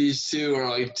these two are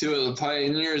like two of the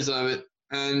pioneers of it,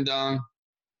 and but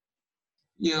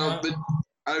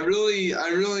I really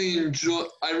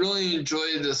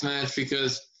enjoyed this match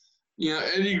because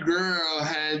Eddie Guerrero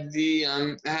had the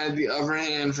upper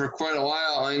hand for quite a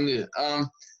while, and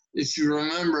if you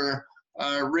remember,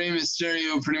 Rey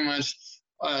Mysterio pretty much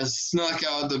snuck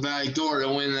out the back door to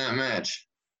win that match.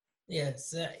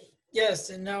 Yes, yes,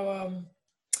 and now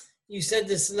you said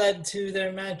this led to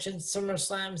their match in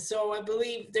SummerSlam. So I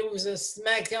believe there was a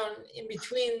SmackDown in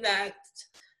between that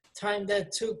time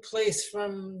that took place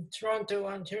from Toronto,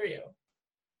 Ontario.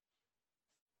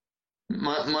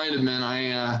 Might have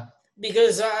been.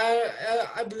 Because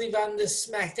I believe on this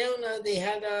SmackDown they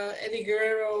had Eddie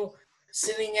Guerrero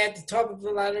sitting at the top of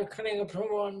the ladder cutting a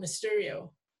promo on Mysterio.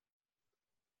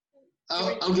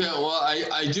 Oh, okay. Well,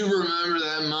 I do remember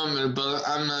that moment, but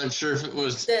I'm not sure if it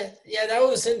was. That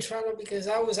was in Toronto because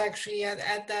I was actually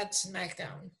at that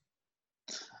SmackDown.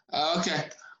 Okay.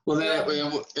 Well,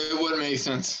 it would make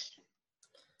sense.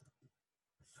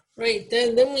 Right.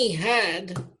 Then we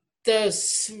had the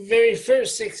very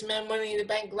first six-man Money in the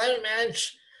Bank ladder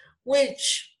match,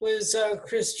 which was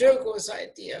Chris Jericho's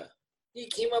idea. He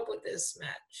came up with this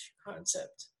match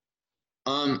concept.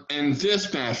 And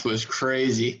this match was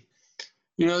crazy.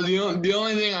 You know, the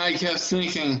only thing I kept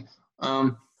thinking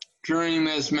during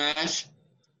this match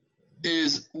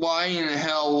is why in the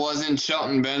hell wasn't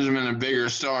Shelton Benjamin a bigger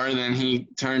star than he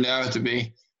turned out to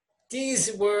be?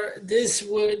 These were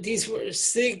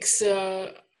six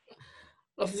of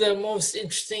the most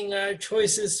interesting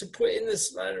choices to put in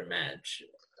this ladder match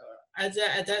at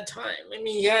that time. I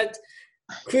mean, you had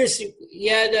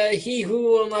he who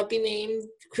will not be named,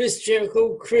 Chris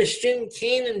Jericho, Christian,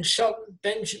 Kane, and Shelton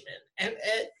Benjamin, and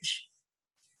Edge.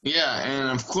 Yeah,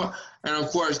 and of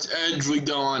course, Edge would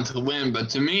go on to win. But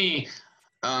to me,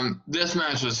 this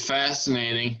match was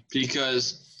fascinating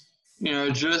because, you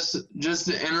know, just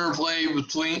the interplay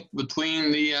between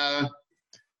the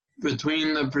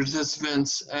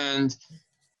participants, and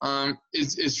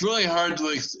it's really hard to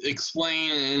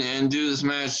explain and do this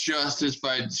match justice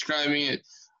by describing it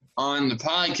on the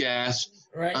podcast.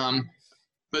 Right.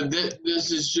 But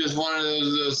this is just one of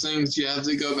those things you have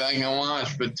to go back and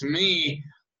watch. But to me,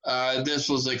 this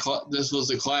was a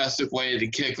classic way to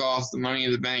kick off the Money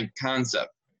in the Bank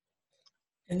concept.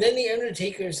 And then the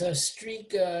Undertaker's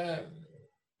streak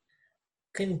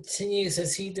continues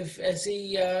as he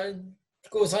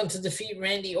goes on to defeat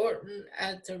Randy Orton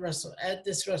at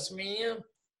this WrestleMania.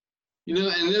 You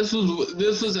know, and this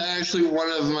was actually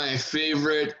one of my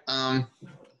favorite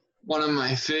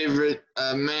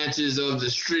matches of the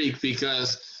streak,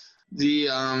 because the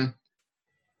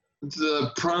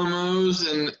promos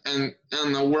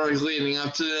and the work leading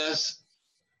up to this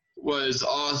was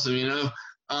awesome. You know,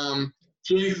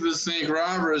 Jake the Snake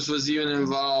Roberts was even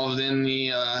involved in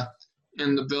the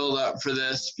build up for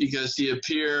this, because he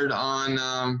appeared on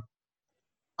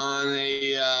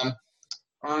an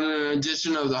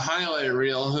edition of the highlight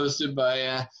reel hosted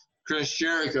by Chris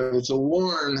Jericho to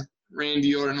warn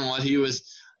Randy Orton what he was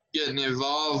getting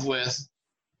involved with.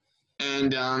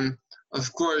 And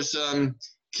of course,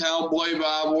 Cowboy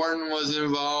Bob Orton was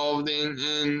involved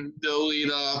in the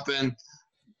lead up, and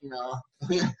you know,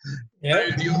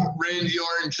 Randy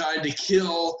Orton tried to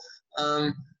kill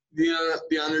the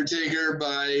Undertaker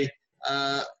by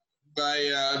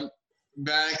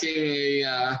backing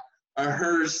a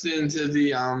hearse into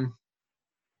the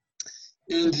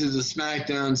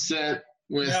SmackDown set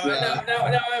with. Now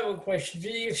I have a question.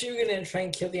 If you're gonna try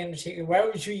and kill the Undertaker, why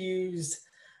would you use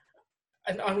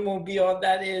an automobile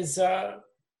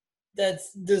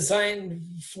that's designed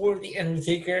for the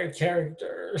Undertaker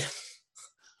character?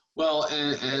 Well,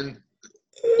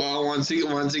 well, once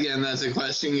again, that's a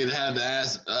question you'd have to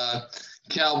ask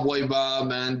Cowboy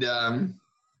Bob and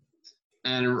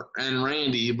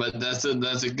Randy. But that's a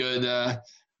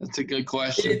good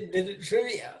question. Did the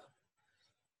trivia?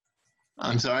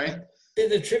 I'm sorry?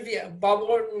 Did the trivia? Bob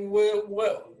Orton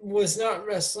was not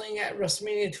wrestling at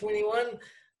WrestleMania 21,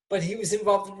 but he was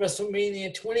involved in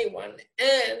WrestleMania 21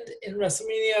 and in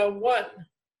WrestleMania 1.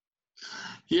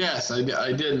 Yes, I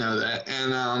did know that,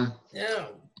 and yeah.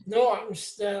 No, I'm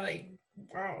just like,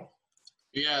 wow.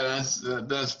 Yeah,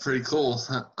 that's pretty cool.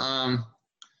 And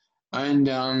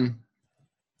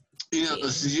you know,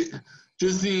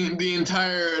 just the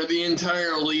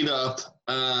entire lead up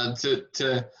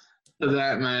to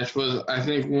that match was, I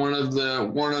think, one of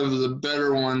the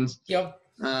better ones. Yep.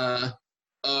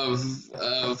 Of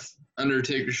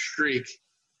Undertaker's streak.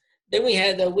 Then we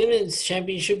had the women's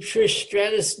championship. Trish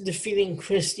Stratus defeating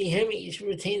Christy Hemme to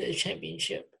retain the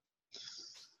championship.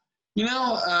 You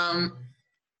know,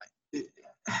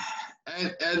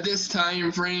 at this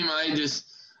time frame,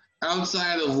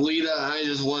 outside of Lita, I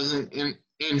just wasn't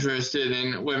interested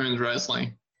in women's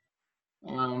wrestling.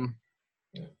 You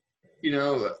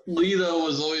know, Lita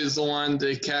was always the one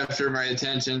to capture my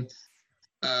attention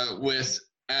with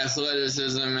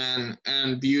athleticism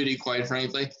and beauty, quite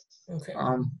frankly. Okay.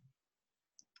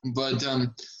 But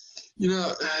you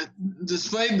know,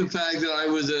 despite the fact that I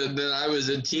was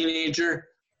a teenager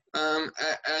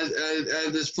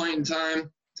at this point in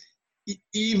time.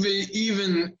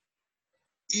 Even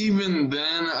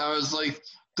then, I was like,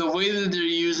 the way that they're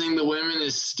using the women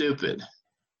is stupid.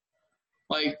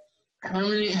 Like, how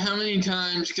many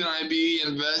times can I be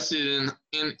invested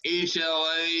in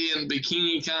HLA and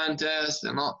bikini contest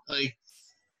and all, like,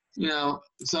 so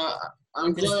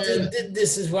I'm glad.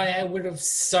 This is why I would have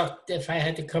sucked if I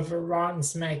had to cover Raw and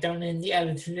SmackDown in the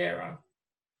Attitude Era.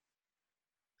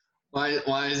 Why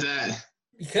is that?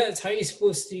 Because how are you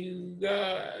supposed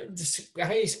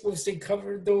to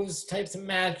cover those types of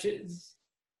matches?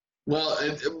 Well,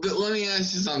 but let me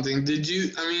ask you something. Did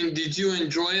you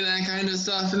enjoy that kind of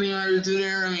stuff in the Attitude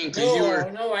Era? I mean,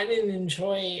 No, I didn't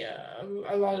enjoy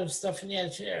a lot of stuff in the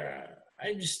Attitude Era.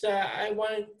 I just I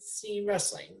wanted to see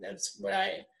wrestling. That's what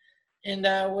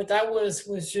what that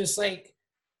was just like,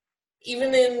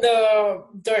 even in the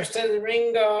Dark Side of the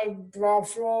Ring Brawl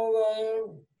for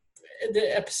All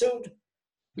the episode.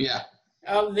 Yeah.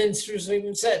 Vince Russo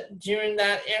even said during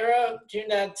that era, during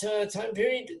that time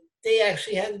period, they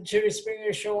actually had the Jerry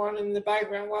Springer show on in the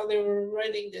background while they were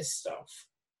writing this stuff.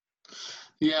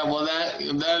 Yeah, well,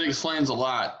 that explains a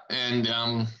lot. And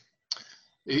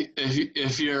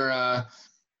if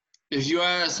you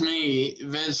ask me,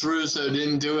 Vince Russo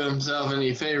didn't do himself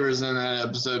any favors in that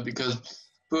episode, because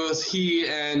both he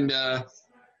and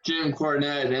Jim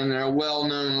Cornette and their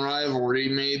well-known rivalry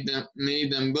made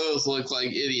them both look like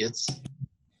idiots.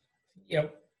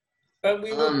 Yep. But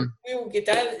we will get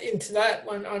into that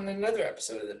one on another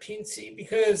episode of the PNC,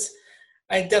 because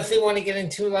I definitely want to get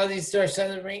into a lot of these Dark Side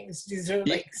of the Rings. These are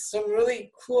like some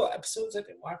really cool episodes I've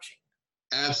been watching.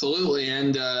 Absolutely.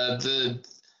 And the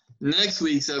next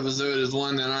week's episode is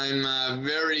one that I'm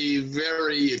very,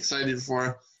 very excited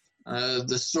for.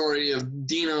 The story of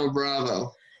Dino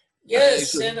Bravo.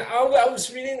 Yes, and I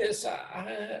was reading this.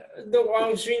 I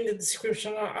was reading the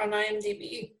description on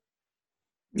IMDb.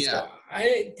 Yeah.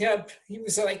 So he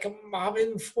was like a mob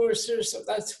enforcer, so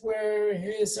that's where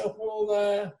his whole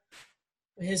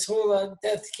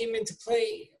death came into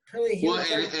play. Well,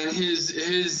 and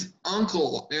his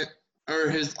uncle, or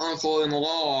his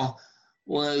uncle-in-law,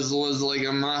 was like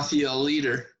a mafia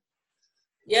leader.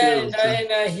 Yeah,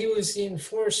 and he was the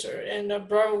enforcer, and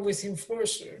Bravo was the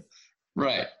enforcer.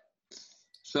 Right.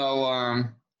 So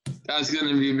that's going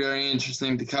to be very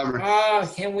interesting to cover. I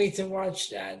can't wait to watch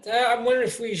that. I'm wondering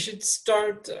if we should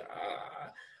start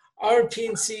our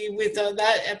PNC with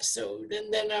that episode,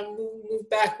 and then move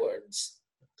backwards.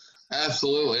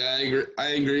 Absolutely, I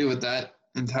agree with that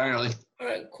entirely. All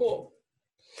right, cool.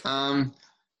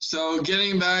 So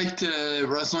getting back to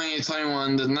WrestleMania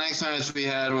 21, the next match we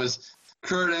had was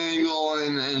Kurt Angle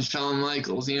and Shawn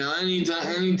Michaels.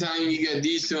 Anytime you get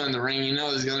these two in the ring,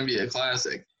 it's going to be a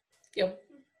classic. Yep.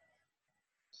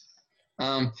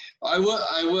 I love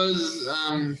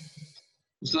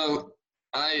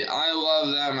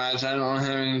that match. I don't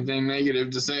have anything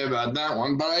negative to say about that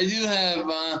one, but I do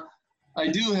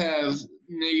have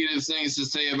negative things to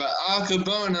say about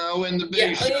Akabono and the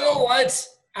Big Show. You know what?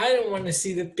 I don't want to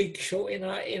see the Big Show in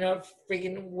a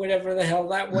freaking whatever the hell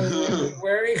that one was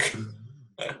wearing.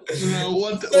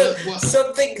 What?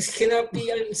 Some things cannot be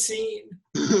unseen.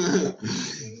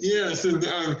 Yes, and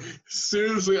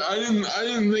seriously, I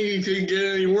didn't think it could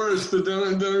get any worse. But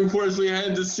then of course we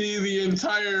had to see the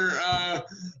entire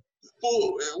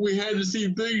we had to see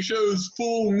Big Show's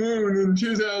full moon in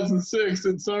 2006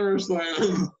 at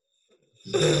SummerSlam.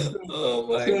 Oh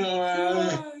my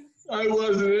God! I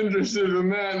wasn't interested in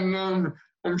that, and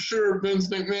I'm sure Vince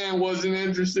McMahon wasn't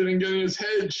interested in getting his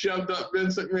head shoved up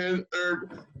in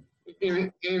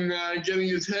getting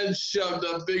his head shoved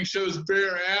up Big Show's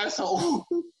bare asshole.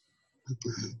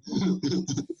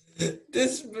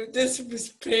 This was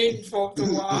painful to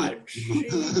watch.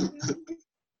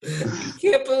 I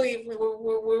can't believe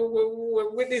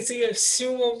we're witnessing a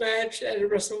sumo match at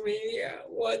WrestleMania.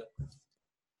 What?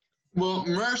 Well,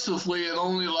 mercifully, it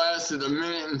only lasted a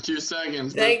minute and 2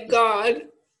 seconds. Thank God.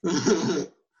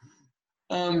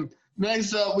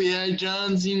 Next up, we had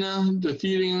John Cena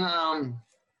defeating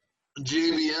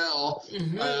JBL.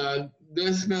 Mm-hmm.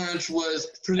 This match was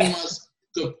pretty much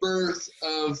the birth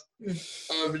of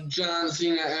John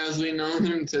Cena as we know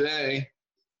him today.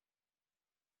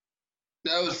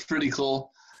 That was pretty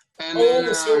cool. And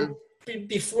then, so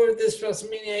before this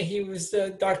WrestleMania, he was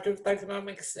the Doctor of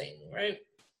Economics thing, right?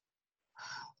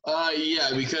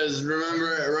 Yeah, because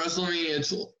remember at WrestleMania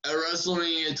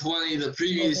 20 the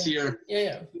previous year,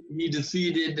 he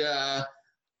defeated the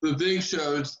Big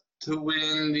Show to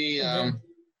win the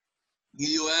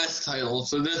U.S. title.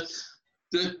 So this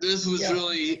was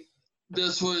really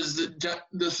this was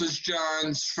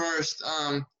John's first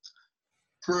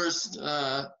first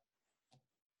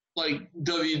like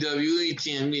WWE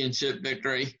Championship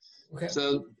victory. Okay.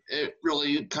 So it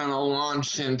really kind of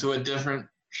launched into a different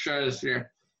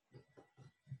stratosphere.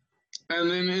 And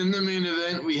then in the main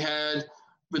event, we had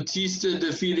Batista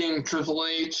defeating Triple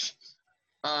H.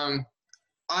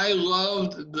 I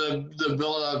loved the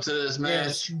build up to this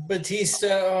Yes, match.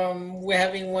 Batista, we're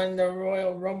having won the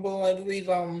Royal Rumble, I believe.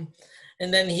 And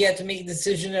then he had to make a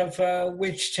decision of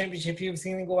which championship he was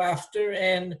going to go after.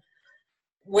 And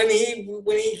when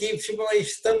he gave Triple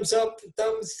H thumbs up,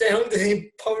 thumbs down, then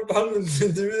he power bombed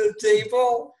through the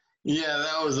table. Yeah,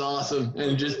 that was awesome.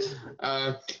 And just,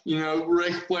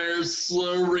 Ric Flair's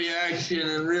slow reaction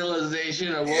and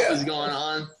realization of what was going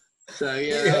on. So,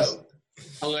 yeah, that was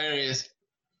hilarious.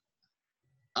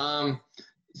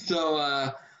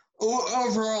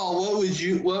 Overall, what would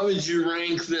you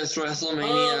rank this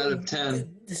WrestleMania out of 10?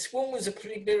 This one was a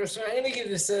pretty good WrestleMania. I'm going to give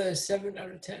this a 7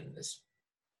 out of 10.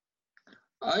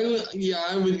 I would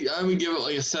give it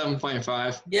like a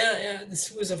 7.5. Yeah,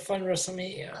 this was a fun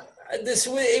WrestleMania. This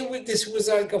was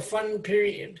like a fun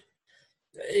period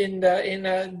in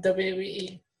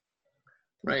WWE.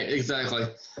 Right, exactly.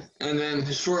 And then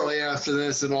shortly after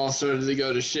this, it all started to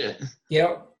go to shit.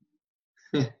 Yep.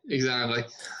 Exactly.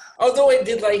 Although I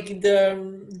did like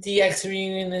the DX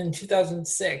reunion in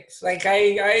 2006. Like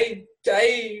I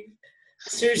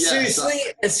seriously,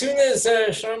 as soon as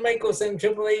Shawn Michaels and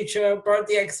Triple H brought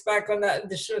DX back on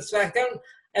the show SmackDown,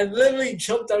 I literally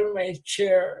jumped out of my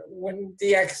chair when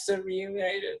DX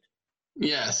reunited.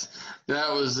 Yes, that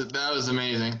was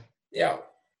amazing. Yeah.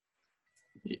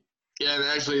 Yeah, and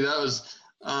actually that was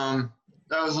one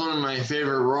of my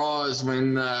favorite Raws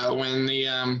when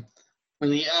the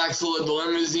axle of the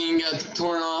limousine got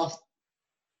torn off.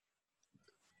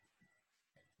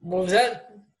 What was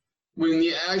that? When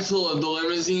the axle of the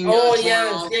limousine got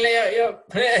torn off.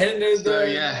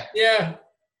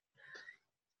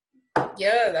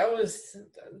 Yeah, that was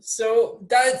so.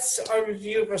 That's our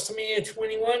review of WrestleMania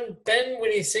 21. Ben, what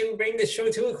do you say we bring the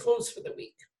show to a close for the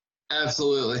week?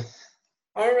 Absolutely.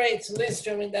 All right, so ladies and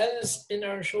gentlemen, that has been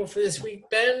our show for this week.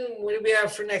 Ben, what do we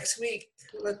have for next week?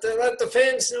 Let the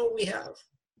fans know what we have.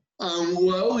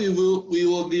 Well, we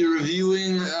will be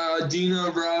reviewing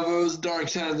Dino Bravo's Dark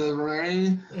Side of the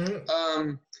Ring.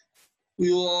 Mm-hmm.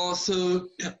 We will also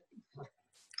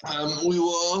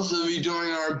be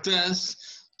doing our best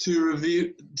to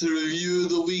review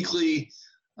the weekly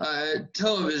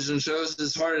television shows,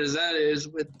 as hard as that is,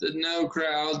 with the no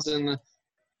crowds and the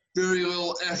very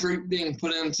little effort being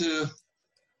put into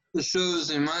the shows,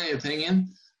 in my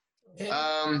opinion. Okay.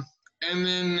 And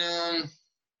then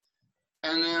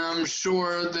I'm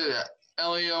sure that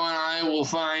Elio and I will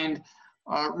find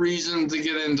reason to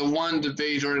get into one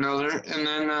debate or another. And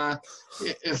then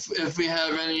if we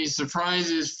have any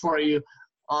surprises for you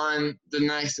on the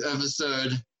next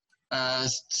episode,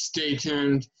 stay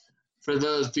tuned for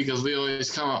those, because we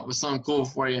always come up with something cool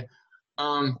for you.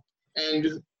 And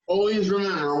always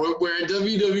remember, where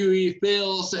WWE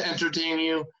fails to entertain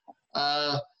you,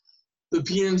 the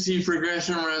PNC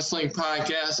Progression Wrestling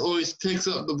Podcast always picks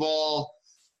up the ball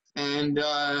and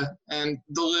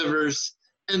delivers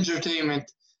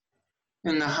entertainment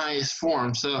in the highest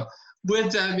form. So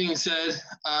with that being said,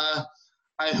 I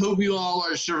hope you all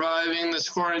are surviving this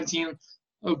quarantine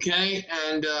okay,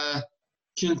 and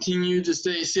continue to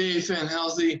stay safe and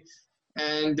healthy.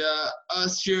 And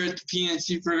us here at the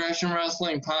PNC Progression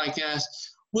Wrestling Podcast,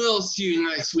 we'll see you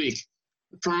next week.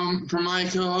 From my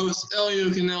co-host, Elio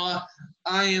Canella,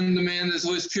 I am the man that's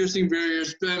always piercing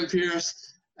barriers, Ben Pierce,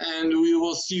 and we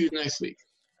will see you next week.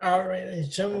 All right, ladies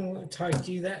and gentlemen, we'll talk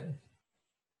to you then.